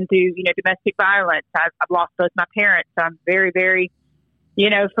that I've been through, domestic violence. I've lost both my parents. So I'm very, very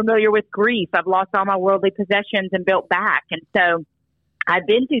familiar with grief. I've lost all my worldly possessions and built back. And so I've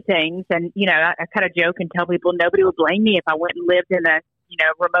been through things, and, I kind of joke and tell people nobody would blame me if I went and lived in a,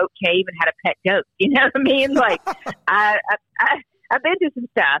 remote cave and had a pet goat. You know what I mean? Like I've been through some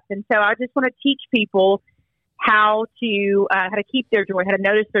stuff. And so I just want to teach people how to keep their joy, how to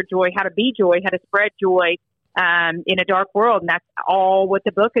notice their joy, how to be joy, how to spread joy, in a dark world. And that's all what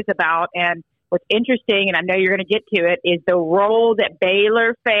the book is about. And what's interesting, and I know you're going to get to it, is the role that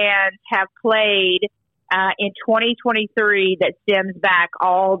Baylor fans have played in 2023 that stems back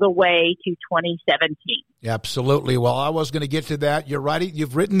all the way to 2017. Absolutely. Well, I was going to get to that. You're right.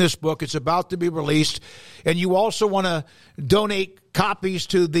 You've written this book. It's about to be released. And you also want to donate copies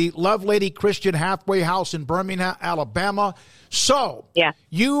to the Love Lady Christian Halfway House in Birmingham, Alabama. So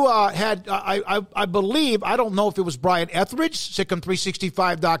you had, I believe, I don't know if it was Brian Etheridge,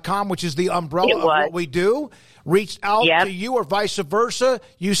 Sickham365.com, which is the umbrella of what we do, reached out to you or vice versa.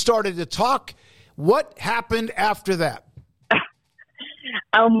 You started to talk. What happened after that?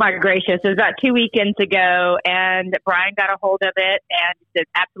 Oh, my gracious. It was about 2 weekends ago, and Brian got a hold of it, and he's an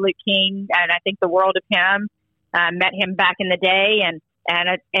absolute king, and I think the world of him. Met him back in the day, and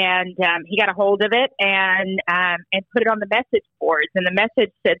he got a hold of it and put it on the message boards. And the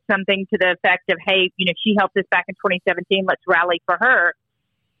message said something to the effect of, hey, she helped us back in 2017. Let's rally for her.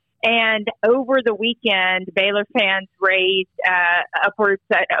 And over the weekend, Baylor fans raised upwards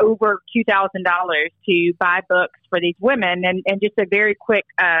over $2,000 to buy books for these women. And just a very quick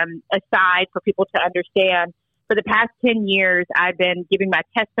aside for people to understand, for the past 10 years, I've been giving my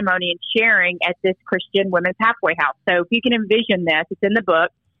testimony and sharing at this Christian Women's Halfway House. So if you can envision this, it's in the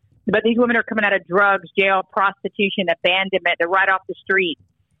book. But these women are coming out of drugs, jail, prostitution, abandonment. They're right off the street.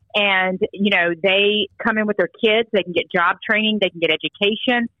 And, they come in with their kids. They can get job training. They can get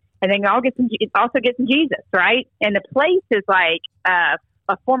education. And then also get some Jesus, right? And the place is like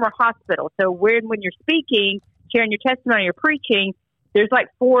a former hospital. So when you're speaking, sharing your testimony, you're preaching, there's like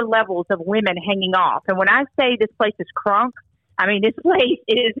 4 levels of women hanging off. And when I say this place is crunk, I mean, this place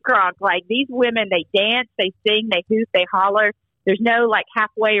is crunk. Like, these women, they dance, they sing, they hoot, they holler. There's no like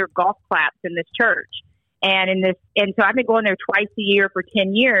halfway or golf claps in this church. And so I've been going there twice a year for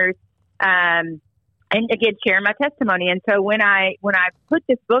 10 years. And again, sharing my testimony. And so when I put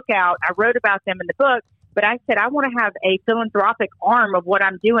this book out, I wrote about them in the book, but I said, I want to have a philanthropic arm of what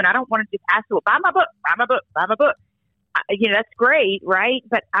I'm doing. I don't want to just ask people, buy my book, buy my book, buy my book. That's great, right?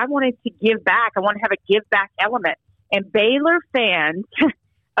 But I wanted to give back. I want to have a give back element. And Baylor fans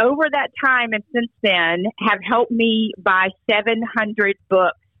over that time and since then have helped me buy 700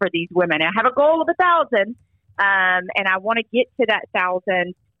 books for these women. I have a goal of 1,000, and I want to get to that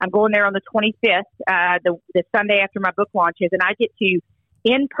 1,000. I'm going there on the 25th, the Sunday after my book launches, and I get to,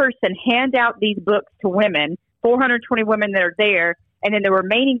 in person, hand out these books to women, 420 women that are there, and then the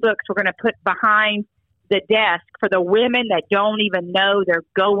remaining books we're going to put behind the desk for the women that don't even know they're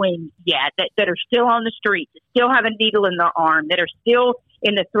going yet, that are still on the streets, that still have a needle in their arm, that are still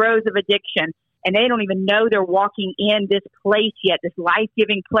in the throes of addiction, and they don't even know they're walking in this place yet, this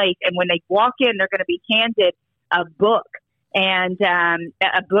life-giving place. And when they walk in, they're going to be handed a book, and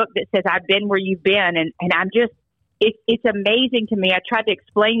a book that says, I've been where you've been. And I'm just, it's amazing to me. I tried to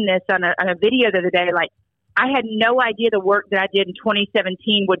explain this on a video the other day. Like, I had no idea the work that I did in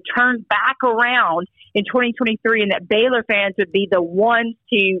 2017 would turn back around in 2023, and that Baylor fans would be the ones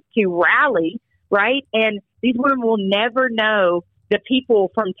to rally, right? And these women will never know the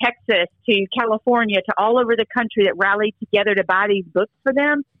people from Texas to California to all over the country that rallied together to buy these books for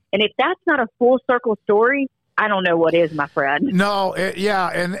them. And if that's not a full circle story, I don't know what is, my friend. No,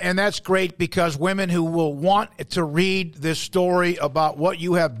 and that's great, because women who will want to read this story about what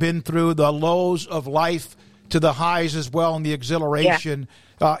you have been through, the lows of life to the highs as well, and the exhilaration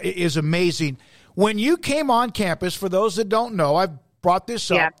is amazing. When you came on campus, for those that don't know, I've brought this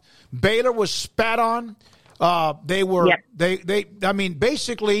up, Baylor was spat on. They were,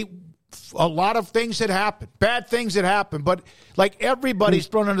 basically a lot of things had happened, bad things had happened, but like everybody's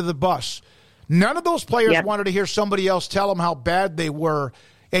thrown under the bus. None of those players wanted to hear somebody else tell them how bad they were,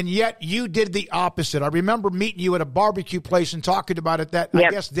 and yet you did the opposite. I remember meeting you at a barbecue place and talking about it that, I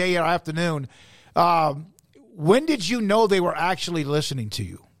guess, day or afternoon. When did you know they were actually listening to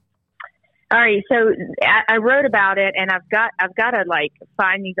you? All right, so I wrote about it, and I've got to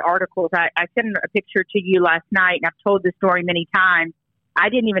find these articles. I sent a picture to you last night, and I've told this story many times. I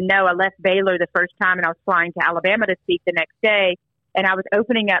didn't even know. I left Baylor the first time, and I was flying to Alabama to speak the next day. And I was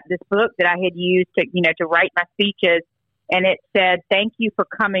opening up this book that I had used to write my speeches, and it said, "Thank you for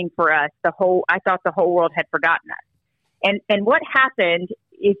coming for us." I thought the whole world had forgotten us. And what happened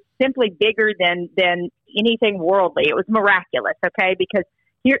is simply bigger than anything worldly. It was miraculous, okay? Because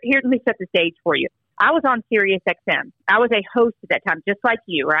here, let me set the stage for you. I was on Sirius XM. I was a host at that time, just like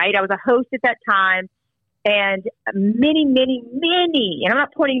you, right? I was a host at that time, and many, and I'm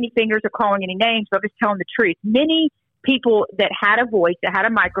not pointing any fingers or calling any names, but I'm just telling the truth. Many people that had a voice, that had a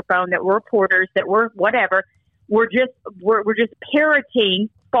microphone, that were reporters, that were whatever, were just parroting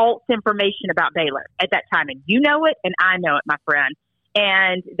false information about Baylor at that time. And you know it, and I know it, my friend.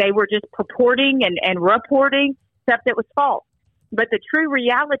 And they were just purporting and reporting stuff that was false. But the true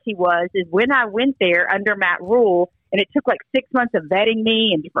reality is when I went there under Matt Rule, and it took 6 months of vetting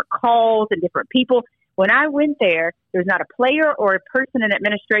me and different calls and different people. When I went there not a player or a person in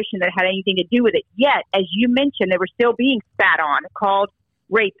administration that had anything to do with it. Yet, as you mentioned, they were still being spat on, called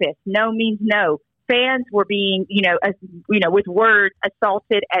rapists. No means no. Fans were being, with words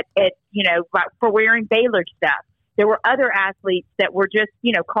assaulted for wearing Baylor stuff. There were other athletes that were just,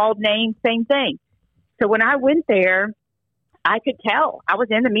 called names, same thing. So when I went there, I could tell. I was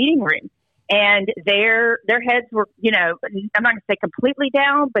in the meeting room, and their heads were, I'm not going to say completely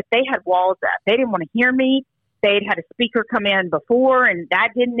down, but they had walls up. They didn't want to hear me. They'd had a speaker come in before, and that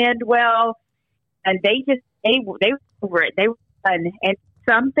didn't end well. And they were over it. They were done. And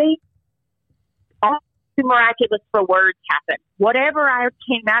something all too miraculous for words happened. Whatever I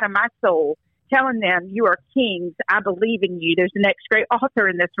came out of my soul, telling them, you are kings. I believe in you. There's the next great author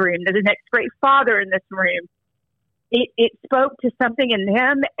in this room. There's the next great father in this room. It spoke to something in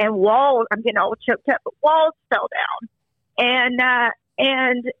them, and walls, I'm getting all choked up, but walls fell down.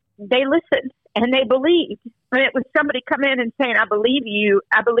 And they listened, and they believed. And it was somebody coming in and saying, I believe in you,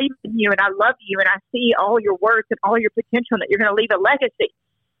 and I love you, and I see all your worth and all your potential, and that you're going to leave a legacy.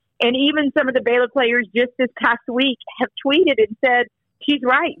 And even some of the Baylor players just this past week have tweeted and said, she's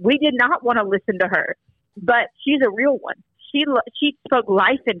right. We did not want to listen to her, but she's a real one. She spoke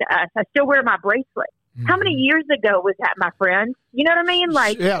life into us. I still wear my bracelet. Mm-hmm. How many years ago was that, my friend? You know what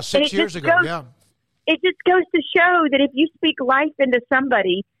I mean? 6 years ago, It just goes to show that if you speak life into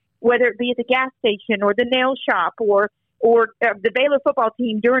somebody, whether it be at the gas station or the nail shop or the Baylor football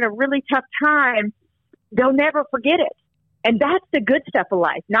team during a really tough time, they'll never forget it. And that's the good stuff of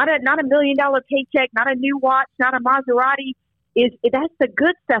life. Not a $1 million paycheck, not a new watch, not a Maserati. That's the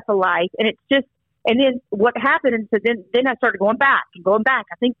good stuff of life. And it's just, and then what happened, and so then I started going back.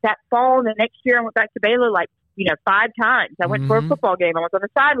 I think that fall and the next year I went back to Baylor 5 times. I went for a football game. I was on the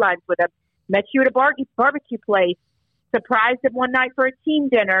sidelines with them. Met you at a barbecue place. Surprised them one night for a team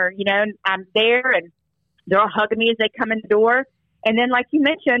dinner. And I'm there, and they're all hugging me as they come in the door. And then, like you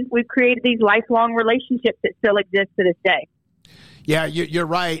mentioned, we've created these lifelong relationships that still exist to this day. Yeah, you're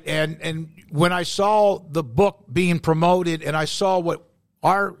right. And when I saw the book being promoted and I saw what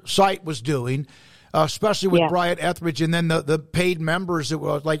our site was doing, especially with Bryant Etheridge and then the paid members, it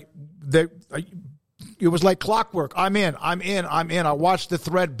was like clockwork. I'm in. I watched the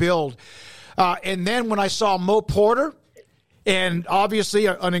thread build. And then when I saw Mo Porter, and obviously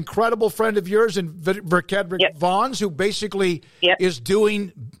an incredible friend of yours in Verkedrick Vaughns, who basically is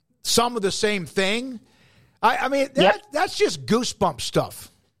doing some of the same thing. I mean, that's just goosebump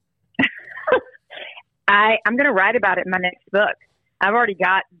stuff. I'm going to write about it in my next book. I've already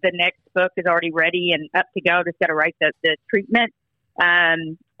got the next book is already ready and up to go. Just got to write the treatment.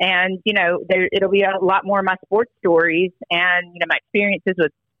 And, it'll be a lot more of my sports stories and, my experiences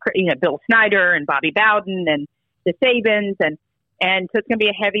with, Bill Snyder and Bobby Bowden and the Sabins, and so it's going to be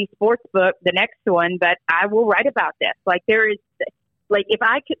a heavy sports book, the next one, but I will write about this. If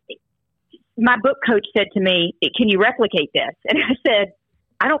I could, my book coach said to me, can you replicate this? And I said,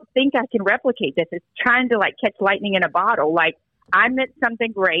 I don't think I can replicate this. It's trying to catch lightning in a bottle. I meant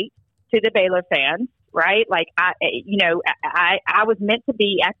something great to the Baylor fans, right? I was meant to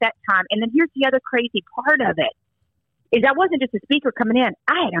be at that time. And then here's the other crazy part of it is I wasn't just a speaker coming in.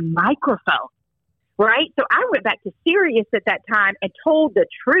 I had a microphone. Right? So I went back to Sirius at that time and told the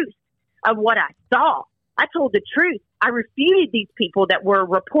truth of what I saw. I told the truth. I refuted these people that were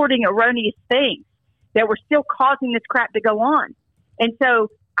reporting erroneous things that were still causing this crap to go on. And so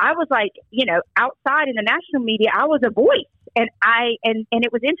I was outside in the national media, I was a voice. And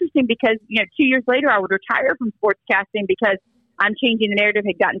it was interesting because, 2 years later, I would retire from sportscasting because I'm changing the narrative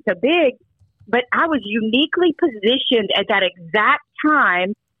had gotten so big. But I was uniquely positioned at that exact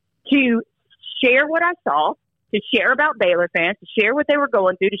time to share what I saw, to share about Baylor fans, to share what they were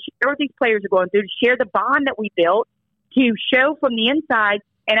going through, to share what these players are going through, to share the bond that we built, to show from the inside.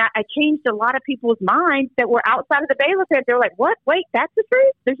 And I changed a lot of people's minds that were outside of the Baylor fans. They were like, what? Wait, that's the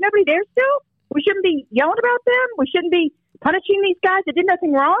truth? There's nobody there still? We shouldn't be yelling about them? We shouldn't be punishing these guys that did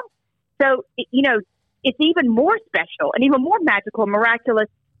nothing wrong? So, it's even more special and even more magical and miraculous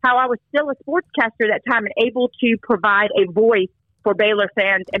how I was still a sportscaster at that time and able to provide a voice for Baylor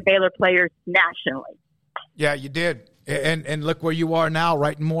fans and Baylor players nationally. Yeah, you did. And look where you are now,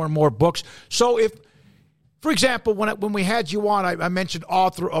 writing more and more books. So if, for example, when we had you on, I mentioned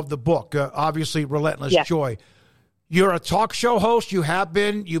author of the book, obviously Relentless Joy. You're a talk show host. You've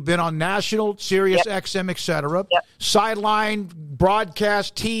been on national, Sirius XM, et cetera. Sideline,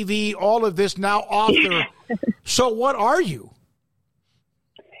 broadcast, TV, all of this, now author. So what are you?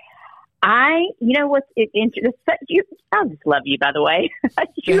 I just love you, by the way.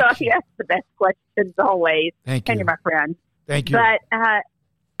 You ask the best questions always. Thank you. And you're my friend. Thank you. But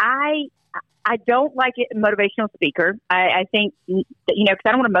I don't like it, motivational speaker. I think, because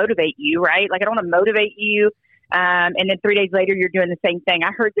I don't want to motivate you, right? I don't want to motivate you. And then 3 days later, you're doing the same thing.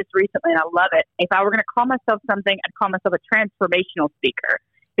 I heard this recently and I love it. If I were going to call myself something, I'd call myself a transformational speaker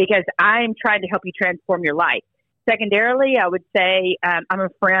because I'm trying to help you transform your life. Secondarily, I would say I'm a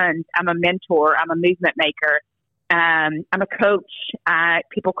friend, I'm a mentor, I'm a movement maker, I'm a coach.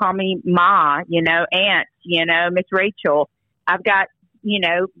 People call me Ma, Aunt, Miss Rachel. I've got,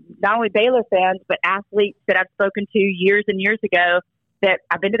 not only Baylor fans, but athletes that I've spoken to years and years ago that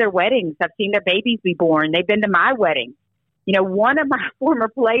I've been to their weddings. I've seen their babies be born. They've been to my wedding. One of my former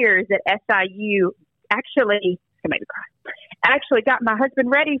players at SIU actually got my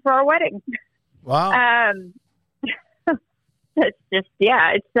husband ready for our wedding. Wow. It's just,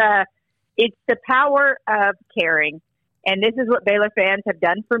 it's the power of caring. And this is what Baylor fans have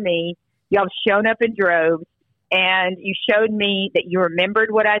done for me. Y'all have shown up in droves and you showed me that you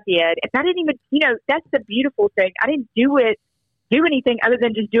remembered what I did. And I didn't even, that's the beautiful thing. I didn't do anything other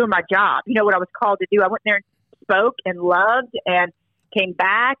than just doing my job. What I was called to do. I went there and spoke and loved and came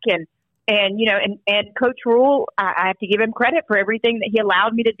back and Coach Rule, I have to give him credit for everything that he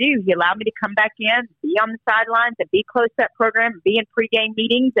allowed me to do. He allowed me to come back in, be on the sidelines, and be close to that program, be in pregame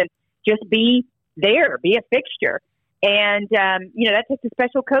meetings, and just be there, be a fixture. And, that takes a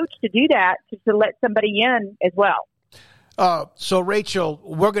special coach to do that, to let somebody in as well. So, Rachel,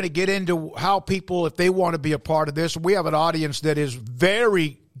 we're going to get into how people, if they want to be a part of this, we have an audience that is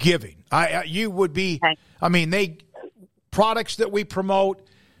very giving. You would be, products that we promote,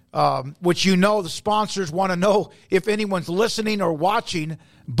 which the sponsors want to know if anyone's listening or watching,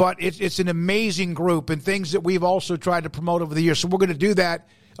 but it's an amazing group and things that we've also tried to promote over the years. So we're going to do that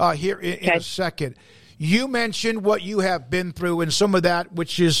here in a second. You mentioned what you have been through and some of that,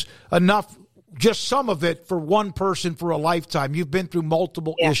 which is enough, just some of it for one person for a lifetime. You've been through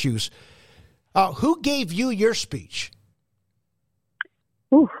multiple issues. Who gave you your speech?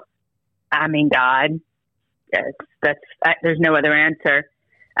 Ooh, I mean, God. There's no other answer.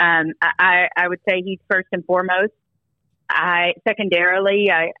 I would say he's first and foremost. Secondarily,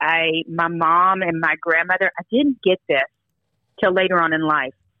 my mom and my grandmother. I didn't get this till later on in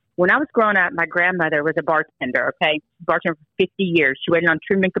life. When I was growing up, my grandmother was a bartender. Bartender for 50 years. She waited on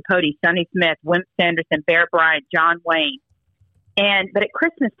Truman Capote, Sonny Smith, Wimp Sanderson, Bear Bryant, John Wayne. But at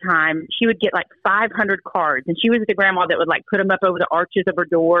Christmas time, she would get like 500 cards, and she was the grandma that would like put them up over the arches of her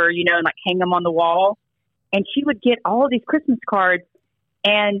door, and like hang them on the wall. And she would get all of these Christmas cards.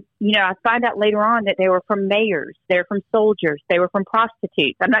 And, I find out later on that they were from mayors, they were from soldiers, they were from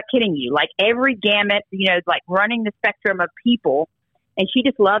prostitutes. I'm not kidding you. Like every gamut, like running the spectrum of people. And she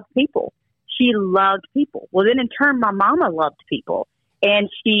just loved people. She loved people. Well, then in turn, my mama loved people. And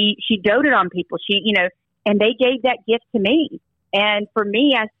she doted on people. And they gave that gift to me. And for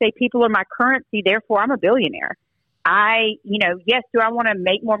me, I say people are my currency. Therefore, I'm a billionaire. Yes, do I want to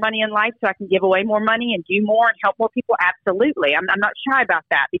make more money in life so I can give away more money and do more and help more people? Absolutely. I'm not shy about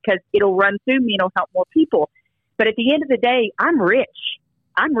that because it'll run through me and it'll help more people. But at the end of the day, I'm rich.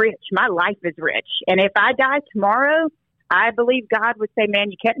 My life is rich. And if I die tomorrow, I believe God would say,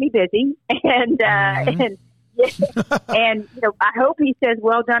 man, you kept me busy. And I hope he says,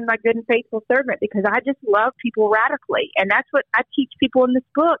 well done, my good and faithful servant, because I just love people radically. And that's what I teach people in this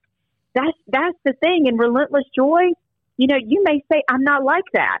book. That's the thing. In Relentless Joy, you may say, I'm not like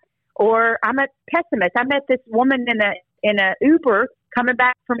that, or I'm a pessimist. I met this woman in a Uber coming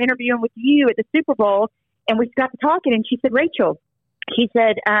back from interviewing with you at the Super Bowl, and we got to talking, and she said, Rachel, she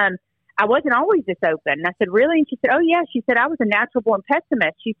said, I wasn't always this open. And I said, really? And she said, oh, yeah. She said, I was a natural born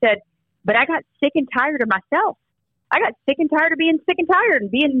pessimist. She said, but I got sick and tired of myself. I got sick and tired of being sick and tired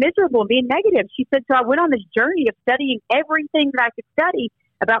and being miserable and being negative. She said, so I went on this journey of studying everything that I could study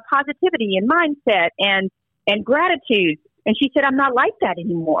about positivity and mindset and gratitude. And she said, I'm not like that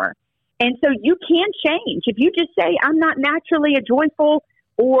anymore. And so you can change. If you just say, I'm not naturally a joyful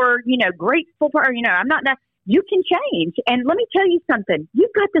or, grateful person, I'm not, you can change. And let me tell you something.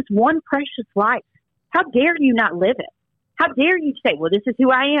 You've got this one precious life. How dare you not live it? How dare you say, well, this is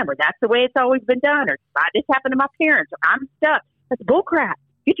who I am, or that's the way it's always been done, or this happened to my parents, or I'm stuck. That's bullcrap.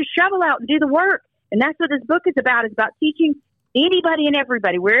 Get your shovel out and do the work. And that's what this book is about. It's about teaching anybody and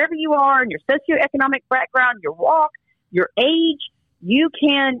everybody, wherever you are in your socioeconomic background, your walk, your age, you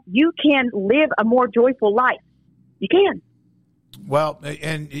can live a more joyful life. You can. Well,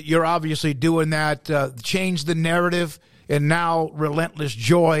 and you're obviously doing that, change the narrative, and now Relentless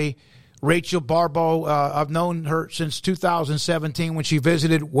Joy. Rachel Barbeau, I've known her since 2017 when she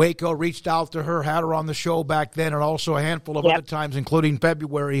visited Waco, reached out to her, had her on the show back then, and also a handful of other times, including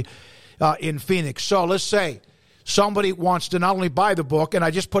February in Phoenix. So let's say somebody wants to not only buy the book, and I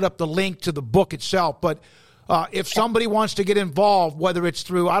just put up the link to the book itself, but if somebody wants to get involved, whether it's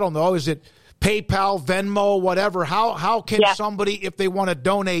through, I don't know, is it PayPal, Venmo, whatever, how can somebody, if they want to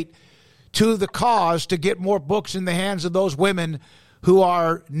donate to the cause to get more books in the hands of those women who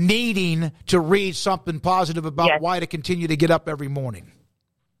are needing to read something positive about why to continue to get up every morning?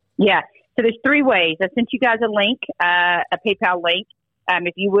 Yeah. So there's three ways. I sent you guys a link, a PayPal link.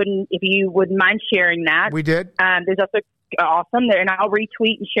 If you wouldn't mind sharing that. We did. There's also awesome there, and I'll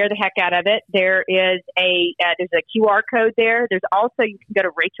retweet and share the heck out of it. There is there's a QR code there. There's also, you can go to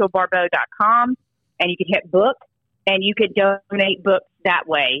rachelbarbeau.com and you can hit book and you could donate books that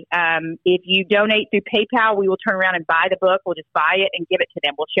way. If you donate through PayPal, we will turn around and buy the book. We'll just buy it and give it to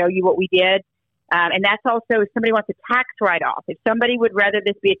them. We'll show you what we did. And that's also if somebody wants a tax write-off. If somebody would rather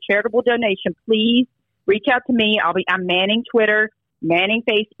this be a charitable donation, please reach out to me. I'm manning Twitter, manning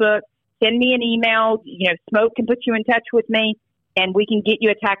Facebook. Send me an email. Smoke can put you in touch with me, and we can get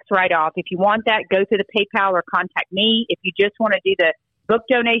you a tax write-off. If you want that, go to the PayPal or contact me. If you just want to do the book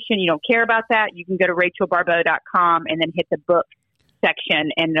donation, you don't care about that, you can go to rachelbarbeau.com and then hit the book section,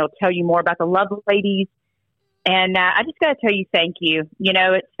 and it'll tell you more about the Love Ladies. And I just got to tell you, thank you.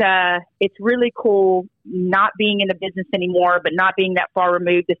 It's really cool not being in the business anymore, but not being that far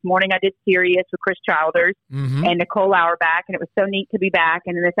removed. This morning I did Sirius with Chris Childers and Nicole Auerbach, and it was so neat to be back.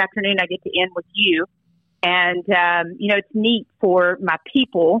 And then this afternoon I get to end with you. And, it's neat for my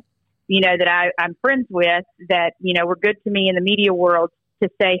people, that I'm friends with that, were good to me in the media world to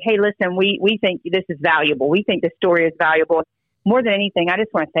say, hey, listen, we think this is valuable. We think this story is valuable. More than anything, I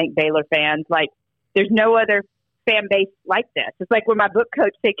just want to thank Baylor fans. Like, there's no other fan base like this. It's like when my book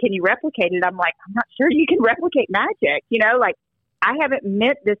coach said, can you replicate it? I'm like, I'm not sure you can replicate magic. You know, like, I haven't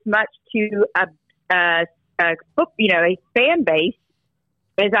meant this much to a fan base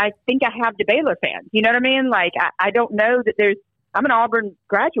as I think I have to Baylor fans. You know what I mean? Like, I don't know that I'm an Auburn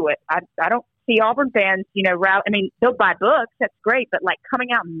graduate. I don't see Auburn fans, you know, they'll buy books. That's great. But like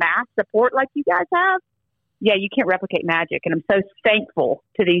coming out mass support like you guys have, yeah, you can't replicate magic. And I'm so thankful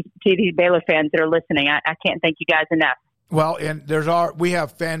to these Baylor fans that are listening. I can't thank you guys enough. Well, and we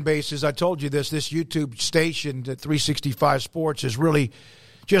have fan bases. I told you this YouTube station, 365 Sports, has really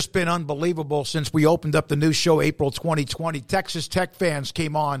just been unbelievable since we opened up the new show April 2020. Texas Tech fans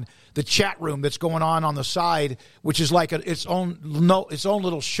came on the chat room that's going on the side, which is like its own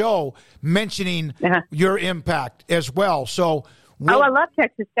little show mentioning your impact as well. So, I love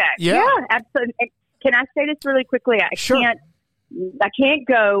Texas Tech. Yeah, absolutely. Can I say this really quickly? I can't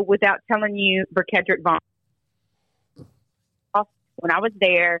go without telling you Burkedrick Vaughn. When I was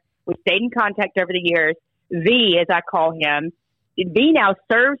there, we stayed in contact over the years. V, as I call him, V now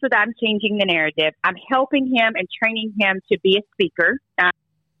serves with I'm Changing the Narrative. I'm helping him and training him to be a speaker.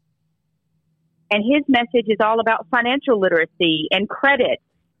 And his message is all about financial literacy and credit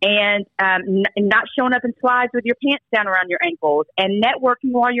and not showing up in slides with your pants down around your ankles and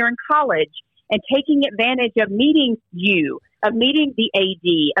networking while you're in college and taking advantage of meeting you, of meeting the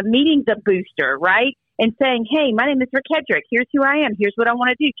AD, of meeting the booster, right? And saying, hey, my name is Rick Hedrick. Here's who I am. Here's what I want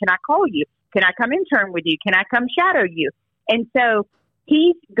to do. Can I call you? Can I come intern with you? Can I come shadow you? And so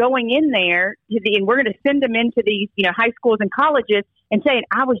he's going in there and we're going to send him into these, you know, high schools and colleges and saying,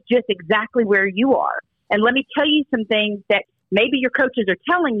 I was just exactly where you are. And let me tell you some things that maybe your coaches are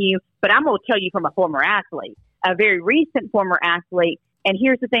telling you, but I'm going to tell you from a former athlete, a very recent former athlete. And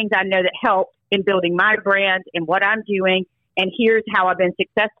here's the things I know that helped in building my brand and what I'm doing. And here's how I've been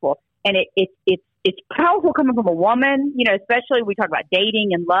successful. And it's powerful coming from a woman, you know, especially we talk about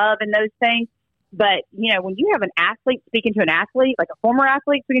dating and love and those things. But, you know, when you have an athlete speaking to an athlete, like a former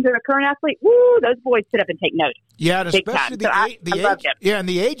athlete speaking to a current athlete, woo, those boys sit up and take notes. Yeah, and especially the age. Yeah, and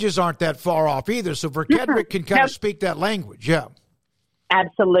the ages aren't that far off either. So Verkedrick can kind of speak that language. Yeah,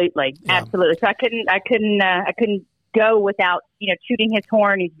 absolutely, absolutely. So I couldn't go without, you know, tooting his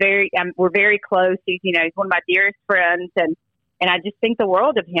horn. He's we're very close. He's one of my dearest friends, and I just think the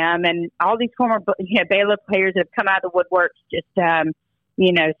world of him and all these former Baylor players that have come out of the woodwork, just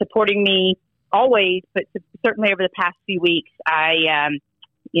supporting me always, but certainly over the past few weeks, I'm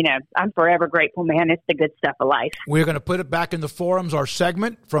forever grateful, man. It's the good stuff of life. We're going to put it back in the forums, our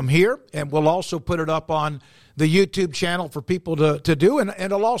segment from here, and we'll also put it up on the YouTube channel for people to do, and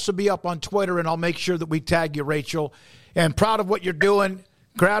it'll also be up on Twitter, and I'll make sure that we tag you, Rachel. And proud of what you're doing,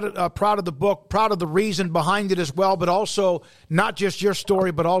 proud of the book, proud of the reason behind it as well, but also not just your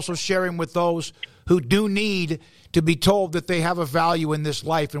story, but also sharing with those who do need to be told that they have a value in this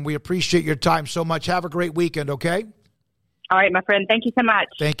life, and we appreciate your time so much. Have a great weekend, okay? All right, my friend. Thank you so much.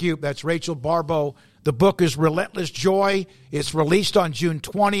 Thank you. That's Rachel Barbeau. The book is Relentless Joy. It's released on June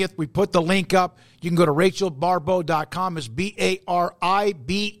 20th. We put the link up. You can go to rachelbarbeau.com. It's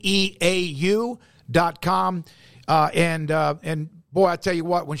BARIBEAU.com. And boy, I tell you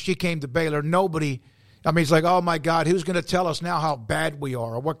what, when she came to Baylor, it's like, oh, my God, who's going to tell us now how bad we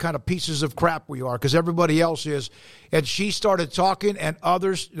are or what kind of pieces of crap we are? Because everybody else is. And she started talking, and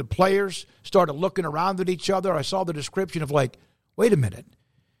others, the players, started looking around at each other. I saw the description of like, wait a minute.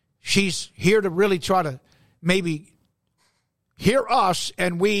 She's here to really try to maybe hear us,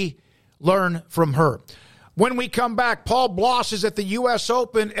 and we learn from her. When we come back, Paul Bloss is at the U.S.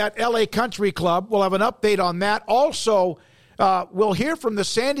 Open at LA Country Club. We'll have an update on that. Also, we'll hear from the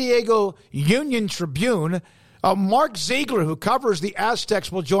San Diego Union Tribune. Mark Ziegler, who covers the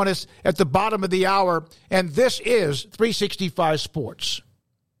Aztecs, will join us at the bottom of the hour. And this is 365 Sports.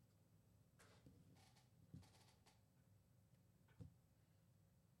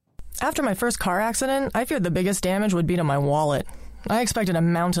 After my first car accident, I feared the biggest damage would be to my wallet. I expected a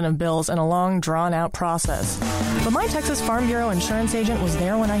mountain of bills and a long, drawn-out process. But my Texas Farm Bureau insurance agent was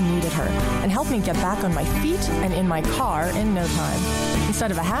there when I needed her and helped me get back on my feet and in my car in no time.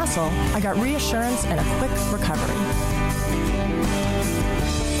 Instead of a hassle, I got reassurance and a quick recovery.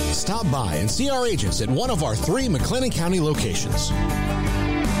 Stop by and see our agents at one of our 3 McLennan County locations.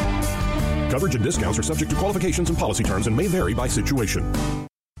 Coverage and discounts are subject to qualifications and policy terms and may vary by situation.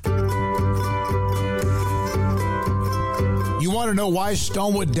 You want to know why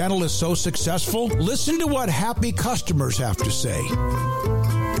Stonewood Dental is so successful? Listen to what happy customers have to say.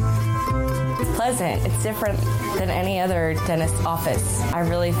 It's pleasant. It's different than any other dentist office. I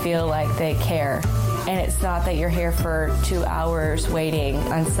really feel like they care. And it's not that you're here for 2 hours waiting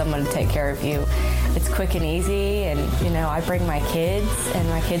on someone to take care of you. It's quick and easy, and, I bring my kids, and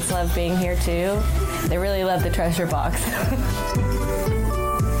my kids love being here too. They really love the treasure box.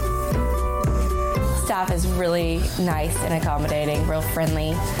 Staff is really nice and accommodating, real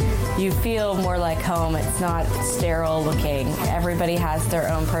friendly. You feel more like home. It's not sterile looking. Everybody has their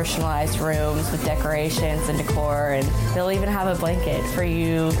own personalized rooms with decorations and decor, and they'll even have a blanket for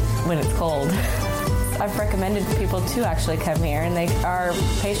you when it's cold. I've recommended people to actually come here, and they are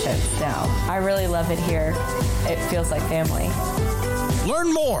patients now. I really love it here. It feels like family.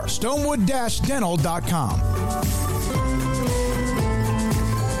 Learn more, stonewood-dental.com.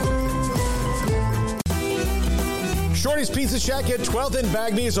 Shorty's Pizza Shack at 12th and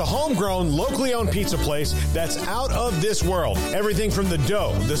Bagby is a homegrown, locally owned pizza place that's out of this world. Everything from the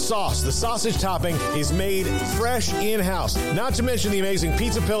dough, the sauce, the sausage topping is made fresh in-house. Not to mention the amazing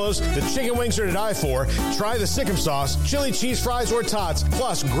pizza pillows, the chicken wings are to die for. Try the Sikkim sauce, chili cheese fries or tots,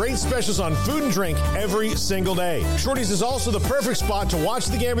 plus great specials on food and drink every single day. Shorty's is also the perfect spot to watch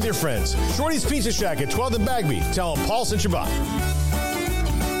the game with your friends. Shorty's Pizza Shack at 12th and Bagby. Tell them Paul sent you by.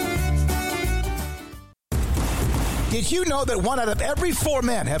 Did you know that 1 out of every 4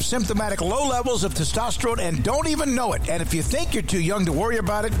 men have symptomatic low levels of testosterone and don't even know it? And if you think you're too young to worry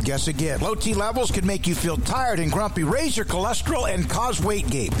about it, guess again. Low T levels can make you feel tired and grumpy, raise your cholesterol, and cause weight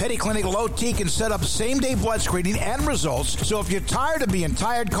gain. Petty Clinic Low T can set up same-day blood screening and results. So if you're tired of being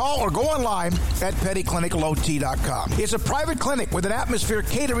tired, call or go online at pettycliniclowt.com. It's a private clinic with an atmosphere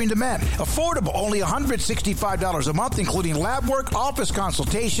catering to men. Affordable, only $165 a month, including lab work, office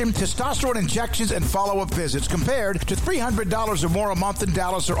consultation, testosterone injections, and follow-up visits, compared to $300 or more a month in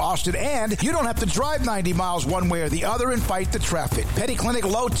Dallas or Austin, and you don't have to drive 90 miles one way or the other and fight the traffic. Petty Clinic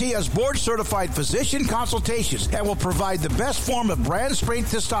Low T has board-certified physician consultations and will provide the best form of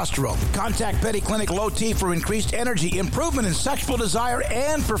brand-strength testosterone. Contact Petty Clinic Low T for increased energy, improvement in sexual desire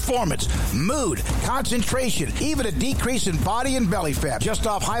and performance, mood, concentration, even a decrease in body and belly fat. Just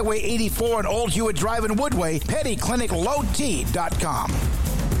off Highway 84 and Old Hewitt Drive in Woodway, pettycliniclowt.com.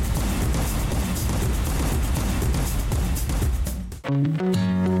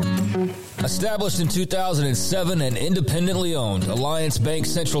 Established in 2007 and independently owned, Alliance Bank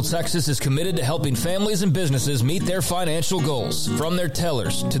Central Texas is committed to helping families and businesses meet their financial goals. From their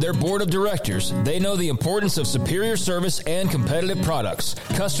tellers to their board of directors, they know the importance of superior service and competitive products.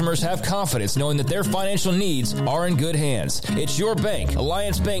 Customers have confidence knowing that their financial needs are in good hands. It's your bank,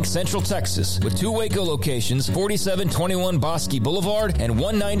 Alliance Bank Central Texas, with 2 Waco locations, 4721 Bosque Boulevard and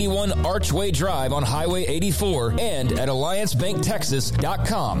 191 Archway Drive on Highway 84, and at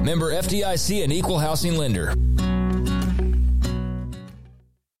AllianceBankTexas.com. Member FDIC and equal housing lender.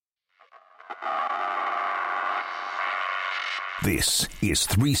 This is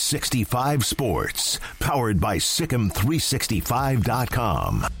 365 Sports, powered by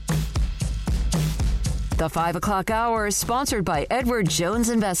Sikkim365.com. The 5 o'clock hour is sponsored by Edward Jones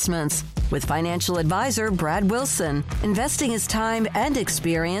Investments, with financial advisor Brad Wilson. Investing is time and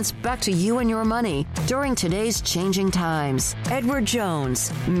experience back to you and your money during today's changing times. Edward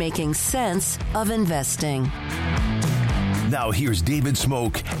Jones, making sense of investing. Now here's David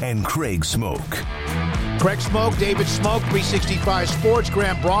Smoke and Craig Smoke. Craig Smoke, David Smoke, 365 Sports.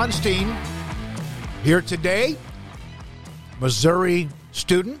 Grant Bronstein here today. Missouri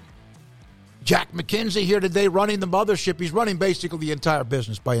student. Jack McKenzie here today running the mothership. He's running basically the entire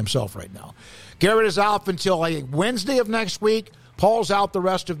business by himself right now. Garrett is out until Wednesday of next week. Paul's out the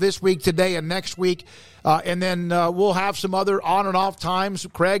rest of this week, today and next week. And then we'll have some other on and off times.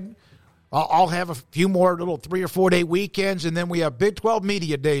 Craig, I'll have a few more little 3 or 4 day weekends, and then we have Big 12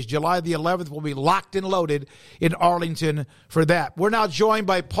 Media Days. July the 11th will be locked and loaded in Arlington for that. We're now joined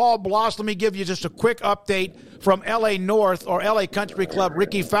by Paul Bloss. Let me give you just a quick update from L.A. North, or L.A. Country Club.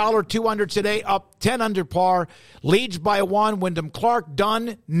 Ricky Fowler, 2 under today, up 10 under par. Leads by 1. Wyndham Clark,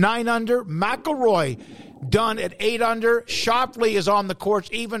 done 9 under. McIlroy, done at 8 under. Shopley is on the course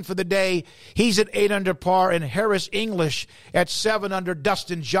even for the day. He's at 8 under par. And Harris English at 7 under.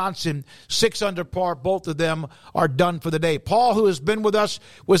 Dustin Johnson, 6 under par. Both of them are done for the day. Paul, who has been with us,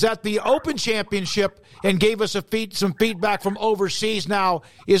 was at the Open Championship and gave us some feedback from overseas, now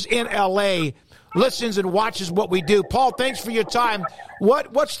is in L.A., listens and watches what we do. Paul, thanks for your time.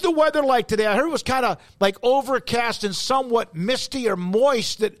 What's the weather like today? I heard it was kind of like overcast and somewhat misty or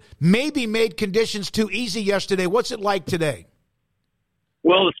moist that maybe made conditions too easy yesterday. What's it like today?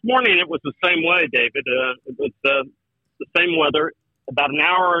 Well, this morning it was the same way, David. It was the same weather. About an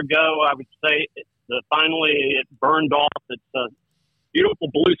hour ago, I would say, finally it burned off. It's beautiful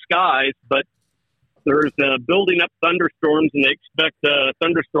blue skies, but there's building up thunderstorms, and they expect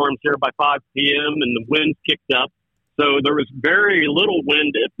thunderstorms here by 5 p.m., and the wind kicked up. So there was very little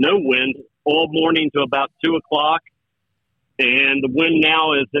wind, if no wind, all morning to about 2 o'clock. And the wind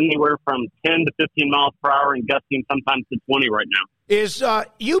now is anywhere from 10 to 15 miles per hour and gusting sometimes to 20 right now. It's a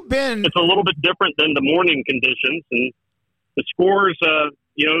little bit different than the morning conditions. And the scores,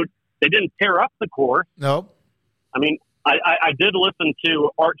 they didn't tear up the course. No. I mean, I did listen to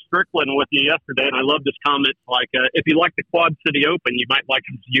Art Strickland with you yesterday, and I loved his comments like, if you like the Quad City Open, you might like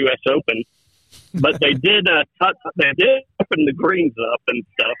the U.S. Open. But they did open the greens up and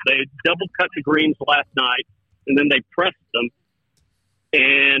stuff. They double cut the greens last night, and then they pressed them.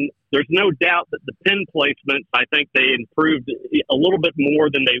 And there's no doubt that the pin placements, I think they improved a little bit more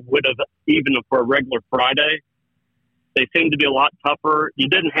than they would have even for a regular Friday. They seemed to be a lot tougher. You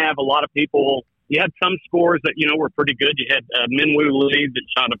didn't have a lot of people. You had some scores that, were pretty good. You had Minwoo Lee that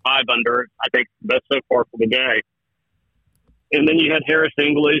shot a 5 under, I think the best so far for the day. And then you had Harris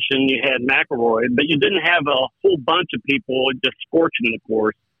English and you had McElroy, but you didn't have a whole bunch of people just scorching the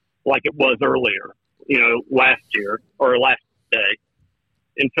course like it was earlier, last year or last day.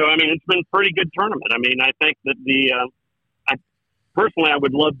 And so, I mean, it's been a pretty good tournament. I mean, I think that personally, I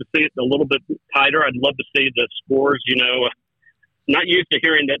would love to see it a little bit tighter. I'd love to see the scores, not used to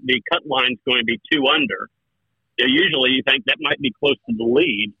hearing that the cut line's going to be 2 under. Usually you think that might be close to the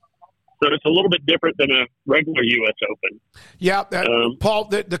lead. So it's a little bit different than a regular U.S. Open. Yeah, Paul,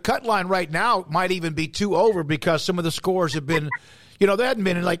 the cut line right now might even be 2 over because some of the scores have been, they hadn't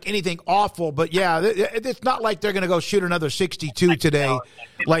been like anything awful. But, yeah, it's not like they're going to go shoot another 62 today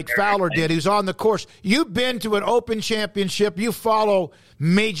like Fowler did, who's on the course. You've been to an Open Championship. You follow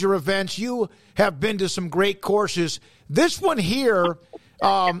major events. You have been to some great courses. This one here,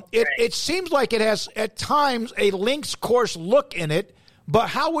 it seems like it has at times a links course look in it. But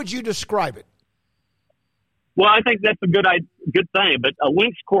how would you describe it? Well, I think that's a good thing. But a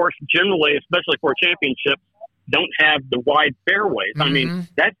links course generally, especially for championships, don't have the wide fairways. Mm-hmm. I mean,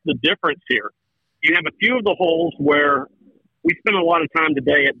 that's the difference here. You have a few of the holes where we spent a lot of time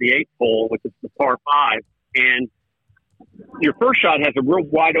today at the 8th hole, which is the par 5, and your first shot has a real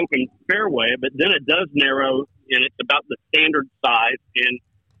wide open fairway, but then it does narrow, and it's about the standard size. And,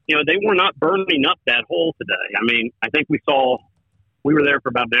 they were not burning up that hole today. I mean, I think we were there for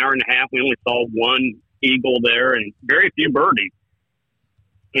about an hour and a half. We only saw one eagle there and very few birdies.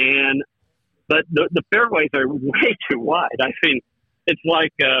 But the fairways are way too wide. I mean, it's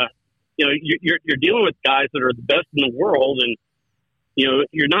like, you're dealing with guys that are the best in the world, and,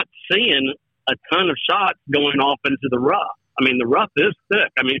 you're not seeing a ton of shots going off into the rough. I mean, the rough is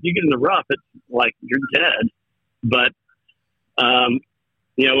thick. I mean, if you get in the rough, it's like you're dead. But,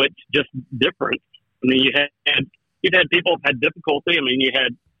 it's just different. I mean, you've had people have had difficulty. I mean, you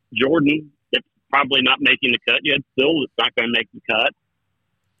had Jordan that's probably not making the cut. You had Phil that's not going to make the cut.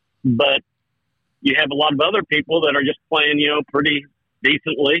 But you have a lot of other people that are just playing, pretty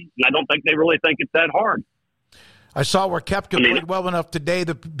decently. And I don't think they really think it's that hard. I saw where Koepka played well enough today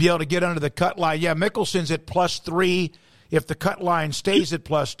to be able to get under the cut line. Yeah, Mickelson's at +3 if the cut line stays at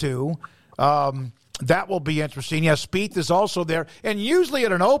 +2. That will be interesting. Yeah, Spieth is also there. And usually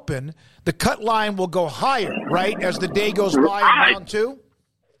at an Open, the cut line will go higher, right, as the day goes by in round 2?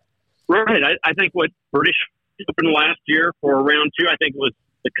 Right. I think what British Open last year for round 2, I think was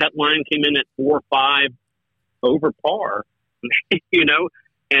the cut line came in at 4 or 5 over par,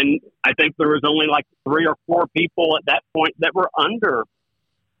 and I think there was only like 3 or 4 people at that point that were under,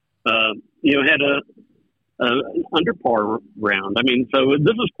 had an under par round. I mean, so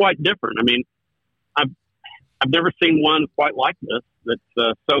this is quite different. I mean, I've never seen one quite like this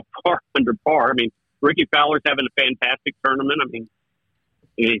that's so far under par. I mean, Ricky Fowler's having a fantastic tournament. I mean,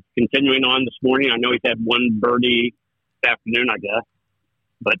 he's continuing on this morning. I know he's had one birdie this afternoon, I guess,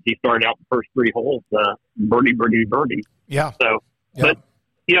 but he started out the first 3 holes, birdie. Yeah. So, yeah. But,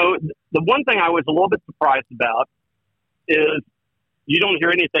 the one thing I was a little bit surprised about is you don't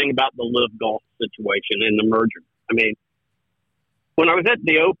hear anything about the LIV Golf situation and the merger. I mean, when I was at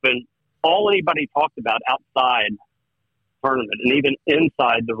the Open, all anybody talked about outside tournament and even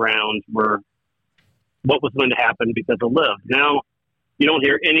inside the rounds were what was going to happen because of LIV. Now, you don't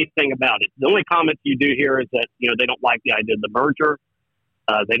hear anything about it. The only comments you do hear is that, they don't like the idea of the merger.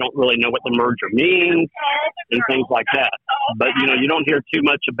 They don't really know what the merger means and things like that. But, you don't hear too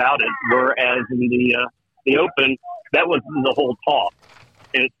much about it, whereas in the Open, that was the whole talk.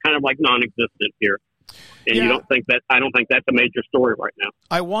 And it's kind of like non-existent here. And I don't think that's a major story right now.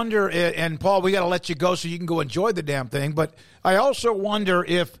 I wonder, and Paul, we got to let you go so you can go enjoy the damn thing. But I also wonder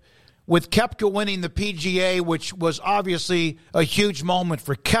if with Koepka winning the PGA, which was obviously a huge moment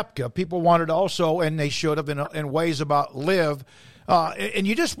for Koepka. People wanted also, and they should have, in ways about LIV. And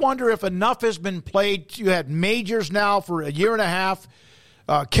you just wonder if enough has been played. You had majors now for a year and a half.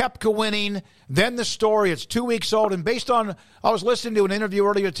 Koepka winning, then the story. It's 2 weeks old, and based on, I was listening to an interview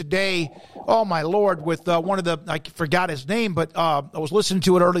earlier today, oh my Lord, with one of the, I forgot his name, but I was listening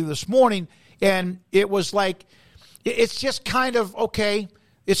to it earlier this morning, and it was like, it's just kind of, okay,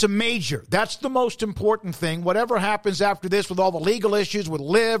 it's a major. That's the most important thing. Whatever happens after this with all the legal issues with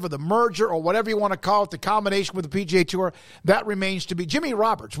LIV or the merger or whatever you want to call it, the combination with the PGA Tour, that remains to be. Jimmy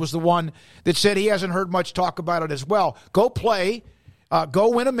Roberts was the one that said he hasn't heard much talk about it as well. Go play. Go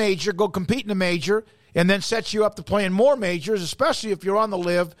win a major, go compete in a major, and then sets you up to play in more majors, especially if you're on the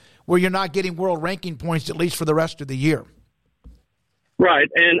LIV where you're not getting world ranking points, at least for the rest of the year. Right.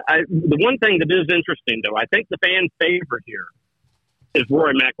 And the one thing that is interesting, though, I think the fan favorite here is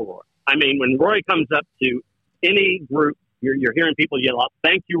Rory McIlroy. I mean, when Rory comes up to any group, you're hearing people yell out,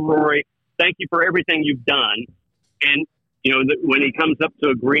 "Thank you, Rory. Thank you for everything you've done." And when he comes up to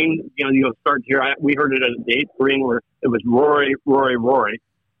a green, you'll start to hear, we heard it at the 8th green where it was Rory, Rory, Rory.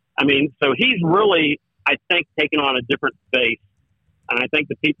 I mean, so he's really, I think, taken on a different space. And I think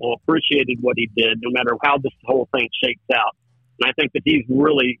the people appreciated what he did, no matter how this whole thing shakes out. And I think that he's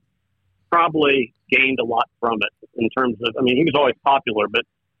really probably gained a lot from it in terms of, I mean, he was always popular, but,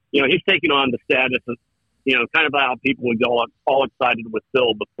 he's taking on the status of, kind of how people would go all excited with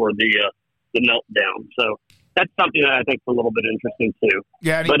Phil before the meltdown. So that's something that I think is a little bit interesting, too.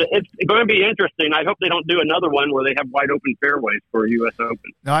 Yeah, but it's going to be interesting. I hope they don't do another one where they have wide open fairways for a U.S. Open.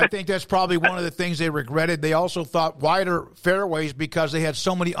 No, I think that's probably one of the things they regretted. They also thought wider fairways because they had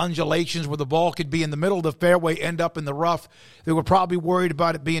so many undulations where the ball could be in the middle of the fairway, end up in the rough. They were probably worried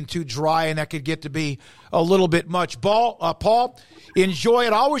about it being too dry, and that could get to be a little bit much. Paul, enjoy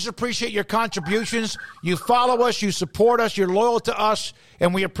it. I always appreciate your contributions. You follow us, you support us, you're loyal to us,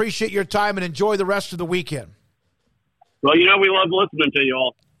 and we appreciate your time, and enjoy the rest of the weekend. Well, we love listening to you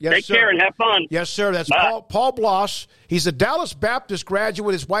all. Yes, Take sir. care and have fun. Yes, sir. That's Bye. Paul Bloss. He's a Dallas Baptist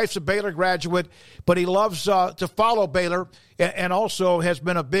graduate. His wife's a Baylor graduate, but he loves to follow Baylor and also has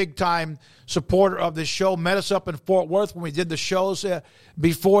been a big-time supporter of this show. Met us up in Fort Worth when we did the shows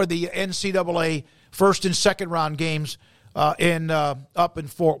before the NCAA first and second round games up in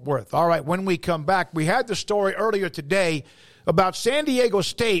Fort Worth. All right, when we come back, we had the story earlier today about San Diego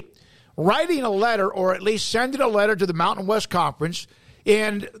State writing a letter, or at least sending a letter to the Mountain West Conference,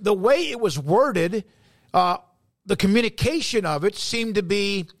 and the way it was worded, the communication of it seemed to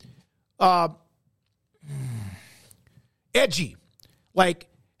be edgy. Like,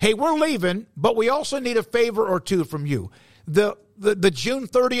 hey, we're leaving, but we also need a favor or two from you. The June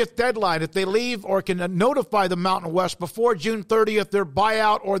 30th deadline, if they leave or can notify the Mountain West before June 30th, their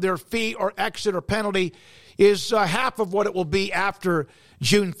buyout or their fee or exit or penalty is half of what it will be after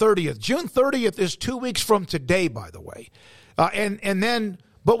June 30th. June 30th is 2 weeks from today, by the way.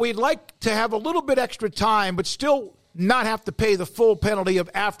 But we'd like to have a little bit extra time, but still not have to pay the full penalty of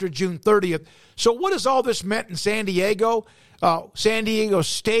after June 30th. So what has all this meant in San Diego? San Diego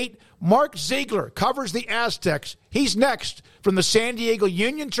State. Mark Ziegler covers the Aztecs. He's next from the San Diego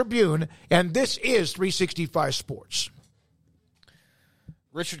Union Tribune, and this is 365 Sports.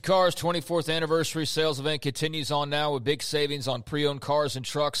 Richard Carr's 24th anniversary sales event continues on now with big savings on pre-owned cars and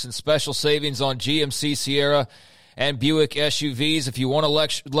trucks and special savings on GMC Sierra and Buick SUVs. If you want a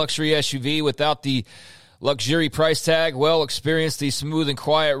luxury SUV without the luxury price tag, well, experience the smooth and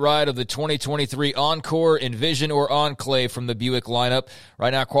quiet ride of the 2023 Encore, Envision, or Enclave from the Buick lineup. Right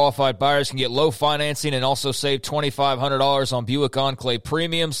now, qualified buyers can get low financing and also save $2,500 on Buick Enclave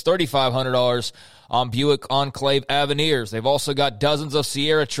Premiums, $3,500 on Buick Enclave Avenires. They've also got dozens of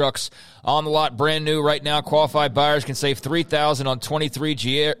Sierra trucks on the lot, brand new. Right now, qualified buyers can save $3,000 on 23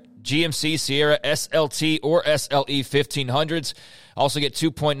 GMC Sierra SLT or SLE 1500s. Also get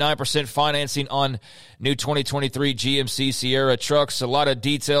 2.9% financing on new 2023 GMC Sierra trucks. A lot of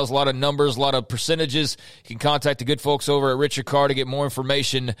details, a lot of numbers, a lot of percentages. You can contact the good folks over at Richard Carr to get more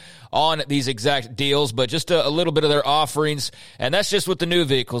information on these exact deals, but just a little bit of their offerings. And that's just with the new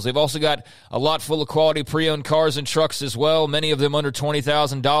vehicles. They've also got a lot full of quality pre-owned cars and trucks as well, many of them under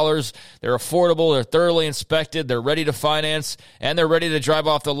 $20,000. They're affordable, they're thoroughly inspected, they're ready to finance, and they're ready to drive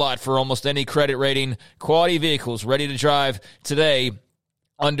off the lot for almost any credit rating. Quality vehicles ready to drive today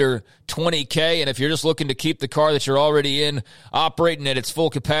under $20K. And if you're just looking to keep the car that you're already in operating at its full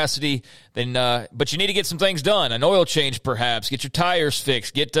capacity, then but you need to get some things done, an oil change perhaps, get your tires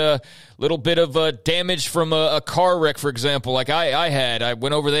fixed, get a little bit of damage from a car wreck, for example, like I had. I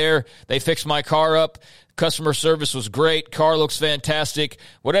went over there, they fixed my car up. Customer service was great. Car looks fantastic.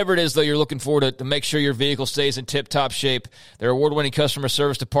 Whatever it is, though, you're looking for to make sure your vehicle stays in tip-top shape, their award-winning customer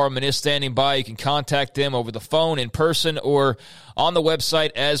service department is standing by. You can contact them over the phone, in person, or on the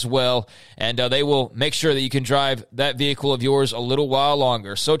website as well, and they will make sure that you can drive that vehicle of yours a little while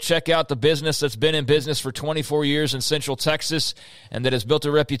longer. So check out the business that's been in business for 24 years in Central Texas and that has built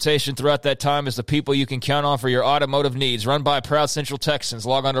a reputation throughout that time as the people you can count on for your automotive needs. Run by proud Central Texans.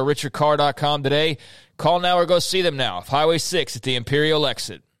 Log on to richardcar.com today. Call now or go see them now. Highway 6 at the Imperial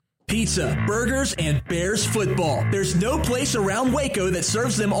exit. Pizza, burgers, and Bears football. There's no place around Waco that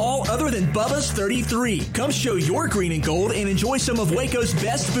serves them all other than Bubba's 33. Come show your green and gold and enjoy some of Waco's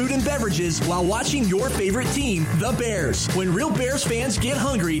best food and beverages while watching your favorite team, the Bears. When real Bears fans get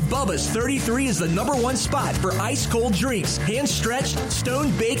hungry, Bubba's 33 is the #1 spot for ice-cold drinks, hand-stretched,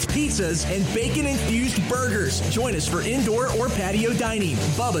 stone-baked pizzas, and bacon-infused burgers. Join us for indoor or patio dining.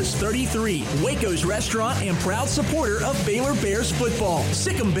 Bubba's 33, Waco's restaurant and proud supporter of Baylor Bears football.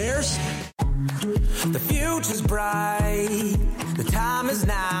 Sick 'em, Bears. The future's bright. The time is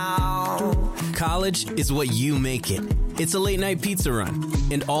now. College is what you make it. It's a late-night pizza run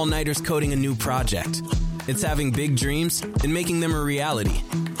and all-nighters coding a new project. It's having big dreams and making them a reality.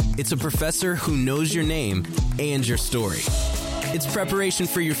 It's a professor who knows your name and your story. It's preparation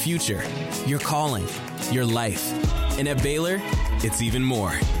for your future, your calling, your life. And at Baylor, it's even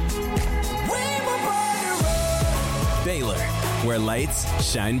more. Baylor, where lights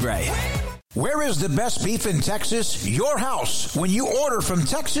shine bright. Where is the best beef in Texas? Your house. When you order from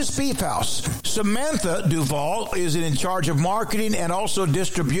Texas Beef House. Samantha Duvall is in charge of marketing and also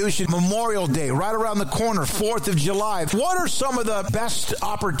distribution. Memorial Day, right around the corner, 4th of July. What are some of the best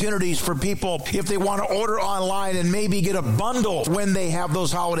opportunities for people if they want to order online and maybe get a bundle when they have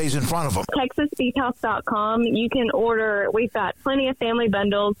those holidays in front of them? TexasBeefHouse.com. You can order. We've got plenty of family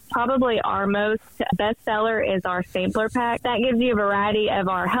bundles. Probably our most bestseller is our sampler pack. That gives you a variety of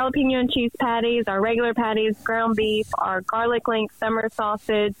our jalapeno and cheese patties, our regular patties, ground beef, our garlic link summer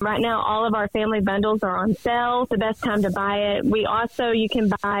sausage. Right now, all of our family bundles are on sale. It's the best time to buy it. You can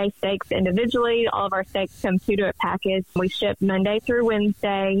buy steaks individually. All of our steaks come 2 to a package. We ship Monday through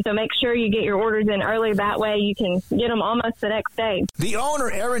Wednesday. So make sure you get your orders in early. That way you can get them almost the next day. The owner,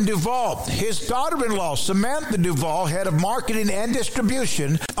 Aaron Duvall, his daughter-in-law, Samantha Duvall, head of marketing and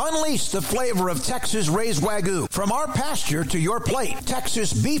distribution, unleash the flavor of Texas raised Wagyu. From our pasture to your plate,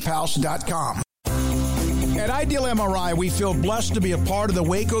 TexasBeefHouse.com. At Ideal MRI, we feel blessed to be a part of the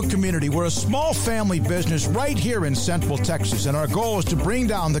Waco community. We're a small family business right here in Central Texas, and our goal is to bring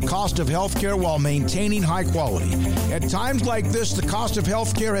down the cost of health care while maintaining high quality. At times like this, the cost of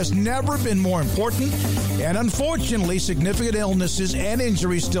health care has never been more important, and unfortunately, significant illnesses and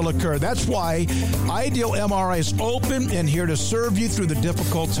injuries still occur. That's why Ideal MRI is open and here to serve you through the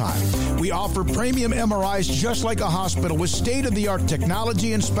difficult time. We offer premium MRIs just like a hospital with state-of-the-art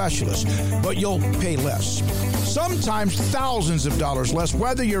technology and specialists, but you'll pay less. Sometimes thousands of dollars less,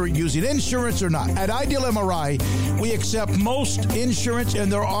 whether you're using insurance or not. At Ideal MRI, we accept most insurance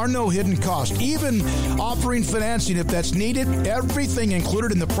and there are no hidden costs, even offering financing if that's needed. Everything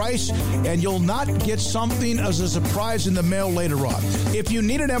included in the price, and you'll not get something as a surprise in the mail later on. If you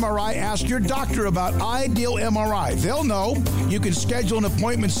need an MRI, ask your doctor about Ideal MRI. They'll know. You can schedule an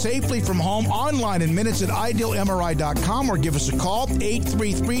appointment safely from home online in minutes at idealmri.com or give us a call,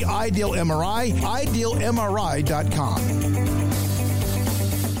 833-IDEAL-MRI, idealmri.com.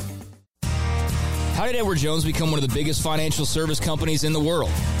 How did Edward Jones become one of the biggest financial service companies in the world?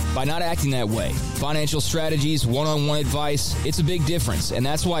 By not acting that way. Financial strategies, one-on-one advice, it's a big difference. And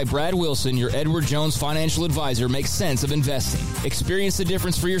that's why Brad Wilson, your Edward Jones financial advisor, makes sense of investing. Experience the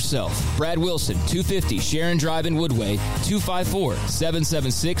difference for yourself. Brad Wilson, 250 Sharon Drive in Woodway,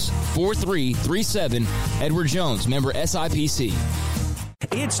 254-776-4337. Edward Jones, member SIPC.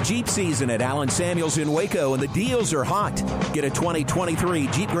 It's Jeep season at Allen Samuels in Waco, and the deals are hot. Get a 2023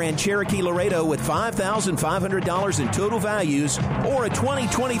 Jeep Grand Cherokee Laredo with $5,500 in total values, or a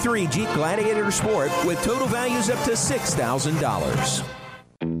 2023 Jeep Gladiator Sport with total values up to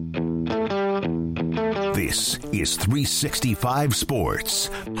 $6,000. This is 365 Sports.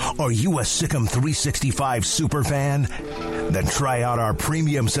 Are you a Sick'em 365 super fan? Then try out our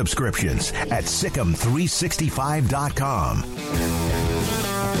premium subscriptions at sick'em365.com.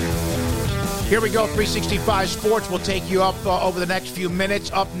 Here we go, 365 Sports. We'll take you up over the next few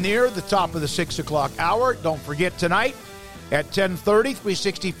minutes, up near the top of the 6 o'clock hour. Don't forget tonight at 10:30,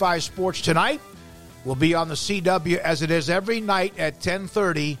 365 Sports tonight. We'll be on the CW as it is every night at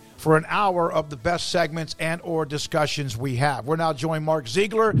 10:30 for an hour of the best segments and or discussions we have. We're now joined Mark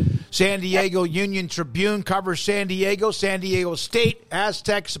Ziegler, San Diego Union Tribune, covers San Diego State,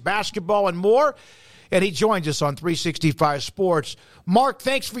 Aztecs, basketball, and more. and he joins us on 365 Sports. Mark,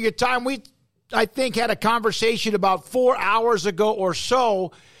 thanks for your time. We, I think, had a conversation about 4 hours ago or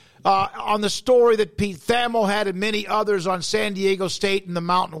so on the story that Pete Thamel had and many others on San Diego State and the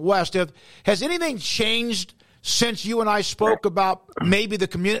Mountain West. Has anything changed since you and I spoke about maybe the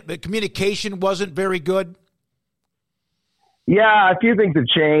communication wasn't very good? Yeah, a few things have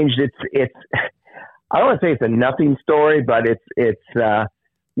changed. It's I don't want to say it's a nothing story, but it's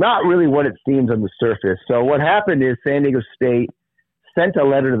not really what it seems on the surface. So what happened is San Diego State sent a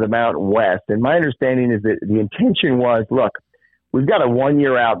letter to the Mountain West, and my understanding is that the intention was, look, we've got a 1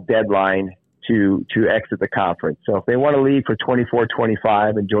 year out deadline to exit the conference. So if they want to leave for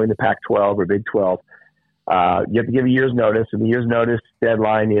 24-25 and join the Pac-12 or Big 12, you have to give a year's notice, and the year's notice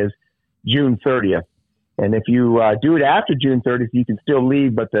deadline is June 30th. And if you do it after June 30th, you can still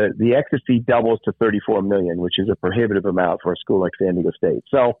leave, but the exit fee doubles to $34 million, which is a prohibitive amount for a school like San Diego State.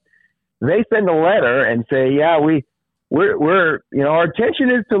 So they send a letter and say, yeah, we're our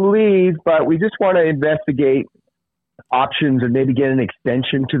intention is to leave, but we just want to investigate options and maybe get an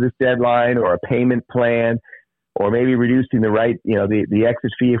extension to this deadline or a payment plan, or maybe reducing the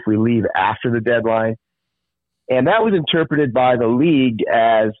exit fee if we leave after the deadline. And that was interpreted by the league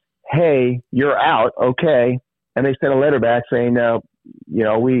as, hey, you're out, okay. And they sent a letter back saying, no,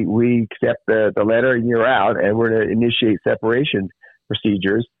 we accept the letter and you're out, and we're going to initiate separation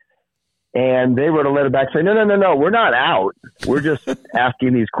procedures. And they wrote a letter back saying, no, we're not out. We're just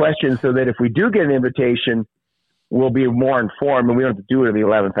asking these questions so that if we do get an invitation, we'll be more informed and we don't have to do it at the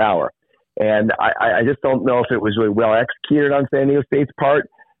 11th hour. And I just don't know if it was really well executed on San Diego State's part.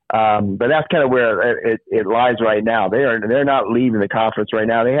 But that's kind of where it lies right now. They're not leaving the conference right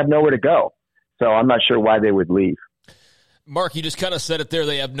now. They have nowhere to go. So I'm not sure why they would leave. Mark, you just kind of said it there.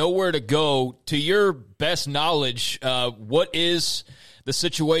 They have nowhere to go. To your best knowledge, what is the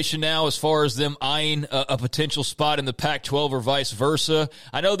situation now as far as them eyeing a potential spot in the Pac-12 or vice versa?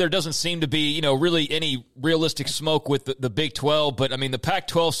 I know there doesn't seem to be, really any realistic smoke with the Big 12, but I mean, the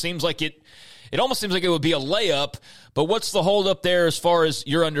Pac-12 seems like it almost seems like it would be a layup. But what's the holdup there as far as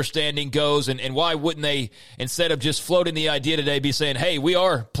your understanding goes, and why wouldn't they, instead of just floating the idea today, be saying, hey, we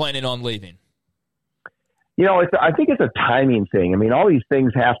are planning on leaving? I think it's a timing thing. I mean, all these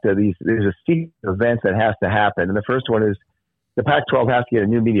things there's a sequence of events that has to happen. And the first one is the Pac-12 has to get a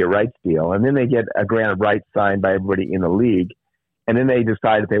new media rights deal, and then they get a grant of rights signed by everybody in the league, and then they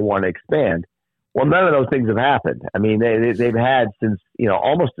decide if they want to expand. Well, none of those things have happened. I mean, they've had since,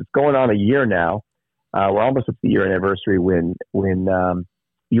 almost, it's going on a year now. We're almost at the year anniversary when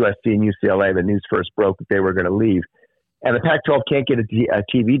USC and UCLA, the news first broke that they were going to leave. And the Pac-12 can't get a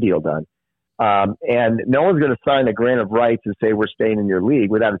TV deal done. And no one's going to sign a grant of rights and say we're staying in your league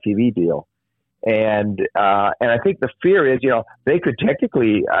without a TV deal. And I think the fear is, they could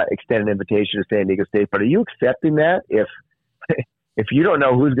technically extend an invitation to San Diego State, but are you accepting that if you don't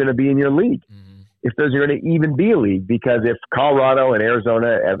know who's going to be in your league? Mm-hmm. If there's going to even be a league? Because if Colorado and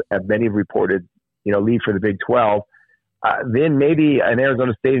Arizona have many reported, leave for the Big 12, then maybe an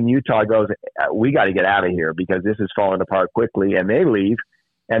Arizona State and Utah goes, we got to get out of here because this is falling apart quickly, and they leave.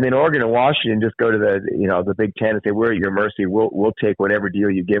 And then Oregon and Washington just go to the Big Ten and say, we're at your mercy. We'll take whatever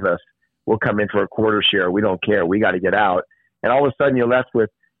deal you give us. We'll come in for a quarter share. We don't care. We got to get out. And all of a sudden you're left with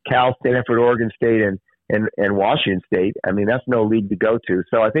Cal, Stanford, Oregon State, and Washington State. I mean, that's no league to go to.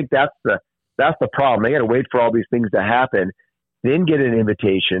 So I think that's the problem. They got to wait for all these things to happen, then get an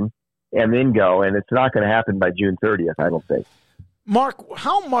invitation, and then go. And it's not going to happen by June 30th, I don't think. Mark,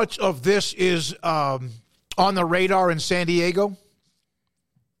 how much of this is on the radar in San Diego?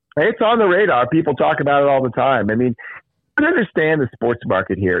 It's on the radar. People talk about it all the time. I mean, you understand the sports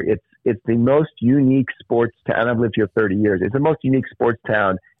market here. It's the most unique sports town. I've lived here 30 years. It's the most unique sports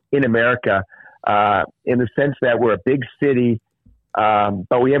town in America in the sense that we're a big city,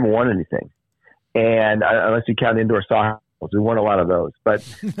 but we haven't won anything. And unless you count indoor soccer, we won a lot of those. But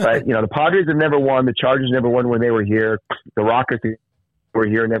the Padres have never won. The Chargers never won when they were here. The Rockets were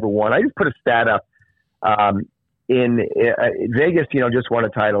here, never won. I just put a stat up. In Vegas, just won a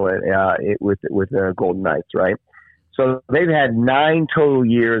title with the Golden Knights, right? So they've had 9 total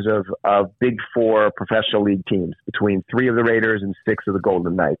years of Big Four professional league teams between 3 of the Raiders and 6 of the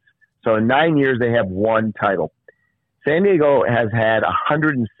Golden Knights. So in 9 years, they have 1 title. San Diego has had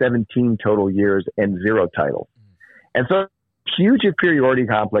 117 total years and 0 titles. And so huge inferiority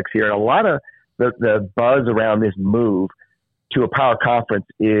complex here. And a lot of the buzz around this move to a power conference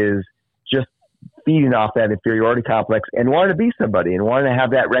is just feeding off that inferiority complex and wanting to be somebody and wanting to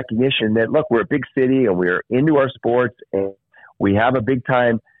have that recognition that, look, we're a big city and we're into our sports and we have a big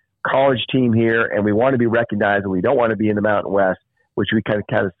time college team here and we want to be recognized and we don't want to be in the Mountain West, which we kind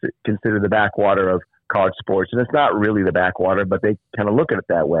of consider the backwater of college sports, and it's not really the backwater, but they kind of look at it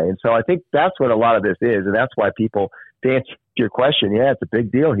that way. And so I think that's what a lot of this is, and that's why people, to answer your question, yeah, it's a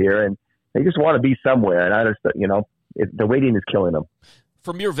big deal here, and they just want to be somewhere. And I just, the waiting is killing them.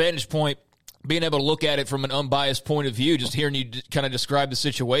 From your vantage point, being able to look at it from an unbiased point of view, just hearing you kind of describe the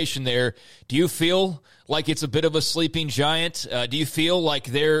situation there, do you feel like it's a bit of a sleeping giant? Do you feel like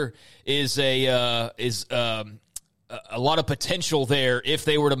there is a lot of potential there if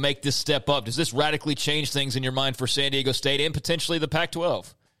they were to make this step up? Does this radically change things in your mind for San Diego State and potentially the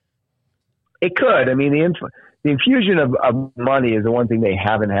Pac-12? It could. I mean, the infusion of money is the one thing they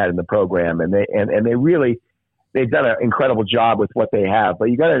haven't had in the program, and they've done an incredible job with what they have.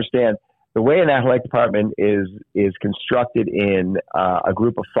 But you got to understand, the way an athletic department is constructed in a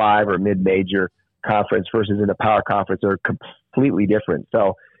group of 5 or mid-major conference versus in a power conference are completely different.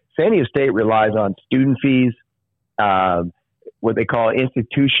 So San Diego State relies on student fees, what they call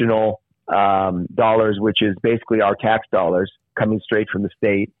institutional dollars, which is basically our tax dollars coming straight from the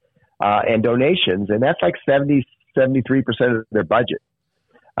state, and donations. And that's like 73% of their budget.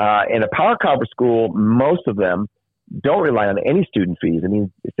 In a power conference school, most of them don't rely on any student fees. I mean,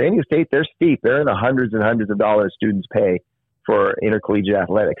 San Diego State, they're steep. They're in the hundreds and hundreds of dollars students pay for intercollegiate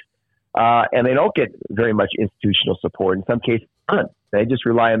athletics. And they don't get very much institutional support. In some cases, none. They just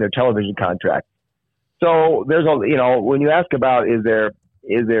rely on their television contract. So there's when you ask about is there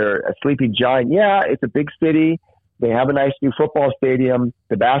a sleeping giant? Yeah, it's a big city. They have a nice new football stadium.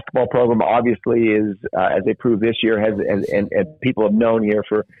 The basketball program obviously is, as they proved this year, and people have known here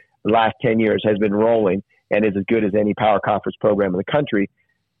for the last 10 years, has been rolling and is as good as any power conference program in the country.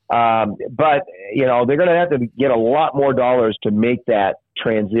 But, they're going to have to get a lot more dollars to make that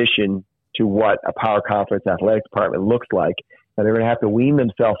transition to what a power conference athletic department looks like. And they're going to have to wean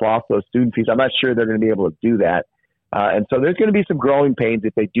themselves off those student fees. I'm not sure they're going to be able to do that. And so there's going to be some growing pains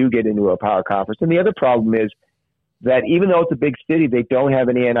if they do get into a power conference. And the other problem is that even though it's a big city, they don't have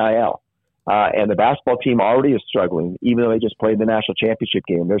any NIL. And the basketball team already is struggling, even though they just played the national championship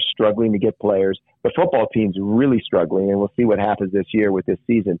game. They're struggling to get players. The football team's really struggling, and we'll see what happens this year with this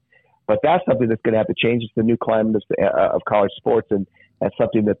season. But that's something that's going to have to change. It's the new climate of college sports, and that's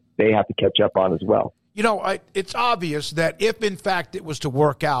something that they have to catch up on as well. It's obvious that if, in fact, it was to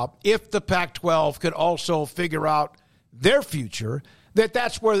work out, if the Pac-12 could also figure out their future,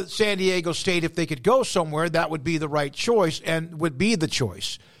 that's where San Diego State, if they could go somewhere, that would be the right choice and would be the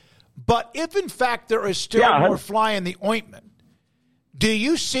choice. But if, in fact, there is still more fly in the ointment, do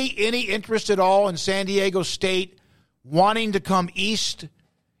you see any interest at all in San Diego State wanting to come east?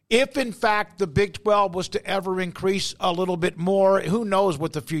 If, in fact, the Big 12 was to ever increase a little bit more, who knows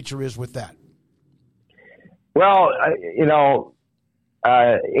what the future is with that? Well,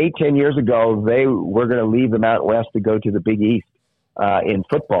 8-10 years ago, they were going to leave the Mountain West to go to the Big East in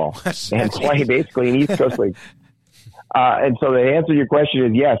football and play basically an East Coast league. And so the answer to your question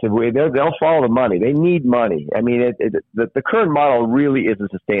is yes. They'll follow the money. They need money. I mean, the current model really isn't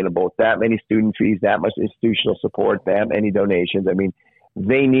sustainable. It's that many student fees, that much institutional support, that many donations. I mean,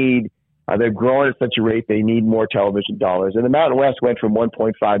 they're growing at such a rate, they need more television dollars. And the Mountain West went from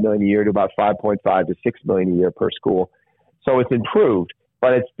 $1.5 million a year to about $5.5 to $6 million a year per school. So it's improved,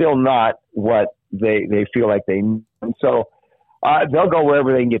 but it's still not what they feel like they need. And so they'll go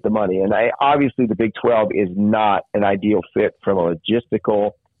wherever they can get the money. And obviously the Big 12 is not an ideal fit from a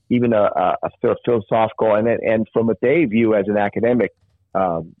logistical, even a philosophical, and from what they view as an academic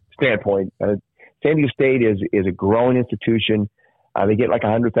standpoint. San Diego State is a growing institution. They get like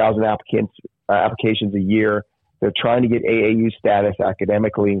 100,000 applications a year. They're trying to get AAU status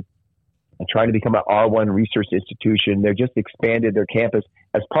academically and trying to become an R1 research institution. They're just expanded their campus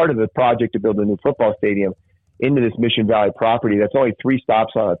as part of the project to build a new football stadium into this Mission Valley property. That's only 3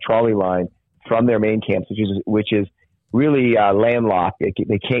 stops on a trolley line from their main campus, which is really landlocked.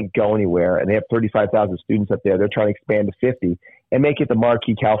 They can't go anywhere, and they have 35,000 students up there. They're trying to expand to 50 and make it the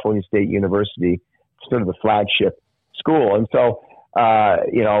marquee California State University, sort of the flagship school. And so, I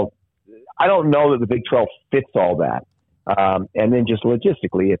don't know that the Big 12 fits all that. And then just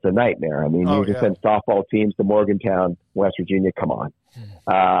logistically, it's a nightmare. I mean, you can send softball teams to Morgantown, West Virginia. Come on.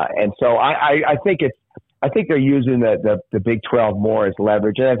 And so I think they're using the Big 12 more as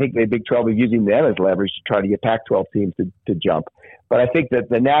leverage, and I think the Big 12 is using them as leverage to try to get Pac-12 teams to jump. But I think that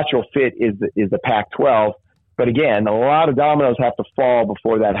the natural fit is the Pac-12. But again, a lot of dominoes have to fall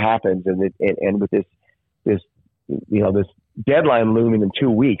before that happens, and with this deadline looming in 2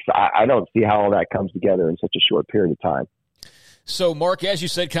 weeks, I don't see how all that comes together in such a short period of time. So, Mark, as you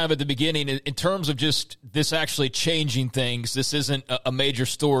said kind of at the beginning, in terms of just this actually changing things, this isn't a major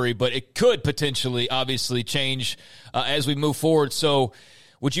story, but it could potentially, obviously, change as we move forward. So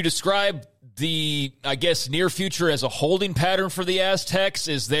would you describe the, I guess, near future as a holding pattern for the Aztecs?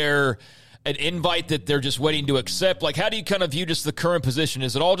 Is there an invite that they're just waiting to accept? Like, how do you kind of view just the current position?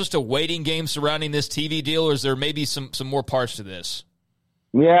 Is it all just a waiting game surrounding this TV deal, or is there maybe some more parts to this?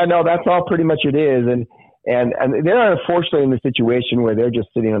 Yeah, no, that's all pretty much it is. And they're unfortunately in the situation where they're just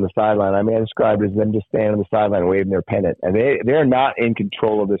sitting on the sideline. I mean, I described it as them just standing on the sideline waving their pennant. And they're not in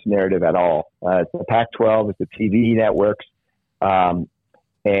control of this narrative at all. It's the Pac-12, it's the TV networks, and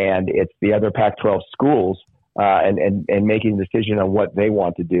it's the other Pac-12 schools and making a decision on what they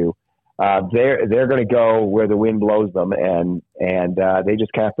want to do. They're going to go where the wind blows them, and they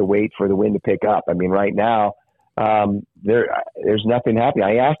just kind of have to wait for the wind to pick up. I mean, right now, there's nothing happening.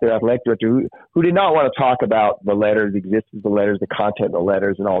 I asked their athletic director, who did not want to talk about the letters, the existence of the letters, the content of the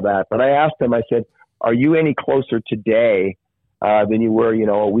letters, and all that. But I asked him, I said, "Are you any closer today than you were,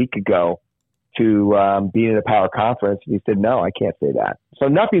 a week ago, to being in a power conference?" And he said, "No, I can't say that." So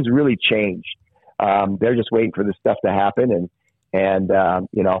nothing's really changed. They're just waiting for this stuff to happen, but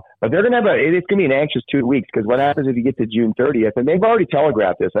they're going to have it's going to be an anxious 2 weeks, because what happens if you get to June 30th? And they've already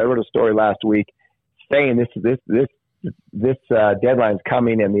telegraphed this. I wrote a story last week saying this deadline is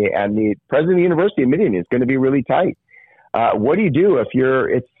coming, and the president of the university admitting it's going to be really tight. What do you do if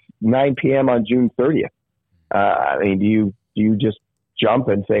it's 9 p.m. on June 30th? I mean, do you just jump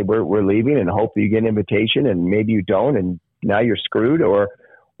and say we're leaving and hope that you get an invitation, and maybe you don't, and now you're screwed, or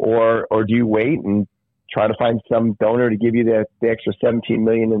do you wait and try to find some donor to give you the extra $17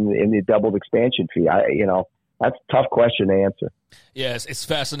 million in the doubled expansion fee? That's a tough question to answer. Yes, it's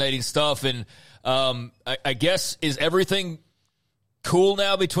fascinating stuff. And I guess, is everything cool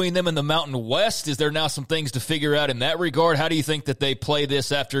now between them and the Mountain West? Is there now some things to figure out in that regard? How do you think that they play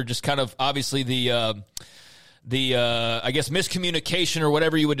this after just kind of obviously the I guess miscommunication or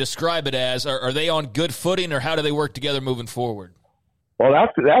whatever you would describe it as? Are they on good footing, or how do they work together moving forward? Well,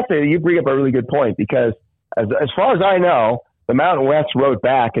 you bring up a really good point, because as far as I know, the Mountain West wrote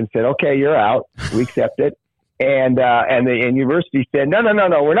back and said, "Okay, you're out. We accept it." And the university said, no,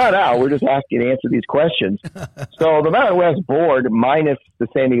 we're not out. We're just asking to answer these questions. So the Mountain West board, minus the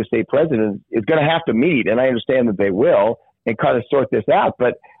San Diego State president, is going to have to meet, and I understand that they will, and kind of sort this out.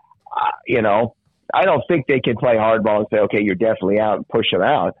 But, I don't think they can play hardball and say, okay, you're definitely out, and push them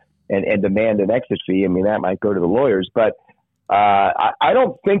out and demand an exit fee. I mean, that might go to the lawyers. But I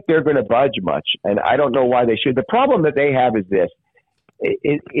don't think they're going to budge much, and I don't know why they should. The problem that they have is this,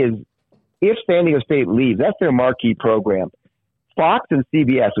 is if San Diego State leaves, that's their marquee program. Fox and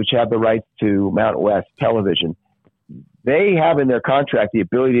CBS, which have the rights to Mountain West television, they have in their contract the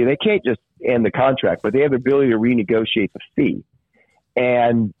ability, they can't just end the contract, but they have the ability to renegotiate the fee.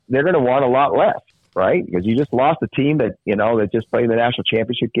 And they're going to want a lot less, right? Because you just lost a team that, that just played the national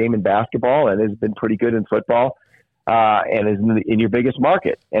championship game in basketball and has been pretty good in football, and is in your biggest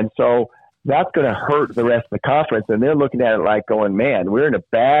market. And so that's going to hurt the rest of the conference. And they're looking at it like going, man, we're in a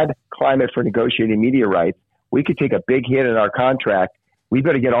bad climate for negotiating media rights. We could take a big hit in our contract. We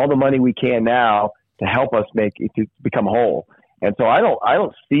better get all the money we can now to help us to become whole. And so I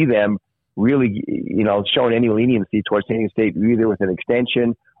don't see them really, showing any leniency towards San Diego State, either with an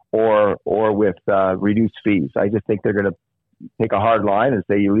extension or with reduced fees. I just think they're going to take a hard line and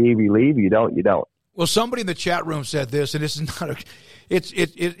say, you leave, you don't, you don't. Well, somebody in the chat room said this, and this is not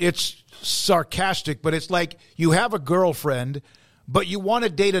it's sarcastic, but it's like you have a girlfriend, but you want to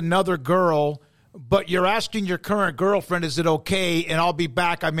date another girl, but you're asking your current girlfriend, is it okay? And I'll be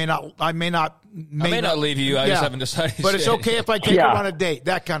back. I may not leave you. I just haven't decided. But it's okay if I take her on a date,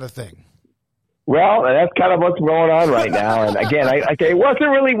 that kind of thing. Well, that's kind of what's going on right now. And again, it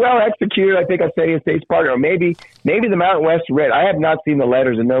wasn't really well executed. I think I San Diego State's part, or maybe the Mountain West read. I have not seen the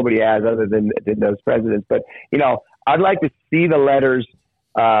letters, and nobody has, other than those presidents. But I'd like to see the letters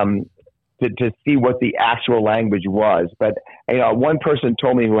to see what the actual language was. But one person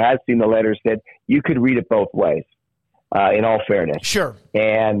told me who has seen the letters said you could read it both ways. In all fairness. Sure.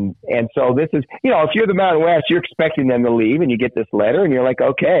 And so this is, if you're the Mountain West, you're expecting them to leave, and you get this letter and you're like,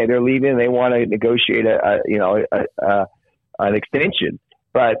 okay, they're leaving. They want to negotiate an extension.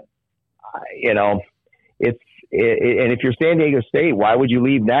 But, and if you're San Diego State, why would you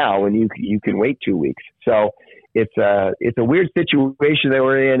leave now when you can wait 2 weeks? So it's a weird situation that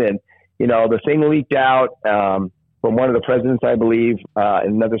we're in. And, the thing leaked out, from one of the presidents, I believe, in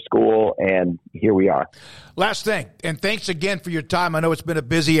another school, and here we are. Last thing, and thanks again for your time. I know it's been a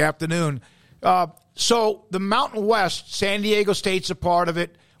busy afternoon. So the Mountain West, San Diego State's a part of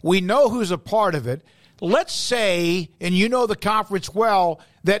it. We know who's a part of it. Let's say, and you know the conference well,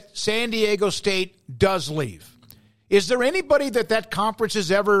 that San Diego State does leave. Is there anybody that conference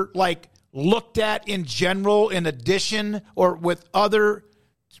has ever, looked at in general, in addition, or with other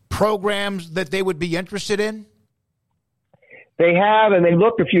programs that they would be interested in? They have, and they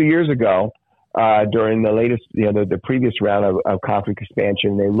looked a few years ago during the latest, the previous round of conference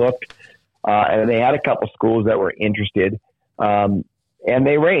expansion. They looked, and they had a couple schools that were interested, and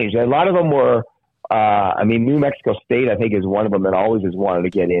they ranged. A lot of them were, New Mexico State, I think, is one of them that always has wanted to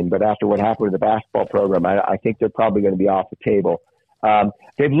get in. But after what happened with the basketball program, I think they're probably going to be off the table.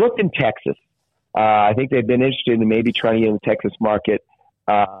 They've looked in Texas. I think they've been interested in maybe trying to get in the Texas market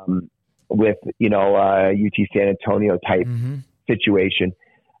with, UT San Antonio type situation.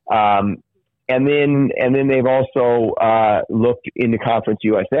 And then they've also looked into Conference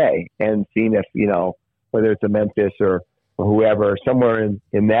USA and seen if, whether it's a Memphis or whoever, somewhere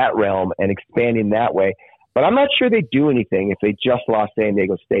in that realm and expanding that way. But I'm not sure they do anything if they just lost San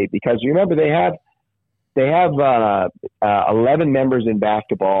Diego State, because remember they have 11 members in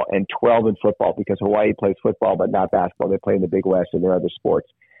basketball and 12 in football, because Hawaii plays football but not basketball. They play in the Big West and their other sports.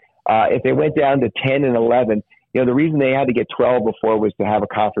 If they went down to 10 and 11, the reason they had to get 12 before was to have a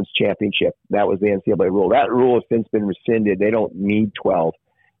conference championship. That was the NCAA rule. That rule has since been rescinded. They don't need 12.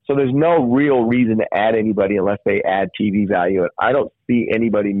 So there's no real reason to add anybody unless they add TV value. And I don't see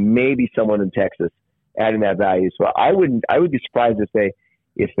anybody, maybe someone in Texas, adding that value. So I would be surprised if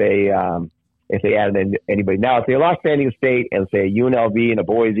they added anybody. Now, if they lost San Diego State and say UNLV and a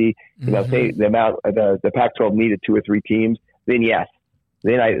Boise, say the Pac-12 needed 2 or 3 teams, then yes.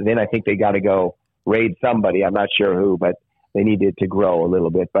 Then I think they got to go raid somebody. I'm not sure who, but they needed to grow a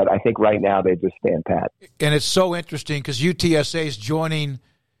little bit. But I think right now they just stand pat. And it's so interesting because UTSA is joining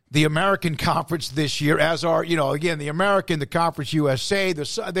the American Conference this year, as are, again, the American, the Conference USA.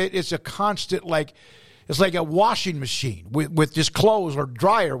 It's a constant, it's like a washing machine with just clothes, or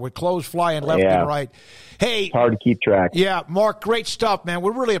dryer with clothes flying left and right. Hey, it's hard to keep track. Yeah, Mark, great stuff, man.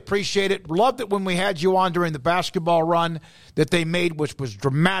 We really appreciate it. Loved it when we had you on during the basketball run that they made, which was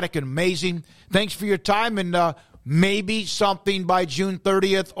dramatic and amazing. Thanks for your time, and maybe something by June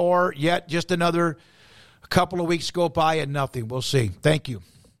 30th, or yet just another couple of weeks go by and nothing. We'll see. Thank you.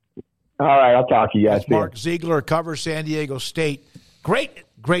 All right, I'll talk to you guys. Mark Ziegler covers San Diego State. Great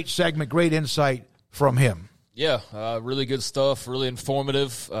segment, great insight from him. Yeah, really good stuff, really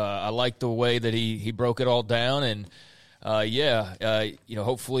informative. I like the way that he broke it all down, and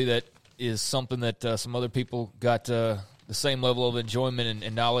hopefully that is something that some other people got the same level of enjoyment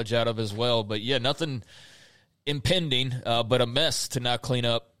and knowledge out of as well. But yeah, nothing impending, but a mess to now clean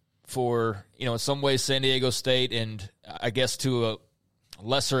up for, in some ways San Diego State, and I guess to a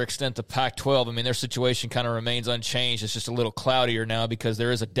lesser extent the Pac-12. I mean, their situation kind of remains unchanged. It's just a little cloudier now because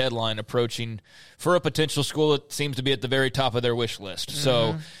there is a deadline approaching for a potential school that seems to be at the very top of their wish list.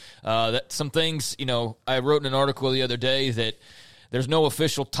 So that some things, I wrote in an article the other day that there's no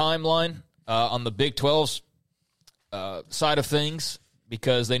official timeline on the Big 12's side of things,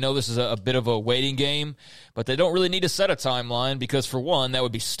 because they know this is a bit of a waiting game, but they don't really need to set a timeline because, for one, that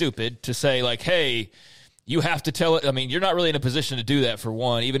would be stupid to say, hey, you have to tell it. I mean, you're not really in a position to do that, for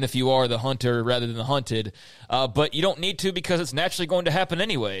one, even if you are the hunter rather than the hunted. But you don't need to, because it's naturally going to happen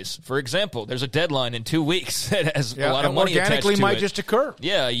anyways. For example, there's a deadline in 2 weeks that has a lot of money attached to it. Organically might just occur.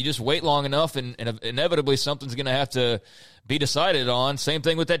 Yeah, you just wait long enough, and inevitably something's going to have to be decided on. Same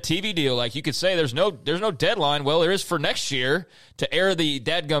thing with that TV deal. Like, you could say there's no deadline. Well, there is for next year to air the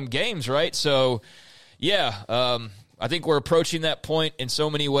dadgum games, right? So, yeah, I think we're approaching that point in so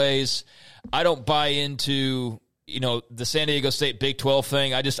many ways. I don't buy into, the San Diego State Big 12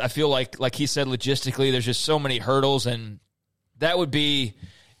 thing. I feel like he said, logistically, there's just so many hurdles, and that would be,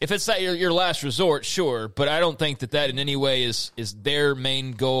 if it's not your last resort, sure, but I don't think that in any way is their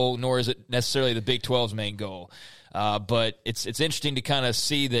main goal, nor is it necessarily the Big 12's main goal. But it's interesting to kind of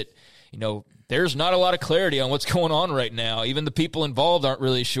see that, there's not a lot of clarity on what's going on right now. Even the people involved aren't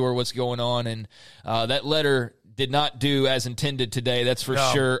really sure what's going on, and that letter did not do as intended today, that's for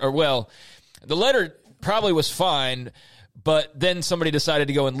sure. Or, well, the letter probably was fine, but then somebody decided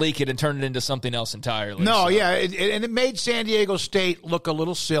to go and leak it and turn it into something else entirely. No, yeah, and it made San Diego State look a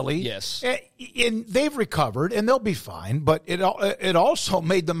little silly. Yes. And they've recovered, and they'll be fine, but it also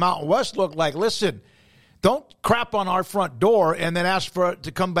made the Mountain West look like, listen, don't crap on our front door and then ask for it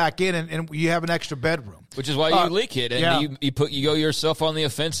to come back in and you have an extra bedroom. Which is why you leak it, and you go yourself on the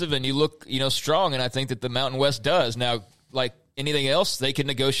offensive, and you look strong, and I think that the Mountain West does. Now, like anything else, they can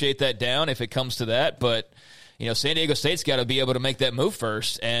negotiate that down if it comes to that, but San Diego State's got to be able to make that move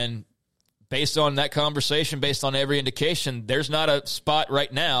first, and based on that conversation, based on every indication, there's not a spot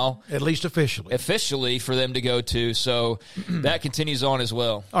right now, at least officially, for them to go to. So that continues on as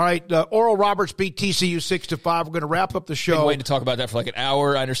well. All right, Oral Roberts beat TCU 6-5. We're going to wrap up the show. Been waiting to talk about that for like an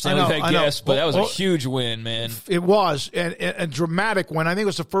hour. I understand that guess, but that was a huge win, man. It was a dramatic win. I think it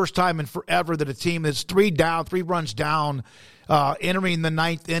was the first time in forever that a team that's 3 runs down, entering the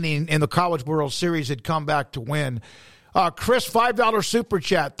ninth inning in the College World Series had come back to win. Chris, $5 super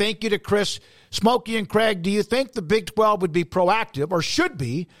chat. Thank you to Chris. Smokey and Craig, do you think the Big 12 would be proactive or should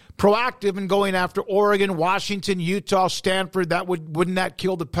be proactive in going after Oregon, Washington, Utah, Stanford? Wouldn't that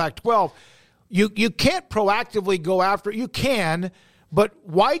kill the Pac-12? You can't proactively go after it. You can, but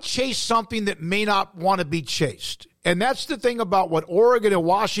why chase something that may not want to be chased? And that's the thing about what Oregon and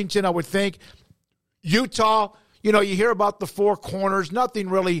Washington, I would think. Utah, you hear about the Four Corners. Nothing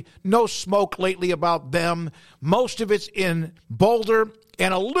really, no smoke lately about them. Most of it's in Boulder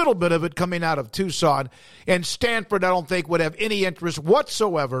and a little bit of it coming out of Tucson. And Stanford, I don't think, would have any interest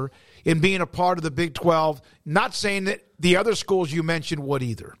whatsoever in being a part of the Big 12. Not saying that the other schools you mentioned would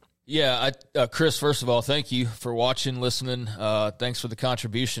either. Yeah, Chris, first of all, thank you for watching, listening. Thanks for the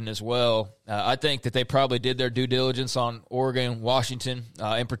contribution as well. I think that they probably did their due diligence on Oregon, Washington,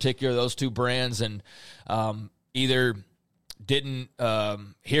 in particular, those two brands, and either didn't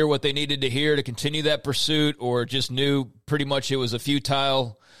hear what they needed to hear to continue that pursuit or just knew pretty much it was a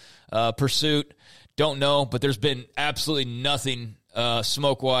futile pursuit. Don't know, but there's been absolutely nothing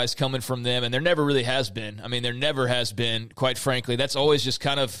smoke-wise coming from them, and there never really has been. I mean, there never has been, quite frankly. That's always just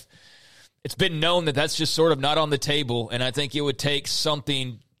kind of – it's been known that that's just sort of not on the table, and I think it would take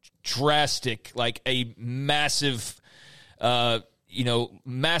something drastic, like a massive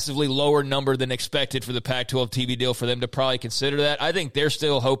massively lower number than expected for the Pac-12 TV deal for them to probably consider that. I think they're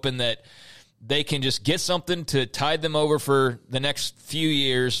still hoping that they can just get something to tide them over for the next few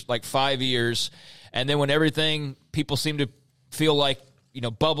years, like 5 years, and then when everything, people seem to feel like,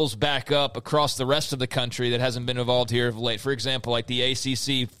 bubbles back up across the rest of the country that hasn't been involved here of late. For example, like the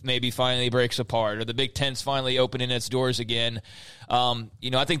ACC maybe finally breaks apart or the Big Ten's finally opening its doors again.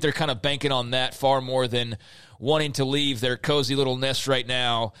 I think they're kind of banking on that far more than wanting to leave their cozy little nest right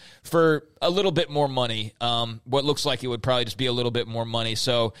now for a little bit more money. What looks like it would probably just be a little bit more money.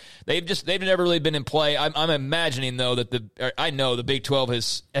 So they've never really been in play. I'm imagining though that I know the Big 12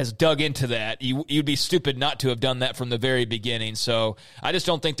 has dug into that. You'd be stupid not to have done that from the very beginning. So I just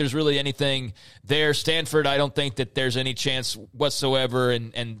don't think there's really anything there. Stanford, I don't think that there's any chance whatsoever,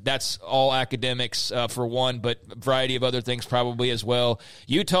 and that's all academics for one, but a variety of other things probably as well.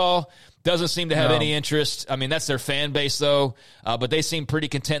 Utah doesn't seem to have any interest. I mean, that's their fan base, though, but they seem pretty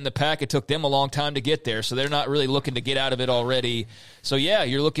content in the Pac. It took them a long time to get there, so they're not really looking to get out of it already. So, yeah,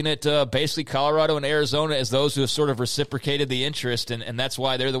 you're looking at basically Colorado and Arizona as those who have sort of reciprocated the interest, and that's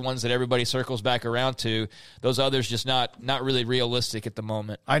why they're the ones that everybody circles back around to. Those others just not really realistic at the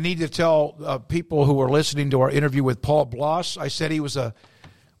moment. I need to tell people who are listening to our interview with Paul Bloss, I said he was a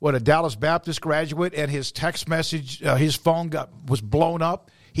Dallas Baptist graduate, and his text message, his phone was blown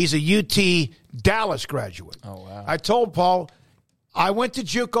up. He's a UT Dallas graduate. Oh, wow. I told Paul, I went to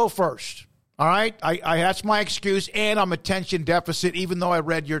JUCO first. All right? That's my excuse, and I'm attention deficit, even though I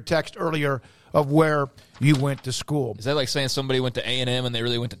read your text earlier of where you went to school. Is that like saying somebody went to A&M and they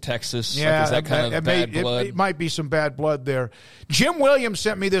really went to Texas? Yeah. Like, is that kind of bad blood? It might be some bad blood there. Jim Williams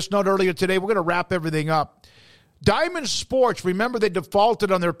sent me this note earlier today. We're going to wrap everything up. Diamond Sports, remember they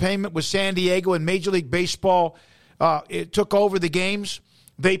defaulted on their payment with San Diego, and Major League Baseball it took over the games.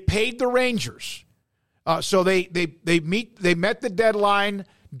 They paid the Rangers. So they met the deadline,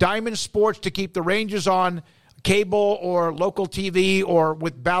 Diamond Sports, to keep the Rangers on cable or local TV or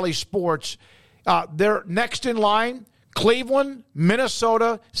with Bally Sports. They're next in line, Cleveland,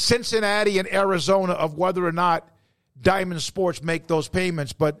 Minnesota, Cincinnati, and Arizona, of whether or not Diamond Sports make those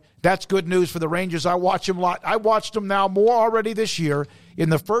payments. But that's good news for the Rangers. I watch them a lot. I watched them now more already this year in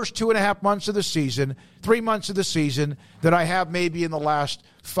the first 2.5 months of the season, 3 months of the season, than I have maybe in the last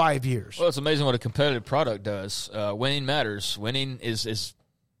 5 years. Well, it's amazing what a competitive product does. Winning matters. Winning is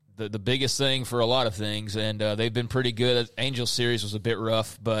the biggest thing for a lot of things, and they've been pretty good. Angel series was a bit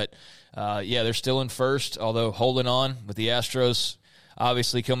rough, but, they're still in first, although holding on with the Astros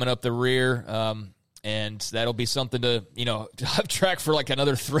obviously coming up the rear. And that'll be something to, track for like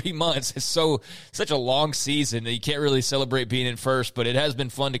another 3 months. It's such a long season that you can't really celebrate being in first, but it has been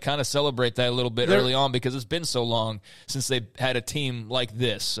fun to kind of celebrate that a little bit early on because it's been so long since they've had a team like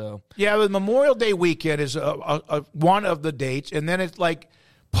this. So yeah, the Memorial Day weekend is one of the dates, and then it's like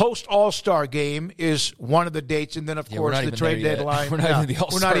post All-Star game is one of the dates, and then of course the trade deadline. We're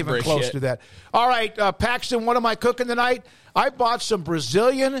not even close to that. All right, Paxton, what am I cooking tonight? I bought some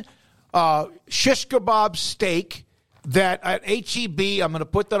Brazilian shish kebab steak that at HEB, I'm going to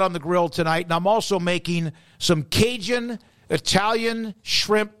put that on the grill tonight. And I'm also making some Cajun Italian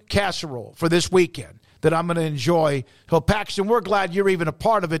shrimp casserole for this weekend that I'm going to enjoy. So, Paxton, we're glad you're even a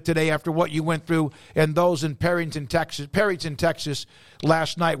part of it today after what you went through and those in Perryton, Texas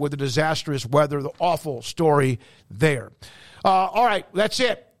last night with the disastrous weather, the awful story there. All right, that's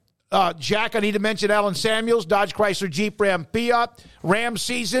it. Jack, I need to mention Allen Samuels, Dodge Chrysler Jeep Ram Fiat. Ram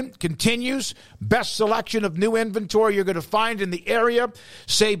season continues. Best selection of new inventory you're going to find in the area.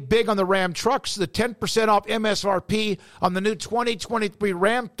 Save big on the Ram trucks. The 10% off MSRP on the new 2023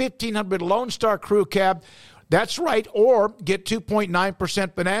 Ram 1500 Lone Star Crew Cab. That's right, or get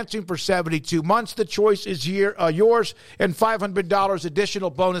 2.9% financing for 72 months. The choice is yours, and $500 additional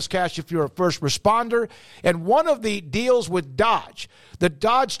bonus cash if you're a first responder. And one of the deals with Dodge, the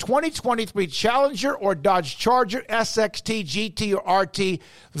Dodge 2023 Challenger or Dodge Charger SXT, GT, or RT,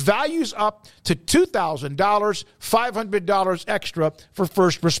 values up to $2,000, $500 extra for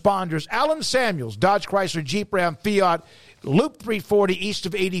first responders. Allen Samuels, Dodge Chrysler Jeep Ram Fiat, Loop 340 east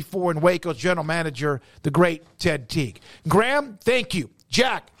of 84 in Waco, General Manager, the great Ted Teague. Graham, thank you.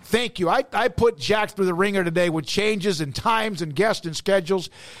 Jack, thank you. I put Jack through the ringer today with changes and times and guests and schedules,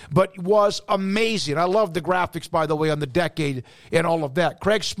 but it was amazing. I love the graphics, by the way, on the decade and all of that.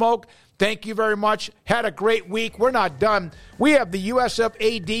 Craig Smoke, thank you very much. Had a great week. We're not done. We have the USF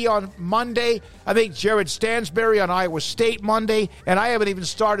AD on Monday. I think Jared Stansberry on Iowa State Monday, and I haven't even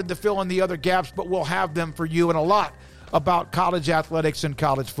started to fill in the other gaps, but we'll have them for you and a lot about college athletics and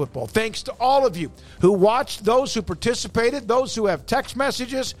college football. Thanks to all of you who watched, those who participated, those who have text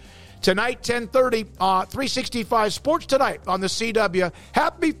messages. Tonight, 10:30, 365 Sports Tonight on the CW.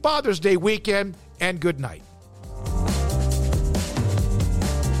 Happy Father's Day weekend, and good night.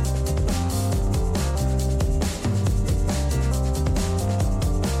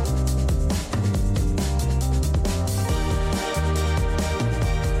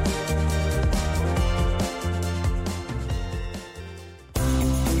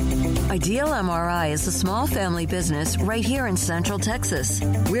 Ideal MRI is a small family business right here in Central Texas.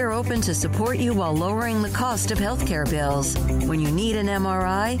 We're open to support you while lowering the cost of healthcare bills. When you need an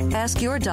MRI, ask your doctor